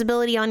greater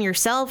invisibility on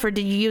yourself, or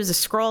did you use a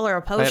scroll or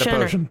a potion? I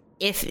had a potion.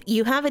 If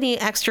you have any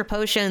extra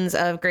potions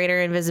of greater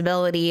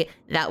invisibility,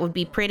 that would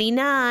be pretty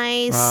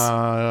nice.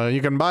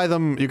 You can buy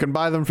them. You can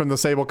buy them from the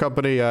Sable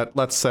Company at,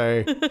 let's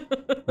say,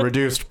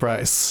 reduced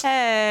price.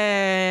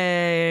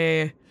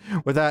 Hey.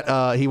 With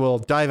that, he will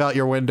dive out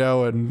your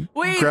window and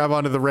grab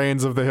onto the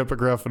reins of the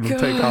hippogriff and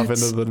take off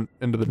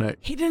into the night.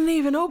 He didn't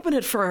even open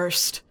it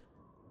first.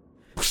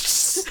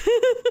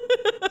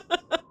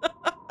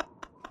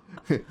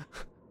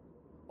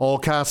 All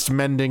cast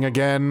mending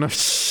again.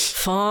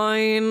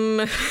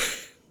 Fine.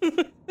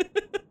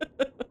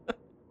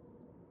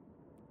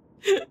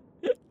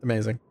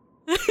 Amazing.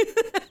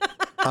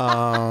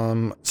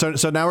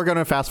 So now we're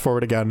gonna fast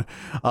forward again.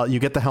 You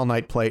get the Hell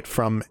Knight plate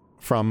from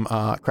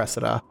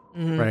Cressida,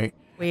 right?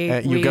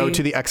 You go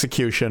to the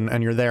execution,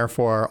 and you're there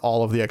for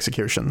all of the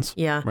executions.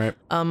 Yeah. Right.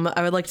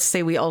 I would like to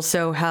say we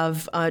also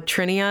have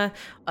Trinia.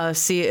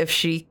 See if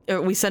she.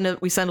 We send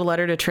a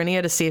letter to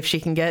Trinia to see if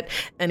she can get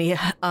any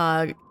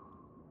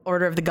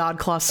Order of the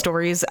Godclaw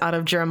stories out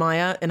of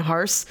Jeremiah and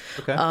Hars.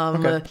 Okay.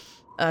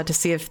 To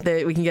see if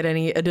we can get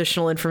any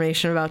additional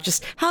information about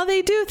just how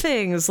they do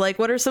things. Like,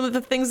 what are some of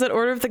the things that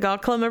Order of the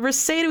Godclaw members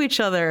say to each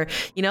other?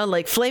 You know,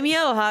 like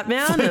 "Flameo, hot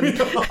man."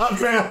 Hot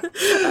man.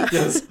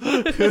 Yes.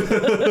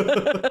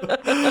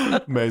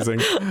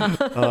 Amazing.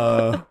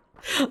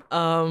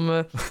 God,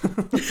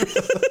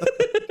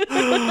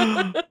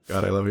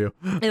 I love you.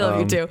 I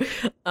love you too.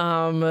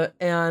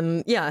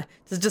 And yeah,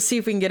 just see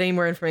if we can get any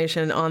more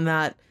information on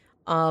that.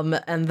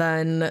 And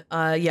then,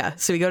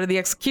 so we go to the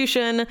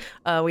execution.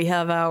 We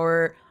have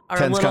our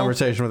tense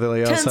conversation with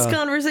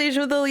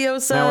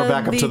Iliosa. Now we're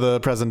back up to the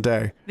present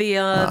day.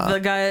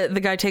 The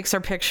guy takes our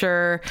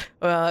picture.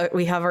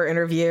 We have our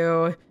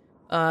interview.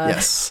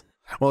 Yes.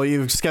 Well,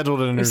 you've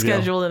scheduled an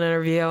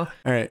interview. All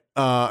right.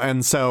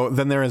 And so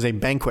then there is a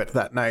banquet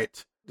that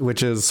night,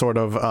 which is sort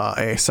of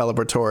a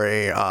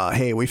celebratory,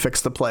 hey, we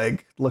fixed the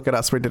plague. Look at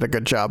us. We did a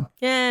good job.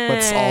 Yay.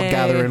 Let's all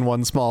gather in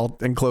one small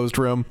enclosed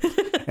room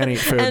and eat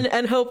food.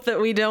 and hope that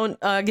we don't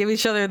give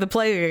each other the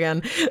plague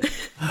again.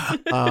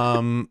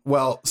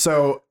 Well,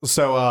 so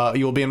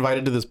you will be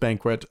invited to this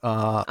banquet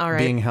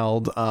being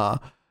held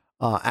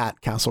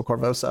at Castle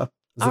Corvosa.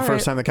 It's the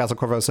first time that Castle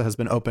Corvosa has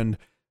been opened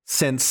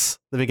since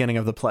the beginning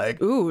of the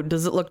plague. Ooh,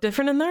 does it look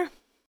different in there?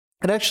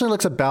 It actually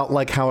looks about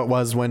like how it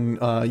was when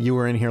you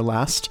were in here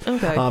last,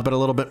 but a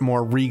little bit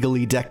more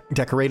regally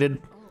decorated.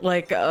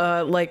 Like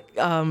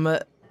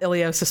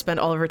Iliosa spent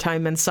all of her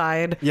time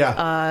inside.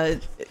 Yeah.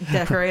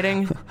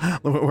 Decorating.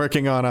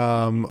 Working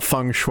on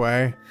feng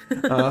shui.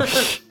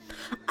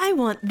 I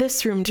want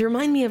this room to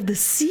remind me of the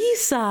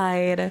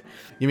seaside.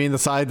 You mean the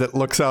side that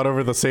looks out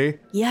over the sea?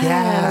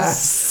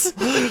 Yes.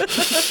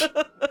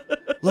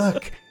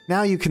 Look,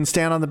 now you can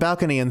stand on the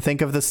balcony and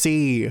think of the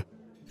sea.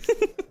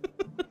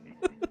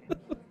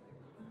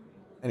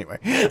 Anyway,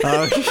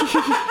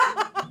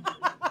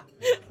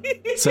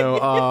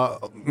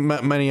 so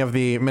many of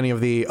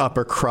the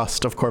upper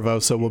crust of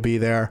Corvosa will be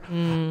there.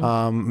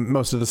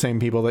 Most of the same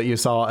people that you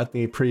saw at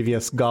the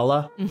previous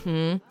gala.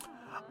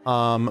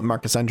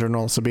 Marcus Endrin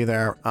will also be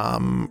there.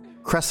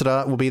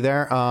 Cressida will be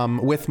there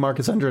with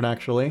Marcus Endrin,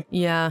 actually.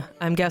 Yeah,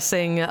 I'm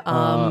guessing.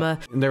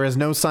 There is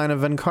no sign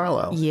of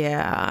Vencarlo.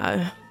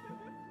 Yeah,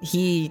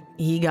 he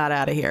got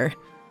out of here.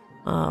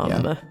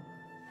 Yeah.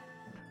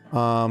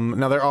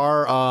 Now there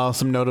are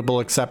some notable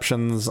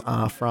exceptions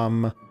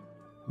from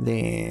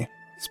the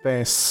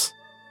space.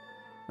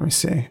 Let me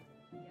see.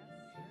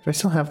 Do I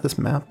still have this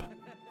map?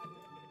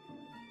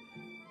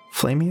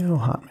 Flameo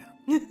Hot Man.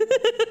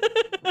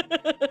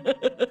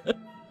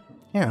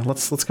 Yeah,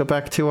 let's go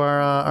back to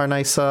our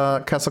nice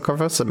Castle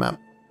Corvosa map.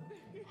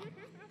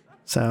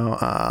 So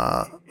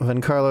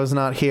Vencarlo's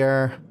not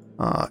here.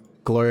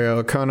 Gloria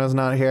Okona's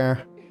not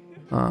here.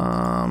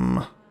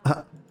 Dr.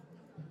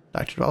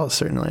 Dvalis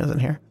certainly isn't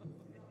here.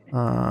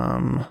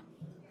 Darvian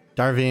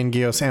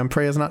Gios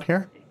Ampre is not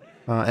here.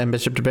 And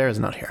Bishop de Bear is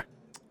not here.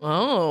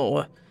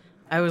 Oh,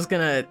 I was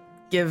gonna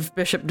give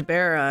Bishop de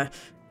Bear a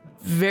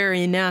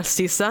very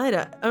nasty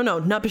side. Oh no,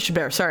 not Bishop de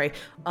Bear. Sorry.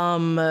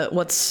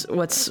 What's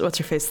her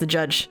face? The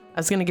judge. I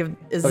was gonna give.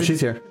 She's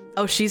here.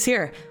 Oh, she's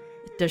here.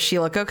 Does she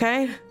look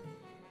okay?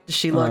 Does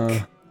she look?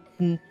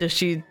 Does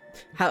she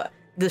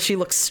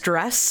look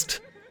stressed?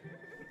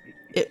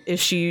 Is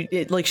she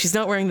like she's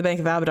not wearing the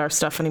Bank of Abadar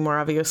stuff anymore?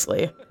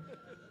 Obviously.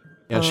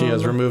 Yeah, she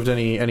has removed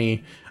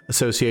any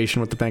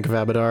association with the Bank of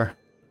Abadar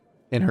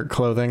in her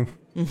clothing.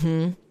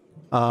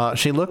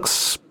 She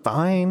looks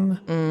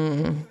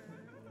fine.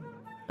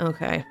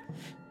 Okay.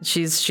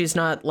 She's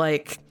not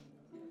like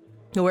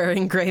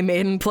wearing Grey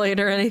Maiden plate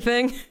or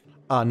anything?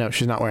 No,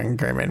 she's not wearing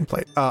Grey Maiden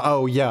plate.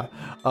 Oh yeah.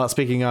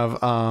 Speaking of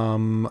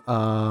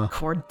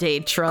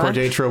Cordatra.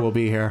 Cordatra will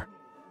be here.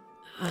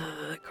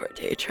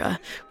 Cordetra.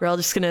 We're all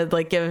just gonna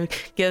like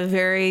give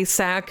very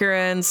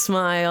saccharine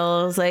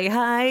smiles, like,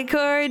 hi,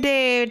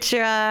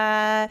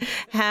 Cordetra.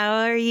 How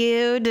are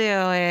you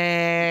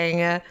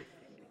doing?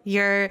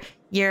 Your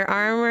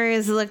armor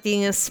is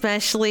looking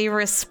especially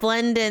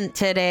resplendent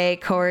today,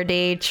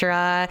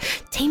 Cordetra.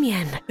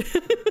 Damien.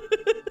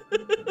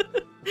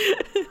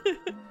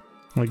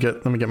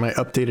 Let me get my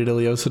updated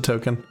Iliosa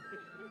token.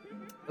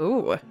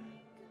 Ooh.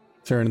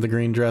 Turn to the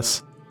green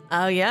dress.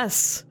 Oh,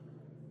 yes.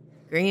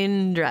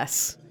 Green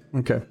dress.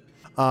 Okay.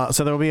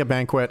 So there will be a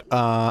banquet,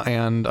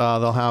 and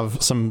they'll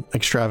have some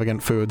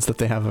extravagant foods that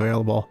they have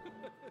available.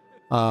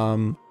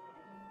 And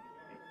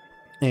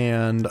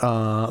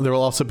there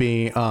will also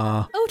be...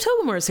 Oh,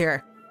 Togomor's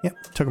here. Yep,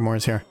 Togomor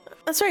is here.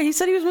 That's right. He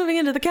said he was moving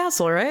into the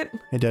castle, right?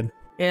 He did.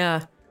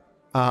 Yeah.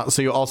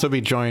 So you'll also be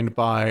joined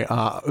by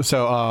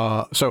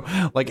so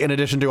like in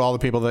addition to all the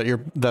people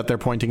that they're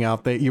pointing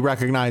out, that you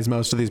recognize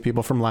most of these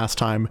people from last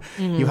time.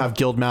 You have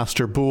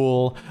Guildmaster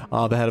Boole,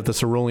 the head of the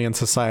Cerulean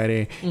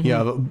Society. You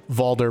have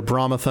Valder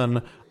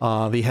Bromathan,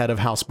 the head of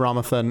House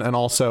Bromathan, and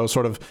also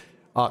sort of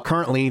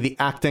currently the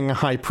acting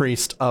high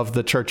priest of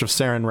the Church of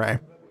Sarenrae.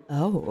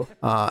 Oh.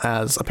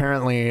 As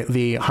apparently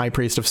the high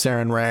priest of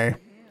Sarenrae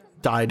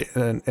died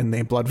in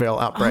the Bloodveil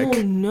outbreak.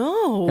 Oh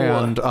no!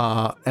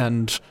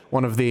 And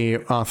one of the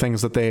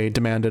things that they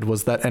demanded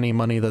was that any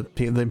money that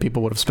the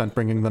people would have spent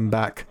bringing them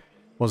back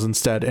was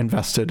instead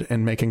invested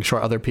in making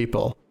sure other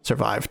people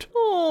survived.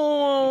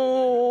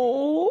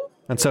 Oh.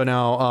 And so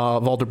now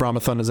Valder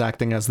Bromathan is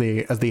acting as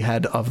the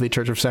head of the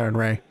Church of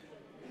Sarenrae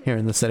here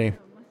in the city.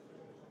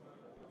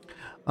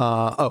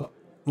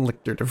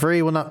 Lictor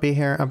DeVry will not be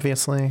here,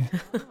 obviously.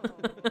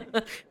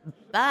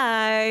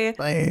 Bye.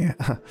 Bye.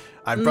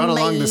 I brought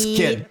along this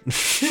kid.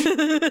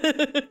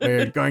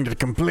 We're going to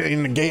completely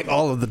negate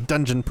all of the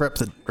dungeon prep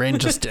that Rain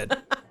just did.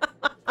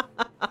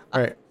 All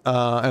right.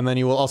 And then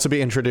you will also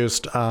be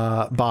introduced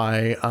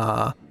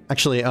by...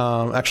 Actually,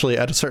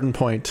 at a certain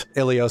point,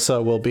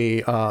 Iliosa will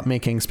be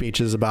making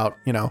speeches about,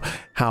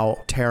 how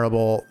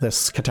terrible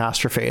this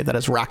catastrophe that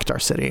has racked our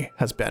city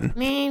has been.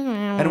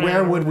 And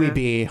where would we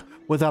be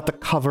without the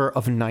cover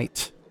of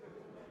night?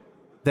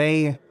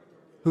 They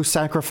who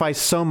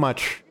sacrificed so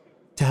much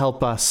to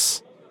help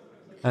us.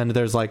 And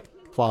there's like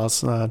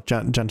applause,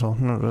 gentle,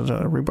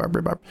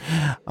 rebarb.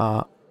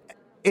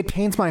 It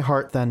pains my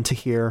heart then to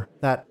hear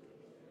that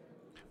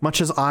much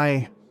as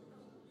I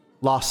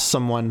lost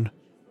someone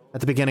at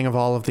the beginning of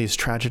all of these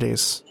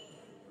tragedies,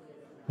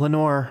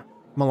 Lenore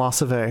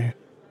Molosove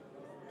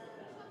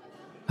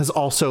has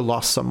also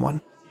lost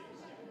someone.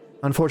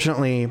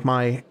 Unfortunately,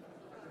 my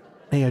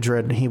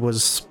Eadred, he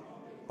was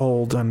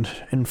old and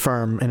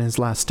infirm in his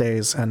last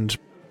days, and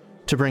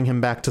to bring him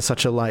back to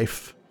such a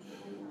life,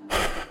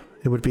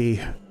 it'd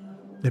be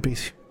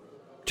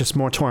just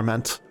more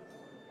torment.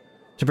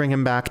 To bring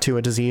him back to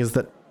a disease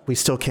that we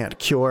still can't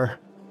cure.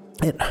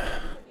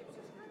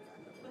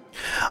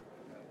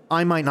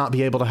 I might not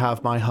be able to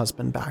have my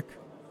husband back,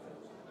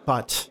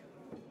 but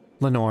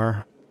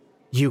Lenore,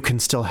 you can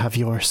still have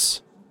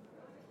yours.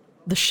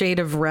 The shade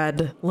of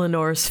red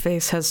Lenore's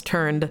face has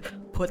turned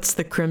puts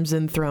the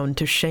Crimson Throne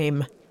to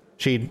shame.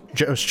 She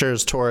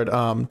gestures toward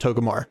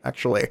Togomor,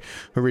 actually,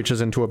 who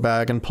reaches into a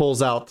bag and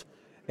pulls out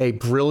a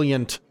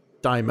brilliant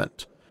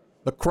diamond.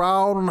 The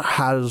Crown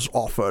has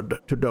offered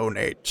to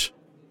donate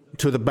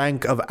to the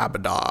Bank of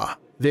Abadar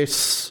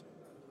this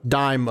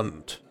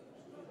diamond,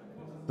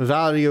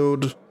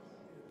 valued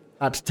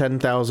at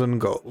 10,000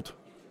 gold.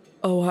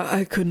 Oh,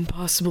 I couldn't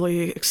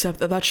possibly accept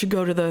that. That should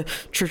go to the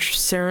Church of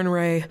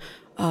Sarenrae,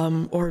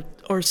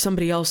 or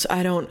somebody else.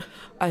 Severne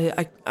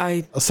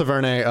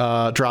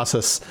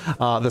Drossus,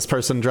 this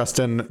person dressed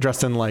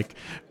in like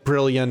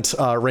brilliant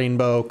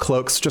rainbow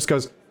cloaks, just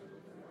goes,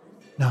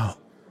 "No,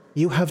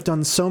 you have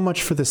done so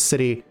much for this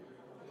city.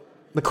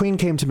 The Queen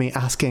came to me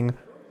asking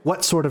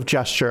what sort of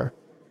gesture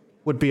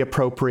would be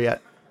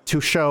appropriate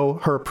to show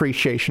her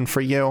appreciation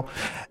for you,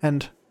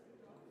 and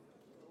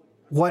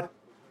what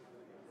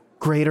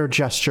greater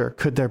gesture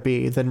could there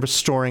be than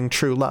restoring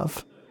true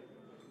love?"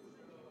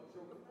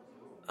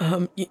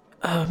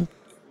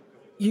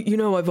 You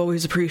know, I've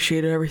always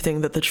appreciated everything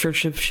that the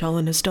Church of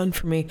Shelyn has done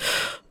for me.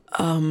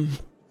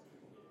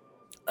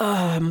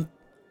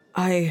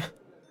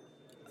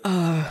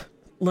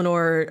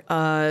 Lenore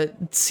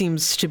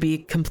seems to be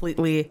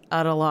completely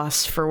at a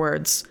loss for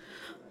words.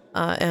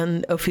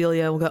 And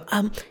Ophelia will go,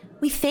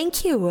 We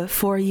thank you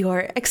for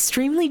your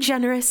extremely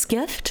generous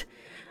gift,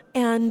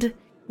 and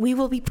we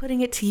will be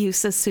putting it to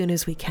use as soon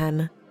as we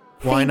can.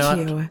 Why not?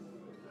 Thank you.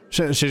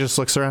 She just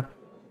looks around.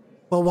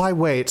 Well, why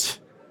wait?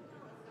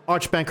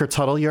 Archbanker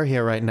Tuttle, you're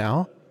here right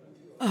now.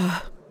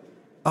 I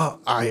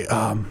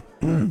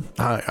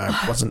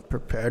wasn't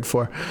prepared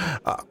for.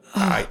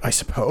 I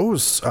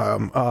suppose.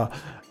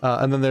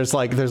 And then there's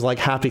like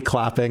happy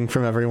clapping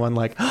from everyone.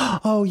 Like,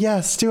 oh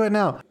yes, do it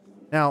now.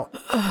 Now,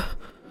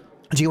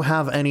 do you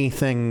have any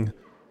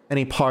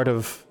part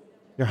of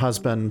your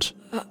husband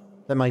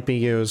that might be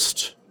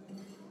used?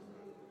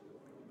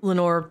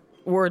 Lenore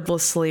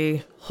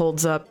wordlessly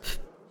holds up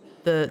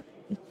the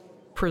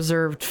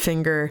preserved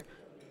finger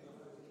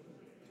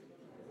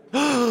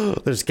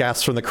There's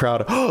gasps from the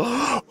crowd.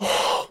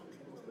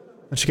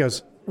 And she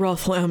goes,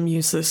 Rothlam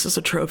used this as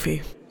a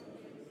trophy.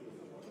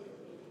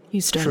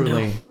 He's dead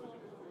now.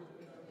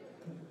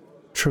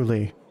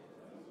 Truly,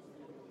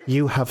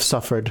 you have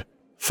suffered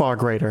far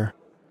greater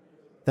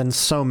than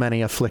so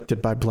many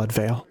afflicted by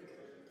Bloodvale.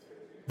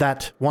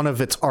 That one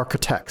of its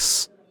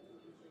architects,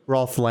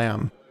 Rolf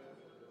Lamb,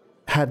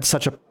 had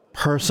such a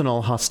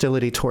personal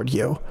hostility toward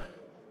you.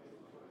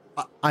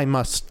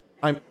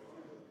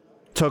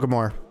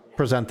 Togomor,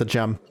 present the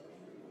gem.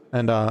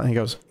 And he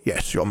goes,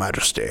 yes, your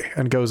majesty.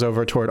 And goes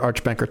over toward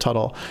Archbanker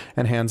Tuttle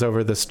and hands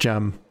over this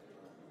gem.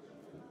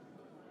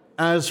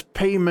 As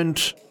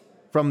payment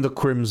from the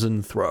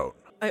Crimson Throne.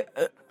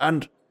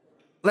 And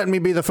let me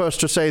be the first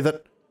to say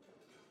that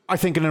I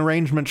think an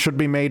arrangement should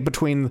be made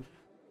between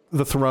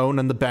the throne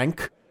and the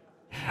bank.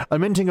 A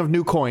minting of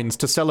new coins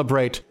to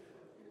celebrate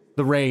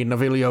the reign of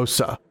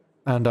Iliosa.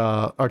 And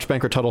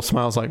Archbanker Tuttle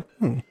smiles like,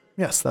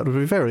 yes, that would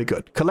be very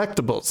good.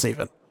 Collectibles,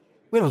 even.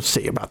 We'll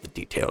see about the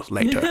details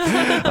later.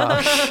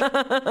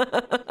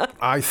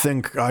 I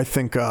think a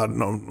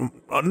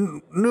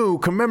new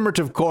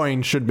commemorative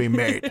coin should be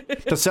made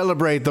to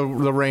celebrate the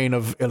reign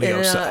of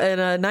Iliosa. In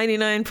a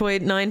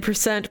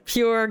 99.9%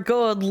 pure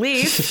gold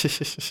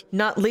leaf,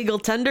 not legal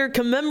tender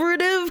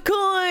commemorative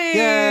coins.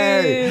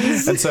 Yay!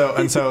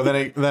 And so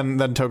then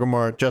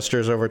Togomor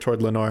gestures over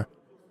toward Lenore.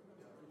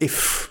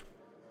 If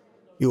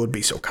you would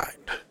be so kind,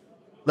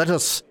 let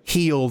us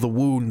heal the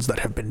wounds that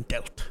have been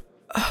dealt.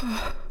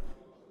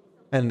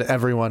 And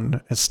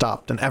everyone has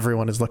stopped, and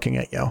everyone is looking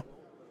at you.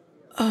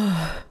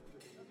 And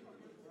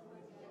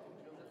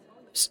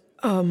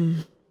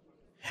in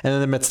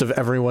the midst of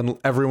everyone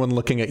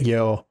looking at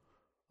you,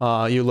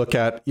 you look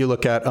at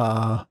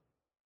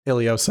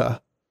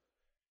Iliosa,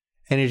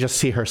 and you just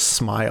see her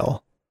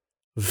smile,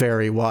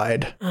 very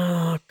wide.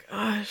 Oh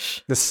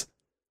gosh! This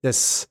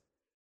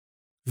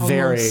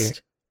very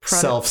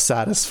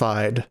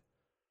self-satisfied,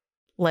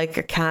 like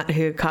a cat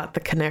who caught the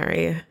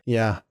canary.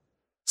 Yeah,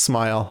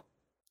 smile.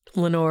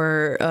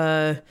 Lenore,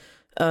 I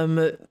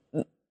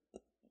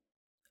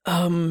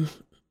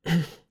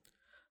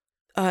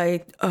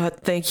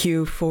thank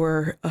you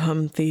for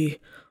the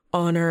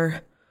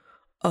honor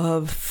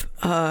of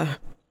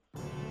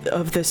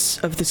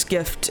this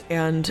gift,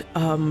 and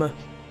how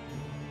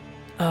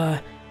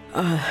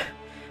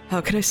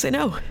can I say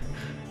no?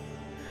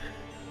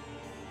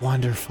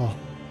 Wonderful.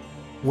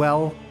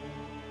 Well,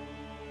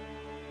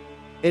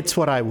 it's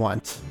what I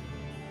want.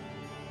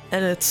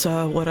 And it's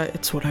what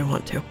I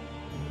want to.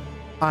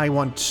 I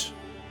want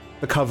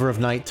the Cover of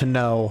Night to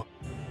know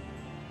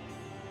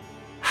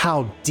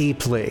how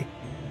deeply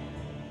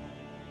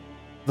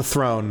the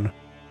throne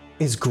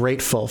is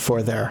grateful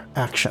for their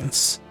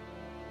actions.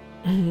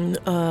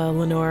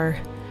 Lenore,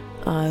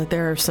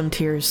 there are some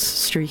tears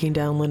streaking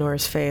down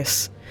Lenore's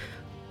face.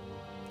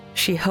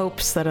 She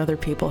hopes that other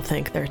people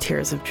think they're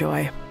tears of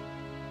joy.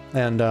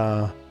 And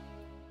Darb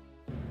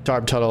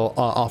Tuttle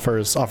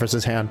offers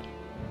his hand.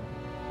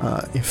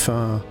 If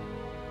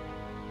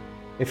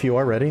you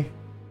are ready.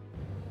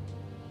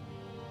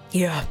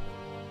 Yeah.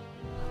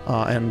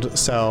 And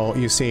so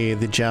you see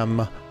the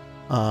gem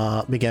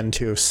begin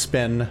to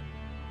spin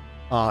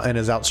in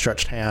his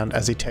outstretched hand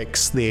as he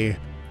takes the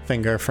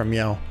finger from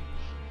you.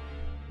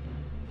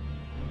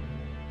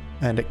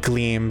 And it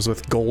gleams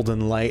with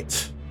golden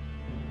light.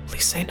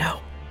 Please say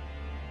no.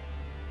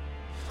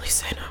 Please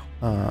say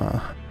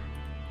no.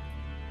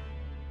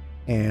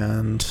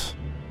 And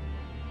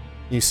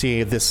you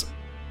see this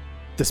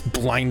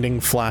blinding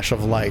flash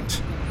of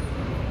light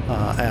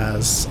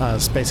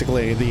as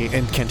basically the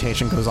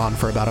incantation goes on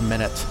for about a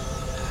minute,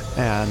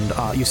 and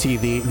you see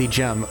the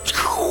gem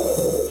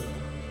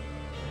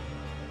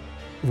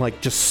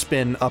like just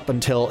spin up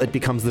until it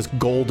becomes this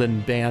golden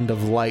band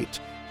of light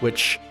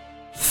which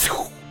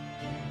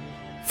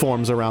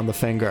forms around the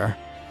finger.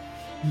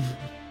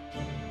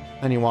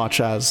 And you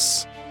watch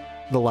as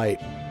the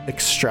light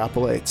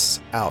extrapolates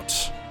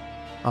out.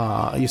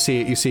 You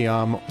see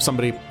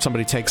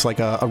somebody takes like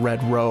a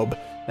red robe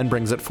and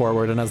brings it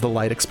forward, and as the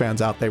light expands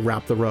out, they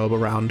wrap the robe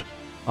around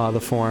the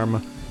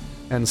form,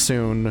 and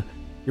soon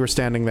you are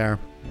standing there,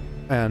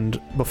 and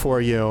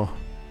before you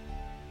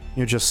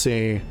just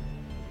see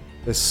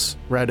this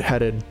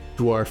red-headed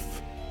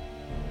dwarf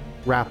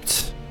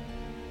wrapped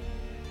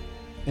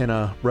in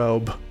a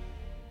robe,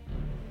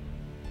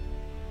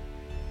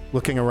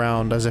 looking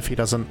around as if he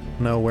doesn't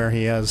know where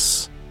he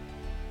is.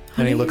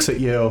 And he looks at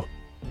you.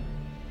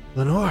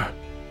 Lenore.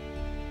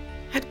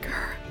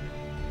 Edgar.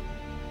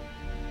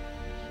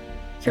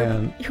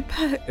 You're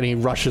back. And he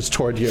rushes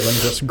toward you and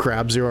just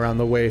grabs you around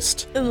the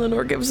waist. And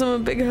Lenore gives him a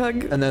big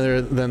hug. And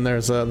then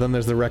there's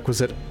the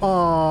requisite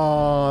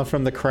 "aww"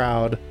 from the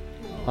crowd,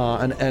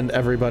 and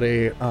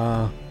everybody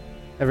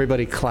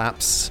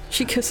claps.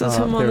 She kisses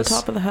him on the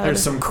top of the head.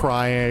 There's some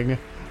crying.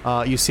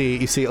 You see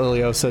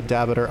Iliosa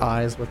dab at her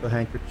eyes with the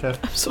handkerchief.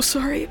 I'm so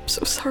sorry.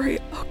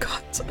 Oh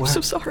God, I'm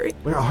so sorry.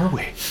 Where are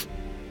we?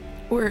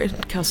 We're in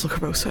Castle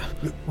Corvosa.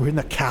 We're in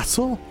the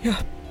castle?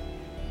 Yeah.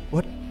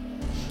 What?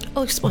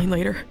 I'll explain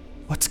later.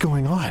 What's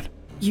going on?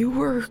 You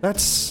were...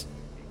 That's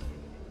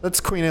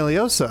Queen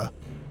Iliosa.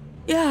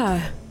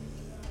 Yeah.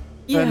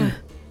 Yeah. And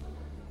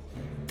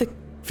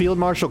Field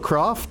Marshal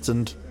Croft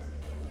and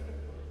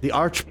the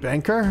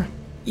Archbanker?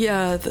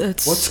 Yeah,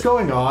 that's... What's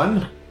going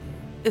on?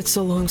 It's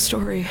a long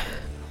story.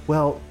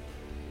 Well,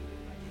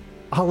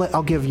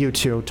 I'll give you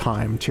two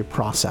time to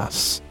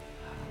process.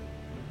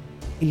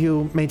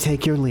 You may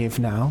take your leave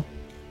now.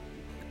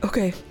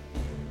 Okay.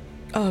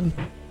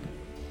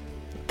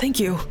 Thank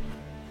you.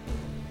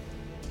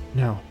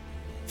 No.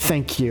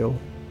 Thank you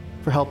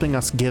for helping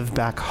us give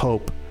back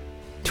hope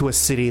to a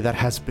city that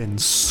has been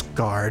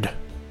scarred.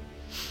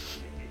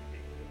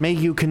 May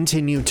you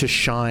continue to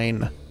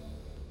shine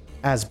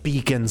as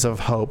beacons of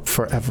hope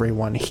for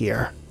everyone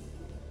here.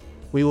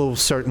 We will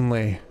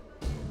certainly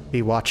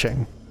be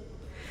watching.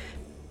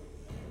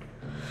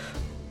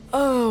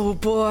 Oh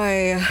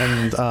boy.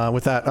 And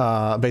with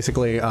that,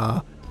 basically,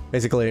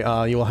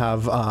 you will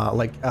have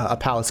like a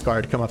palace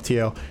guard come up to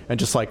you and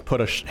just like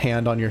put a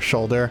hand on your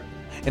shoulder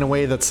in a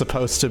way that's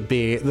supposed to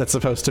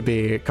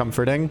be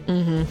comforting.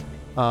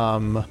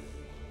 Mm-hmm.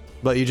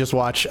 But you just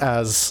watch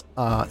as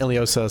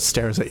Iliosa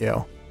stares at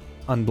you,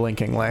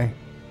 unblinkingly,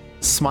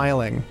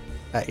 smiling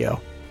at you.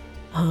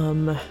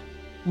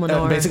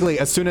 Lenore. Basically,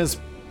 as soon as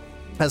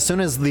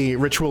the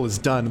ritual is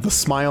done, the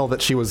smile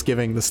that she was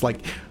giving, this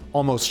like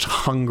almost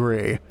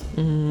hungry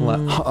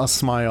a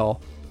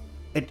smile,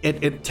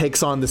 it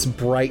takes on this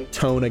bright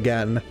tone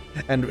again.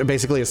 And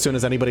basically, as soon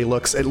as anybody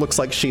looks, it looks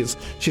like she's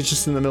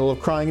just in the middle of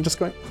crying and just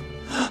going,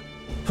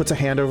 puts a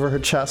hand over her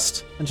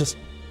chest and just,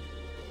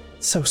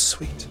 so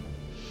sweet.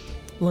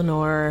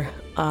 Lenore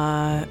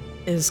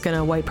is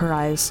gonna wipe her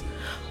eyes,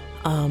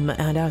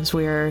 and as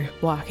we're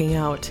walking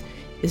out,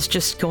 is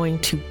just going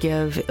to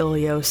give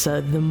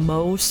Iliosa the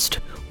most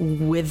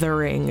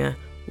withering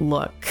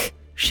look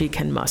she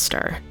can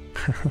muster.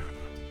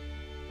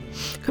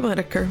 Come on,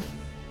 Edgar.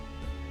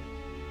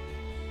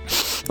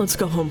 Let's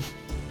go home.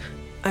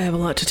 I have a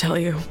lot to tell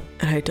you,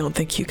 and I don't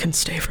think you can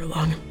stay for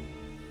long.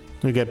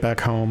 We get back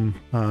home,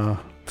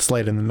 it's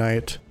late in the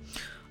night.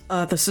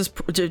 This is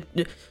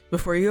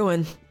before you go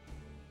in.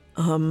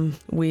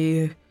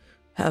 We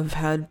have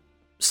had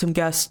some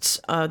guests.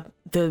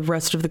 The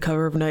rest of the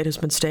cover of night has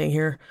been staying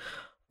here.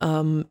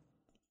 And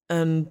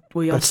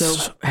we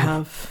also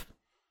have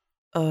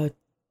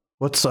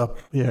What's up?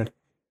 Yeah.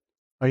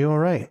 Are you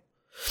alright?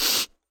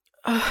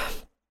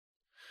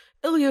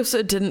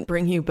 Iliosa didn't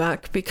bring you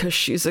back because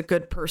she's a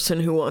good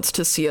person who wants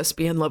to see us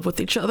be in love with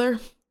each other.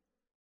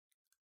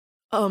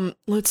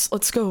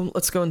 Let's go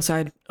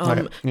inside.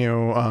 Okay. You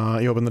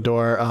open the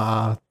door.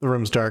 The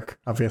room's dark,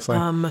 obviously.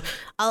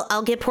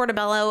 I'll get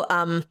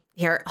Portobello.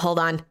 Here, hold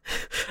on.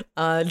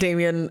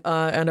 Damien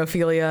and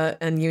Ophelia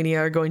and Unia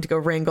are going to go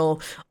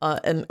wrangle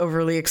an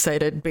overly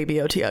excited baby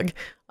Otiug.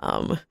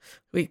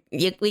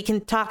 We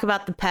can talk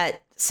about the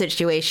pet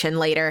situation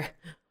later.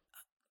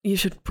 You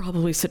should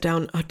probably sit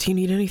down. Do you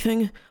need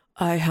anything?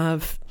 I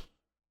have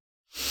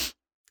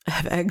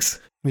eggs.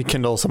 We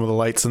kindle some of the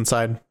lights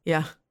inside.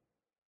 Yeah.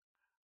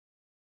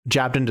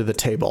 Jabbed into the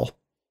table.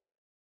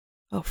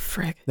 Oh,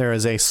 frick. There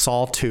is a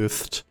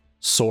saw-toothed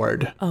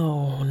sword.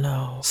 Oh,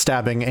 no.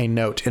 Stabbing a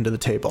note into the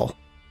table.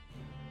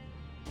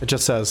 It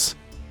just says,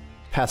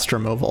 pest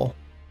removal.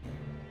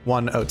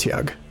 1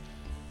 Otiug.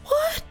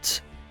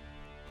 What?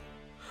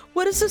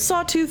 What is this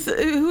sawtooth?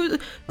 Is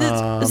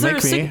there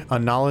make me a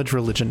knowledge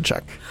religion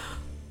check.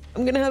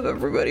 I'm gonna have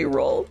everybody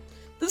roll.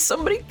 Did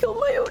somebody kill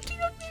my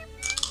Otiug?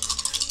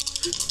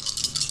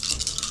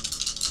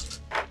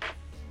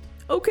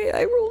 Okay,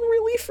 I rolled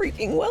really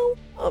freaking well.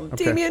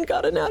 Okay. Damien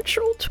got a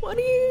natural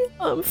 20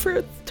 for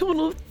a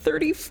total of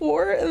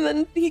 34, and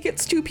then he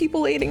gets 2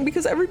 people aiding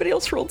because everybody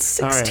else rolled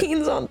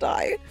 16s on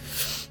die.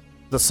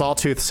 The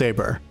sawtooth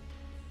saber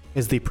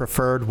is the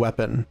preferred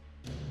weapon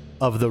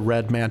of the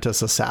Red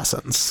Mantis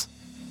assassins.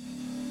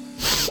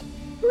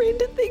 Rain,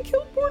 did they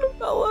kill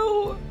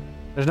Portobello?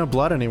 There's no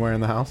blood anywhere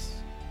in the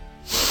house.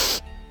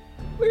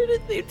 Where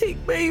did they take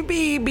my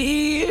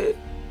baby?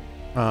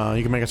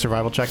 You can make a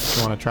survival check if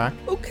you want to track.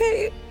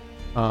 Okay.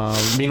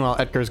 Meanwhile,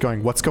 Edgar's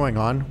going, what's going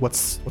on?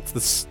 What's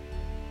this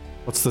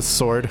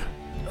sword?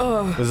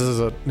 This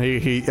is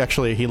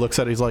he looks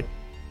at it, he's like,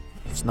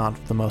 it's not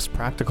the most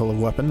practical of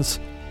weapons.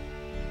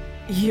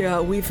 Yeah,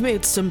 we've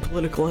made some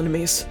political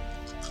enemies.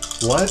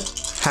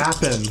 What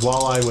happened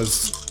while I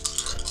was...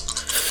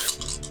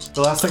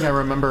 The last thing I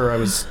remember, I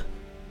was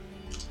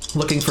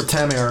looking for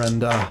Tamir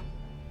and,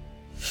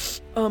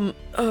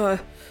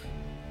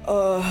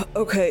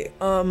 okay,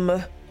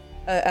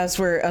 as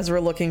we're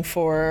looking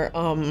for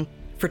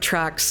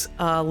tracks,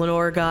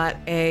 Lenore got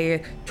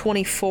a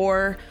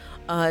 24,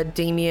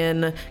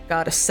 Damien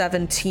got a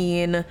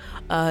 17,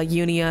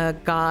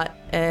 Unia got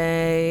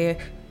a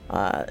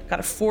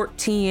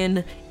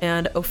 14,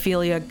 and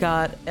Ophelia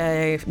got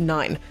a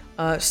 9.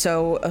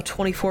 So a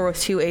 24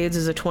 with 2 aids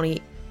is a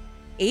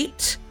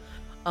 28.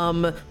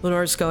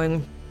 Lenore's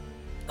going,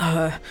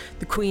 the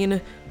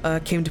queen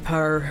came to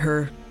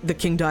power. The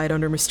king died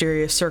under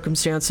mysterious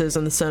circumstances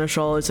and the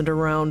seneschal isn't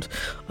around.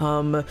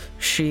 There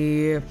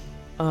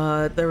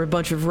were a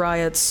bunch of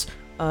riots.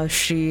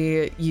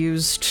 she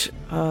used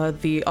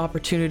the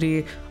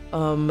opportunity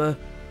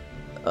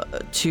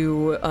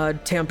to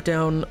tamp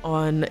down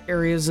on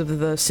areas of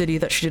the city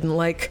that she didn't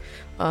like,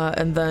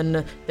 and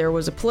then there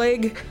was a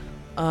plague,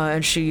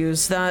 and she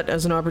used that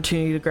as an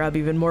opportunity to grab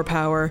even more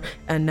power,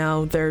 and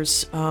now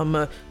there's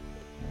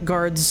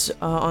guards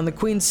on the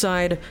Queen's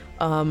side,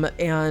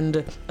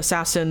 and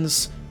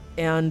assassins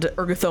and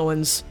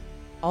Urgathoans,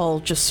 all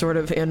just sort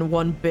of in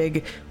one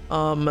big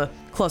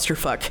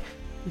clusterfuck.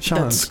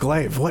 Shallon's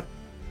Glaive, what?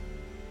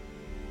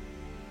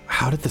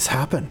 How did this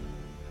happen?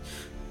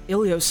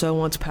 Iliosa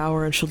wants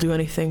power, and she'll do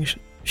anything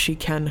she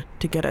can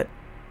to get it.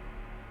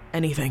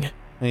 Anything.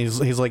 And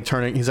he's like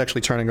turning. He's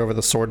actually turning over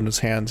the sword in his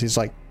hands. He's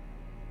like,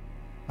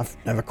 I've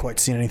never quite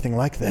seen anything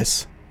like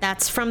this.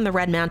 That's from the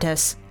Red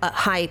Mantis.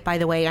 Hi, by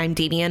the way, I'm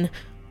Demian.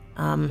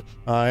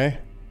 Hi.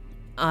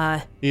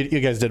 You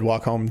guys did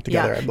walk home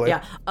together, I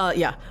believe.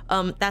 Yeah.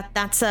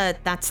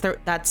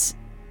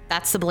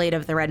 That's the blade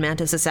of the Red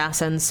Mantis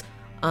assassins.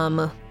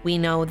 We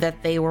know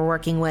that they were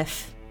working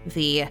with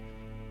the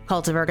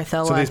Cult of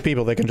Urgathoa. So these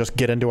people, they can just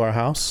get into our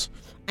house?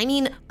 I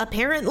mean,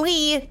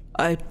 apparently.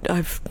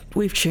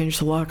 We've changed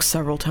the locks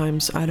several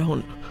times.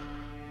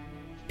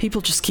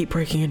 People just keep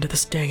breaking into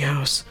this dang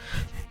house.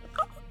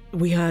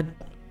 We had...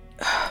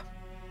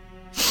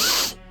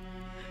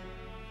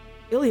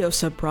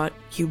 Iliosa brought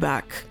you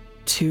back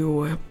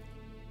to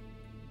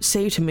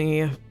say to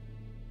me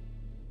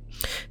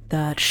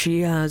that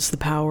she has the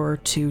power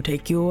to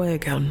take you away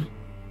again.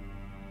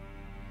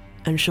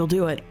 And she'll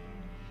do it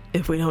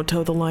if we don't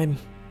toe the line.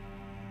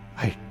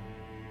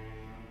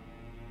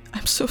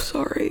 I'm so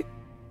sorry.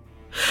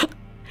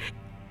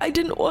 I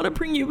didn't want to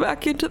bring you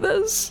back into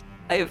this.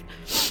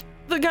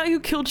 The guy who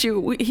killed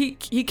you,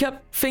 he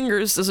kept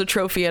fingers as a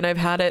trophy, and I've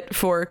had it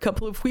for a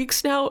couple of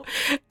weeks now,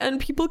 and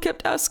people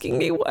kept asking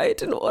me why I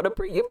didn't want to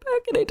bring you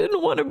back, and I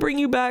didn't want to bring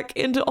you back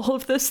into all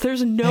of this.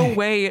 There's no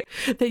way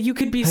that you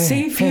could be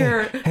safe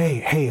here.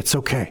 Hey, it's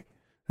okay.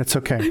 It's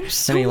okay. I'm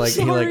so and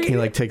sorry.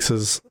 he takes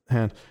his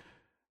hand.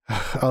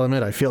 I'll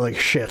admit, I feel like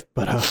shit,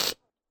 but I'm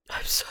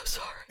so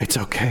sorry. It's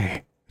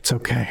okay. It's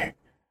okay.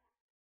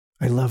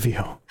 I love you.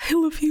 I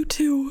love you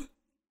too.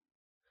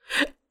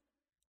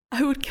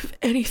 I would give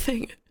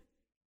anything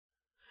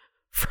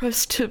for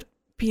us to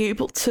be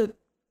able to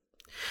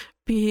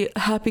be a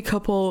happy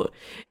couple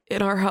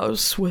in our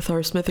house with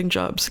our smithing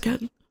jobs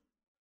again.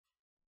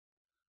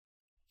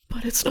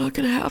 But it's not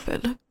gonna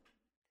happen.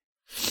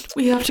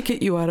 We have to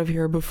get you out of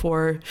here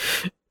before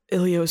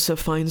Iliosa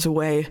finds a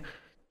way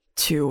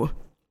to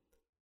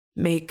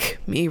make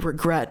me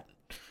regret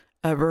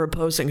ever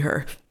opposing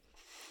her.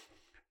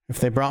 If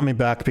they brought me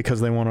back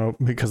because they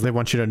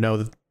want you to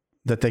know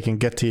that they can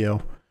get to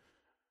you,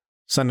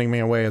 sending me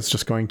away is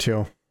just going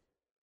to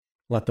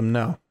let them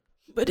know.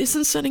 But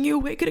isn't sending you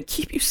away going to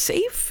keep you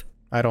safe?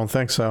 I don't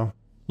think so.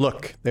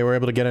 Look, they were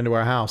able to get into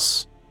our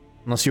house.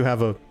 Unless you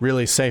have a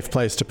really safe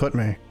place to put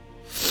me.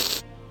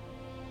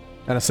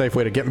 And a safe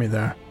way to get me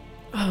there.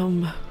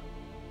 I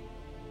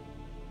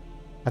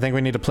think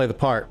we need to play the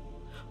part.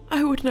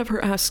 I would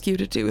never ask you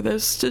to do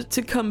this,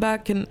 to come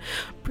back and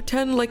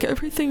pretend like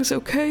everything's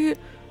okay.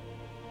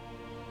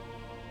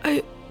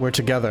 We're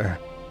together.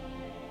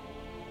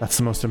 That's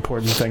the most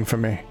important thing for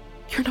me.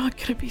 You're not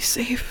gonna be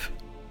safe.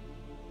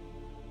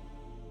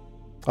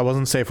 I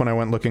wasn't safe when I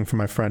went looking for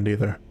my friend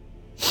either.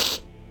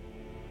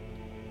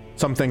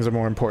 Some things are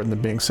more important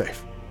than being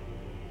safe.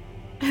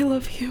 I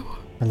love you.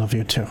 I love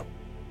you too.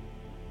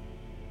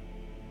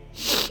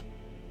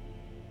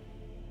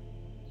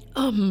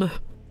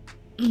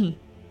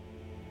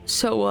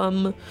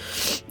 So,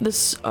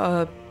 this,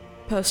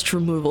 pest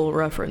removal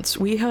reference.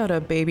 We had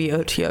a baby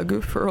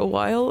Otiagu for a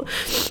while,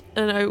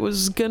 and I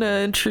was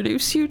gonna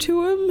introduce you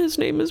to him. His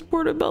name is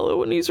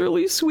Portobello, and he's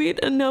really sweet,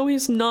 and now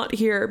he's not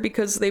here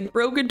because they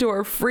broke into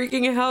our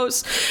freaking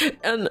house,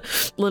 and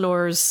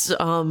Lenore's,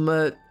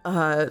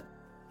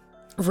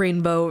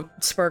 rainbow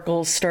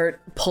sparkles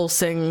start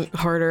pulsing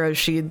harder as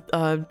she,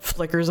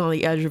 flickers on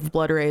the edge of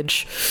blood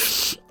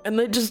rage. And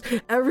then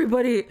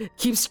everybody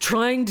keeps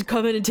trying to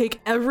come in and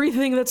take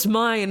everything that's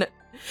mine,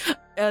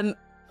 and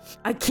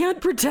I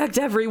can't protect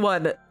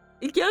everyone.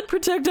 You can't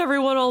protect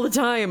everyone all the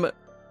time.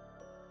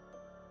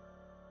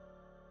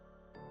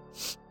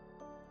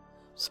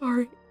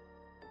 Sorry.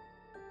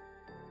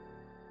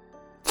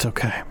 It's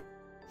okay.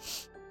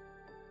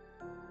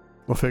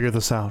 We'll figure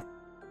this out.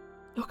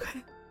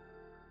 Okay.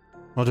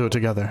 We'll do it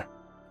together.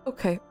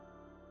 Okay.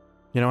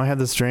 You know, I had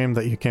this dream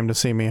that you came to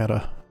see me at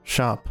a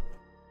shop.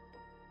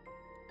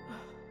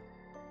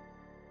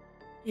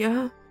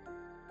 Yeah?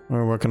 We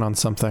were working on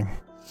something.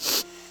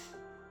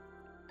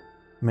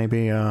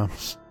 Maybe, I'll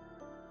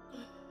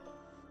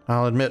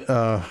admit,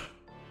 I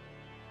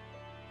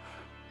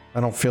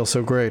don't feel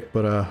so great,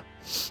 but,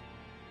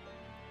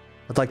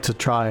 I'd like to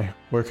try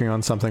working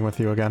on something with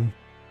you again.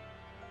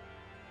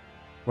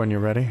 When you're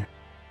ready.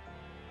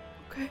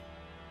 Okay.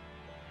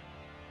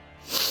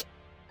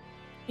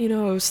 You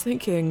know, I was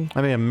thinking...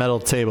 I mean, a metal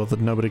table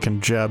that nobody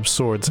can jab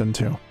swords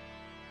into.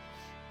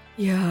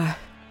 Yeah.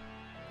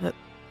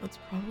 That's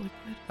probably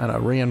good. And a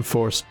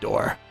reinforced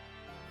door.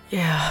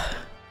 Yeah.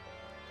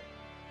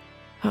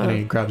 And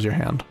he grabs your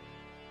hand.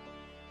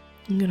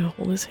 I'm gonna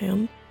hold his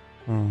hand.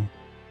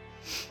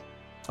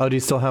 Oh, do you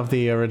still have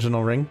the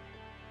original ring?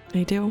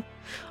 I do.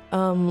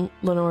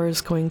 Lenore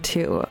is going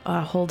to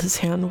hold his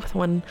hand with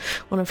one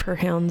of her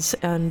hands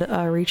and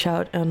reach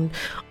out and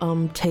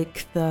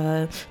take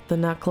the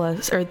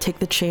necklace, or take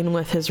the chain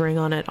with his ring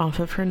on it off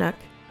of her neck.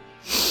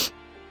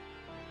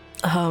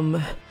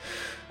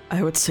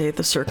 I would say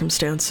the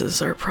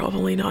circumstances are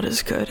probably not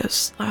as good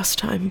as last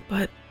time,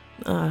 but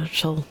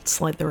she'll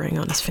slide the ring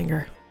on his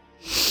finger.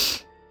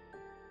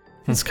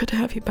 It's good to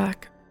have you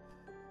back.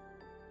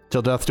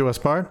 Till death do us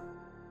part?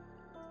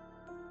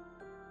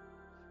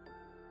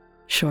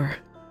 Sure.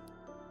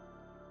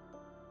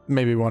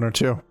 Maybe one or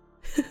two.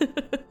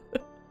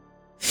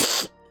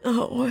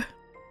 Oh,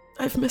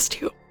 I've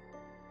missed you.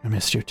 I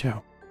missed you too.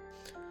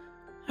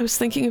 I was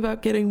thinking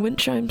about getting wind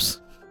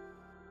chimes.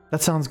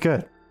 That sounds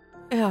good.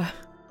 Yeah.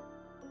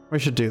 We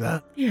should do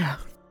that. Yeah.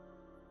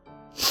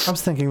 I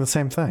was thinking the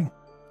same thing.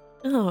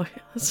 Oh,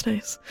 yeah, that's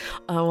nice.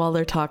 While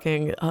they're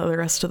talking, the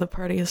rest of the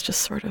party is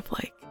just sort of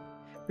like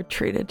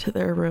retreated to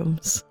their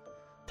rooms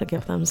to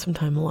give them some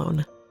time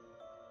alone.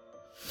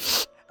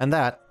 And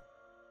that,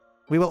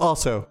 we will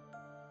also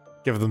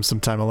give them some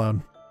time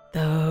alone.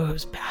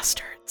 Those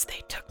bastards,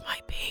 they took my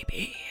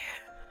baby.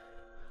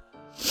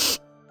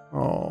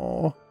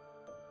 Oh.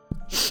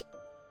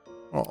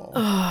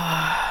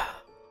 Oh.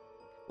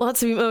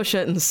 Lots of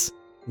emotions.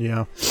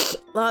 Yeah.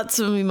 Lots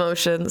of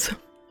emotions.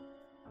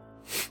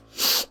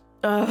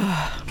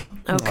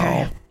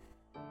 Okay.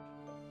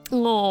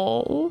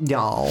 Oh.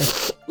 Y'all.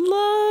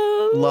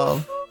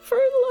 Love. For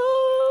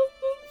love.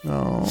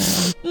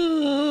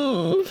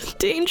 Oh.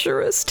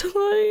 Dangerous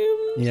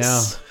times.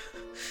 Yeah.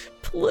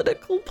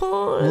 Political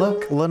pawns.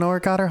 Look, Lenore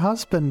got her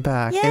husband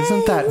back. Yay!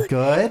 Isn't that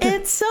good?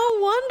 It's so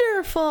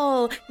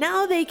wonderful.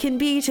 Now they can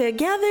be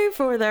together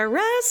for the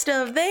rest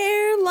of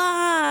their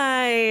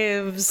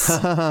lives.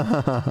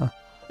 Oh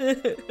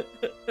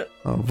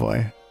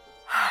boy.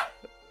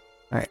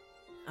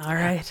 All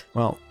right.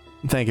 Well,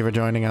 thank you for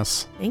joining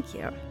us. Thank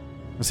you.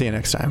 We'll see you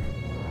next time.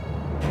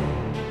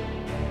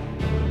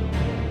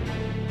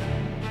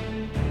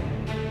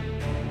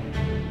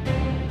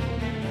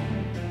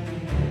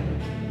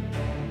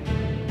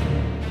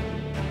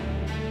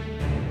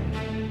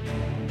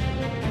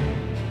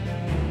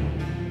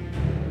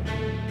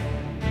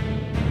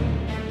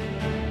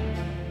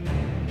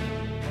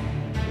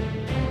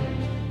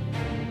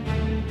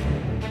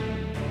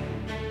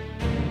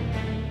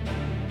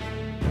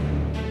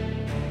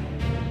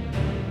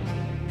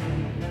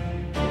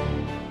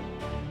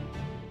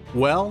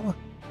 Well,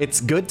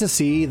 it's good to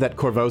see that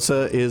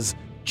Korvosa is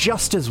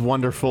just as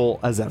wonderful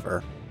as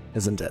ever,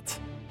 isn't it?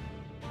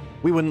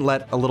 We wouldn't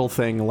let a little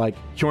thing like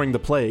curing the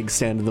plague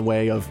stand in the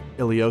way of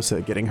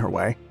Iliosa getting her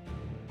way.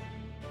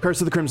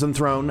 Curse of the Crimson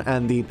Throne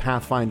and the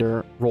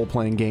Pathfinder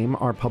role-playing game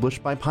are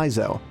published by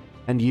Paizo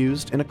and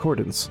used in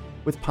accordance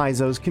with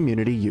Paizo's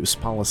community use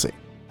policy.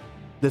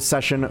 This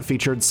session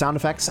featured sound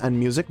effects and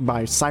music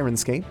by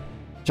Syrinscape.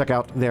 Check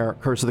out their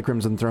Curse of the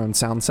Crimson Throne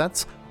sound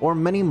sets, or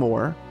many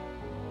more,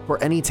 for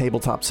any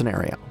tabletop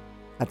scenario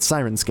at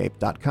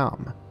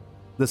Syrinscape.com.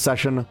 The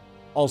session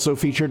also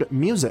featured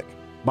music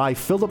by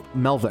Philip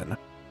Melvin.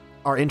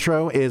 Our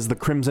intro is The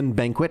Crimson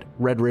Banquet,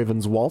 Red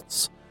Raven's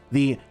Waltz.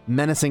 The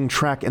menacing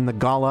track in the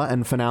gala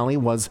and finale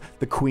was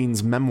The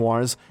Queen's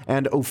Memoirs,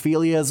 and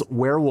Ophelia's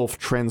werewolf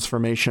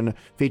transformation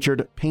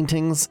featured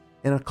Paintings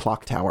in a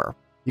Clock Tower.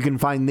 You can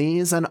find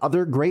these and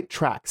other great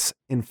tracks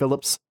in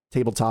Philip's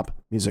Tabletop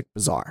Music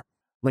Bazaar.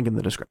 Link in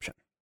the description.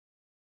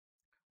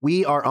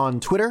 We are on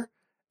Twitter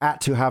at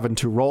To Have and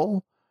To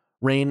Roll.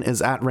 Rain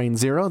is at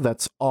Rain0,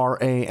 that's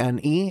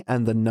RANE,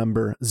 and the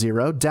number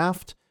 0.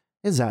 Daft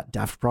is at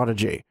Daft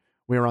Prodigy.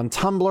 We are on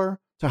Tumblr,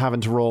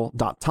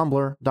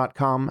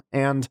 tohaveandtoroll.tumblr.com,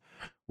 and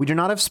we do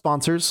not have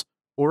sponsors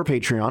or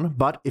Patreon,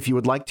 but if you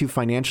would like to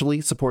financially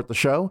support the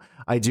show,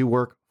 I do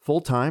work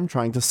full-time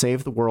trying to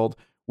save the world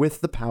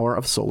with the power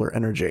of solar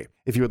energy.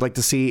 If you would like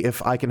to see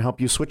if I can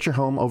help you switch your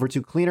home over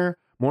to cleaner,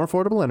 more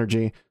affordable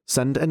energy,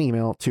 send an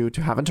email to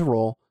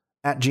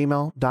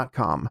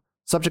tohaveandtoroll@gmail.com.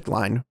 Subject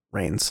line,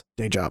 Rain's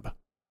Day Job.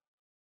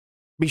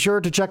 Be sure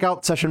to check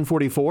out Session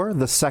 44,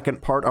 the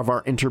second part of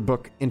our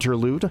Interbook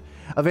interlude,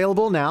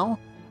 available now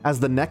as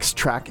the next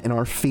track in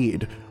our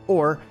feed,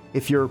 or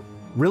if you're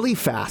really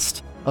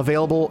fast,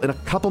 available in a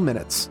couple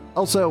minutes.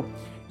 Also,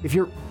 if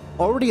you're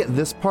already at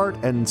this part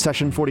and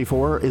Session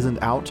 44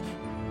 isn't out,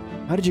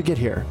 how did you get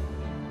here?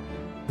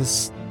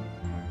 This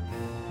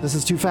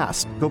is too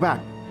fast. Go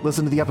back,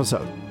 listen to the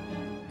episode.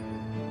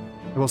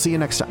 And we'll see you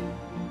next time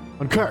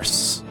on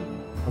Curse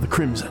of the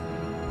Crimson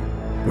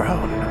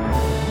Throne.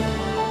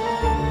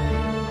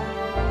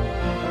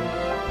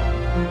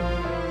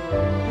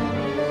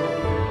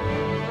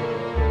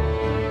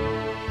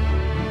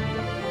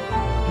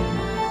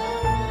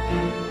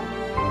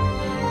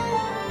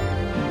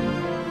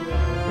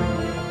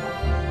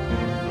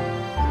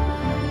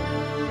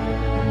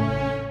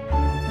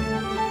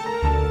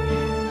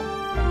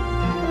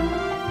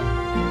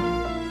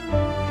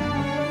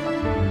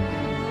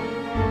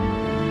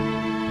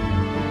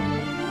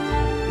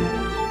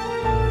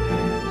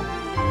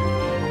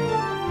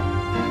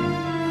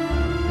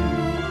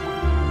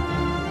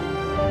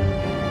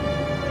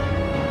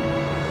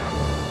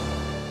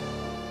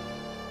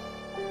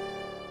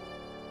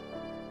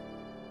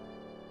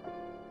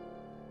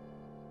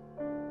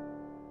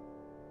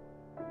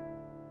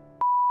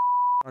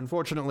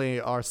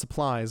 Unfortunately, our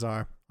supplies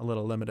are a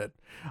little limited.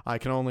 I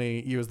can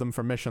only use them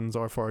for missions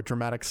or for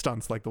dramatic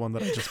stunts like the one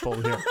that I just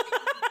pulled here.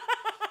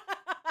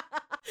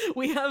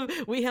 We have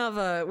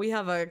a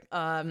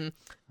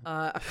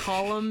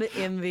column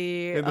in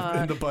the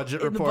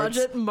budget in reports.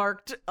 the budget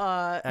marked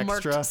Extra.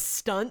 marked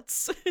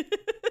stunts.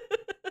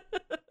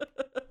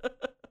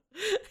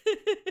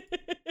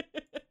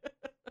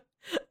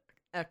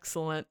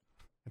 Excellent.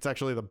 It's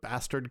actually the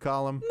bastard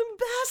column. The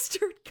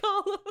bastard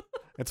column.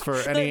 It's for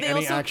any They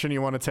also- action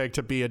you want to take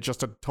to be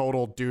just a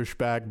total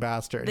douchebag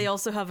bastard. They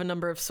also have a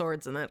number of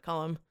swords in that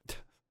column.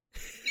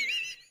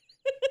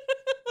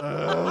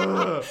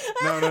 No.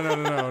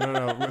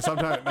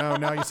 Sometimes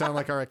now you sound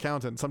like our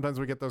accountant. Sometimes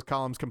we get those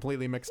columns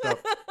completely mixed up.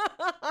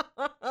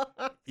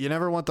 You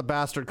never want the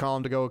bastard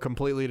column to go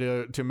completely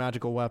to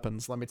magical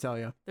weapons, let me tell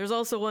you. There's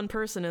also one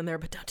person in there,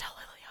 but don't tell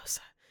Iliosa.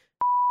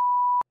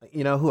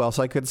 You know who else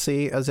I could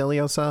see as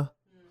Iliosa?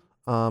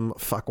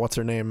 What's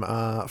her name?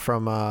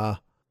 From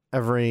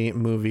every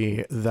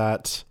movie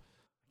that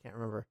I can't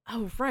remember.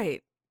 Oh,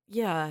 right.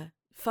 Yeah.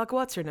 Fuck,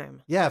 what's her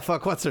name? Yeah,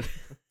 what's her?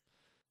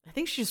 I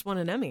think she just won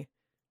an Emmy.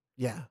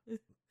 Yeah.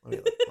 Let me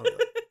look.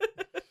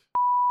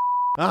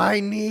 I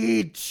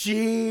need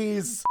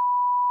cheese.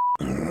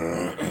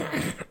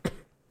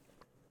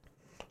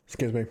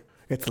 Excuse me.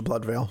 It's the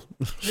blood veil.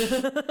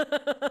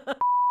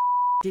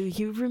 Do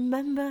you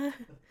remember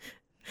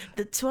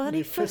the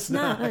 21st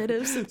night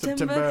of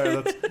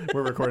September?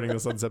 We're recording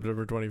this on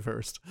September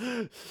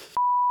 21st.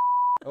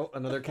 Oh,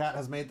 another cat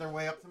has made their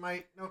way up to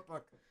my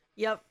notebook.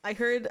 Yep, I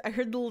heard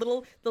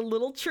the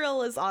little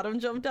trill as Autumn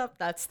jumped up.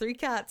 That's 3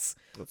 cats.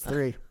 That's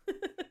 3.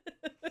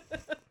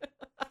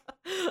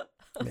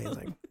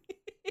 Amazing.